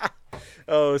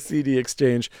 Oh, CD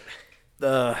exchange.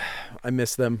 I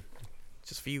miss them.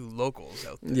 Just for you locals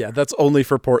out there. Yeah, that's only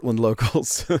for Portland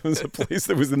locals. It was a place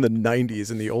that was in the 90s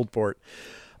in the Old Port.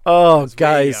 Oh,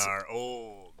 guys. We are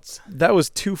olds. That was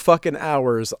 2 fucking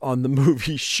hours on the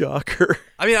movie Shocker.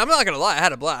 I mean, I'm not going to lie. I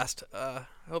had a blast. I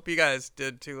hope you guys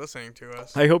did too, listening to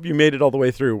us. I hope you made it all the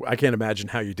way through. I can't imagine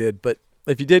how you did, but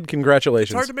if you did, congratulations.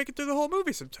 It's hard to make it through the whole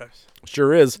movie sometimes.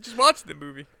 Sure is. Just watch the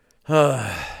movie.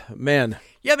 Man.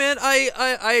 Yeah, man.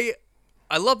 I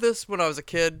love this when I was a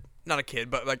kid. Not a kid,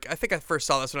 but like I think I first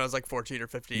saw this when I was like 14 or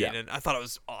 15, and I thought it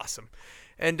was awesome.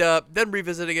 And then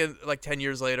revisiting it like 10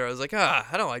 years later, I was like, I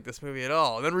don't like this movie at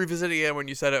all. And then revisiting it when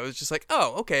you said it, it was just like,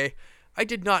 oh, okay. I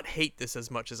did not hate this as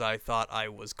much as I thought I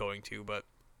was going to, but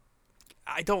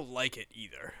I don't like it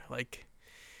either. Like,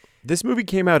 this movie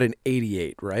came out in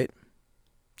 88, right?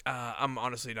 I'm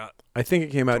honestly not. I think it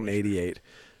came out in 88.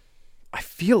 I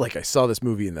feel like I saw this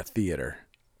movie in the theater.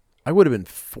 I would have been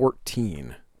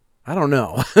 14. I don't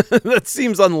know. That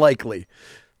seems unlikely.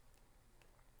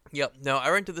 Yep. No, I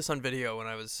rented this on video when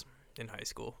I was in high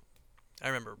school. I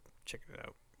remember checking it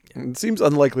out. Yeah. It seems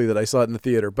unlikely that I saw it in the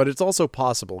theater, but it's also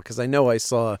possible because I know I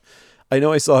saw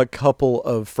a couple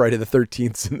of Friday the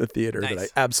 13th in the theater that I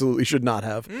absolutely should not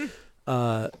have,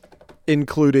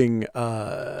 including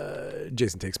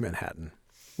Jason Takes Manhattan,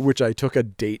 which I took a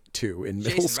date to in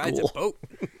middle school. Jason rides a boat.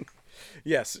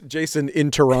 Yes, Jason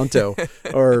in Toronto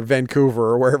or Vancouver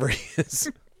or wherever he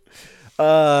is.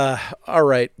 All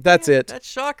right, that's it. That's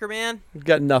Shocker, man. We've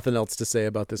got nothing else to say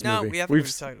about this movie. We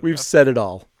haven't we've said it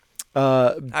all.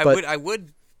 I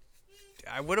would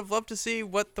have loved to see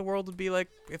what the world would be like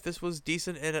if this was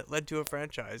decent and it led to a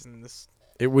franchise. And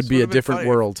it would be a different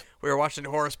world. We were watching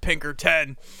Horace Pinker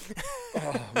 10.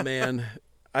 Oh man,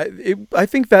 I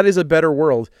think that is a better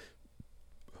world.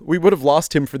 We would have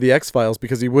lost him for the X-Files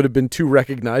because he would have been too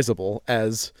recognizable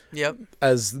as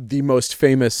the most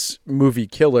famous movie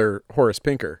killer, Horace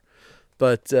Pinker.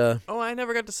 But I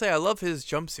never got to say I love his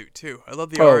jumpsuit too. I love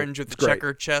the orange with the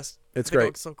checkered chest. It's great. It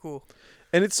looks so cool.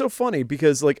 And it's so funny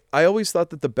because like I always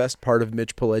thought that the best part of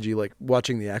Mitch Pileggi, like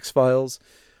watching the X-Files,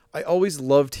 I always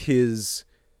loved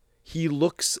he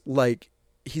looks like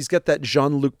he's got that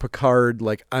Jean-Luc Picard,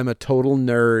 like I'm a total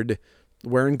nerd,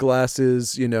 wearing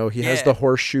glasses, he has the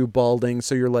horseshoe balding,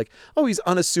 so you're like, oh, he's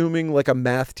unassuming, like a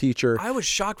math teacher. I was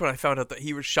shocked when I found out that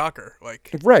he was Shocker.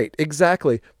 Like, right,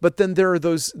 exactly. But then there are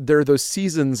those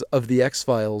seasons of the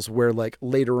X-Files where like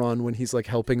later on when he's like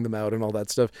helping them out and all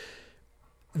that stuff,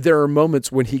 there are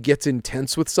moments when he gets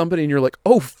intense with somebody and you're like,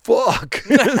 oh fuck.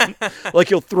 Like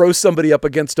he'll throw somebody up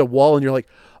against a wall and you're like,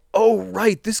 oh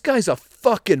right, this guy's a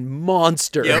fucking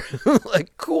monster. Yep.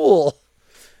 Like, cool.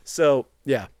 So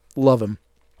yeah, love him.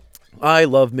 I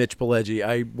love Mitch Pileggi.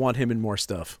 I want him in more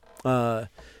stuff.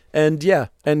 And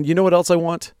you know what else I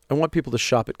want? I want people to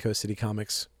shop at Coast City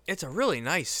Comics. It's a really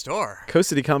nice store.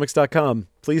 CoastCityComics.com.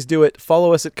 Please do it.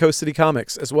 Follow us at Coast City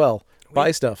Comics as well.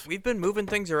 buy stuff. We've been moving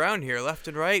things around here left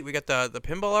and right. We got the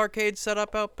pinball arcade set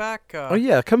up out back. Oh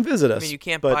yeah, come visit us. I mean, you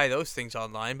can't buy those things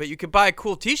online, but you can buy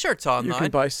cool T-shirts online. You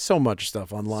can buy so much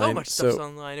stuff online. So much stuff's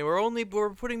online, and we're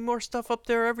putting more stuff up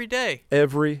there every day.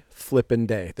 Every flippin'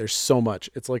 day, there's so much.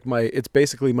 It's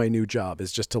basically my new job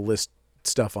is just to list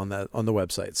stuff on the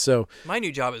website. So my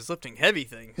new job is lifting heavy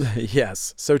things.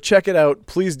 Yes. So check it out.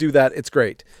 Please do that. It's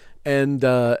great. And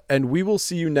we will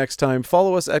see you next time.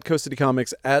 Follow us at Coast City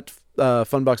Comics at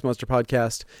Funbox Monster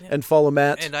Podcast, and follow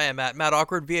Matt. And I am at Matt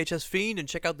Awkward VHS Fiend, and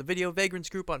check out the Video Vagrants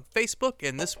group on Facebook.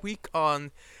 And this week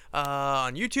on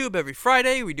YouTube every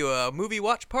Friday we do a movie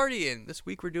watch party, and this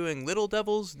week we're doing Little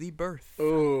Devils: The Birth.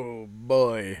 Oh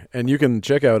boy! And you can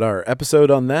check out our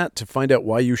episode on that to find out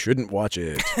why you shouldn't watch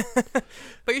it.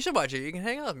 But you should watch it. You can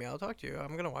hang out with me. I'll talk to you.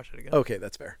 I'm gonna watch it again. Okay,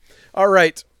 that's fair. All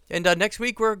right. And next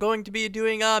week we're going to be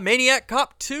doing Maniac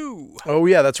Cop 2. Oh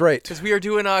yeah, that's right. Because we are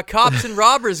doing Cops and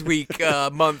Robbers Week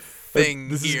month thing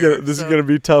this here. This is gonna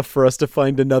be tough for us to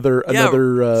find another.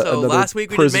 So last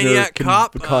week we did Maniac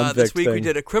Cop. This week thing. we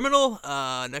did a criminal.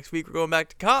 Next week we're going back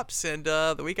to cops, and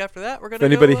the week after that we're gonna.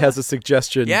 If anybody has a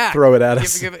suggestion, throw it at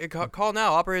us. Give it a call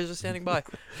now. Operators are standing by.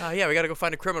 We gotta go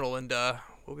find a criminal, and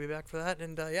we'll be back for that.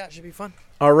 And it should be fun.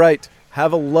 All right.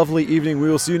 Have a lovely evening. We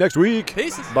will see you next week.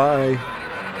 Peace. Bye.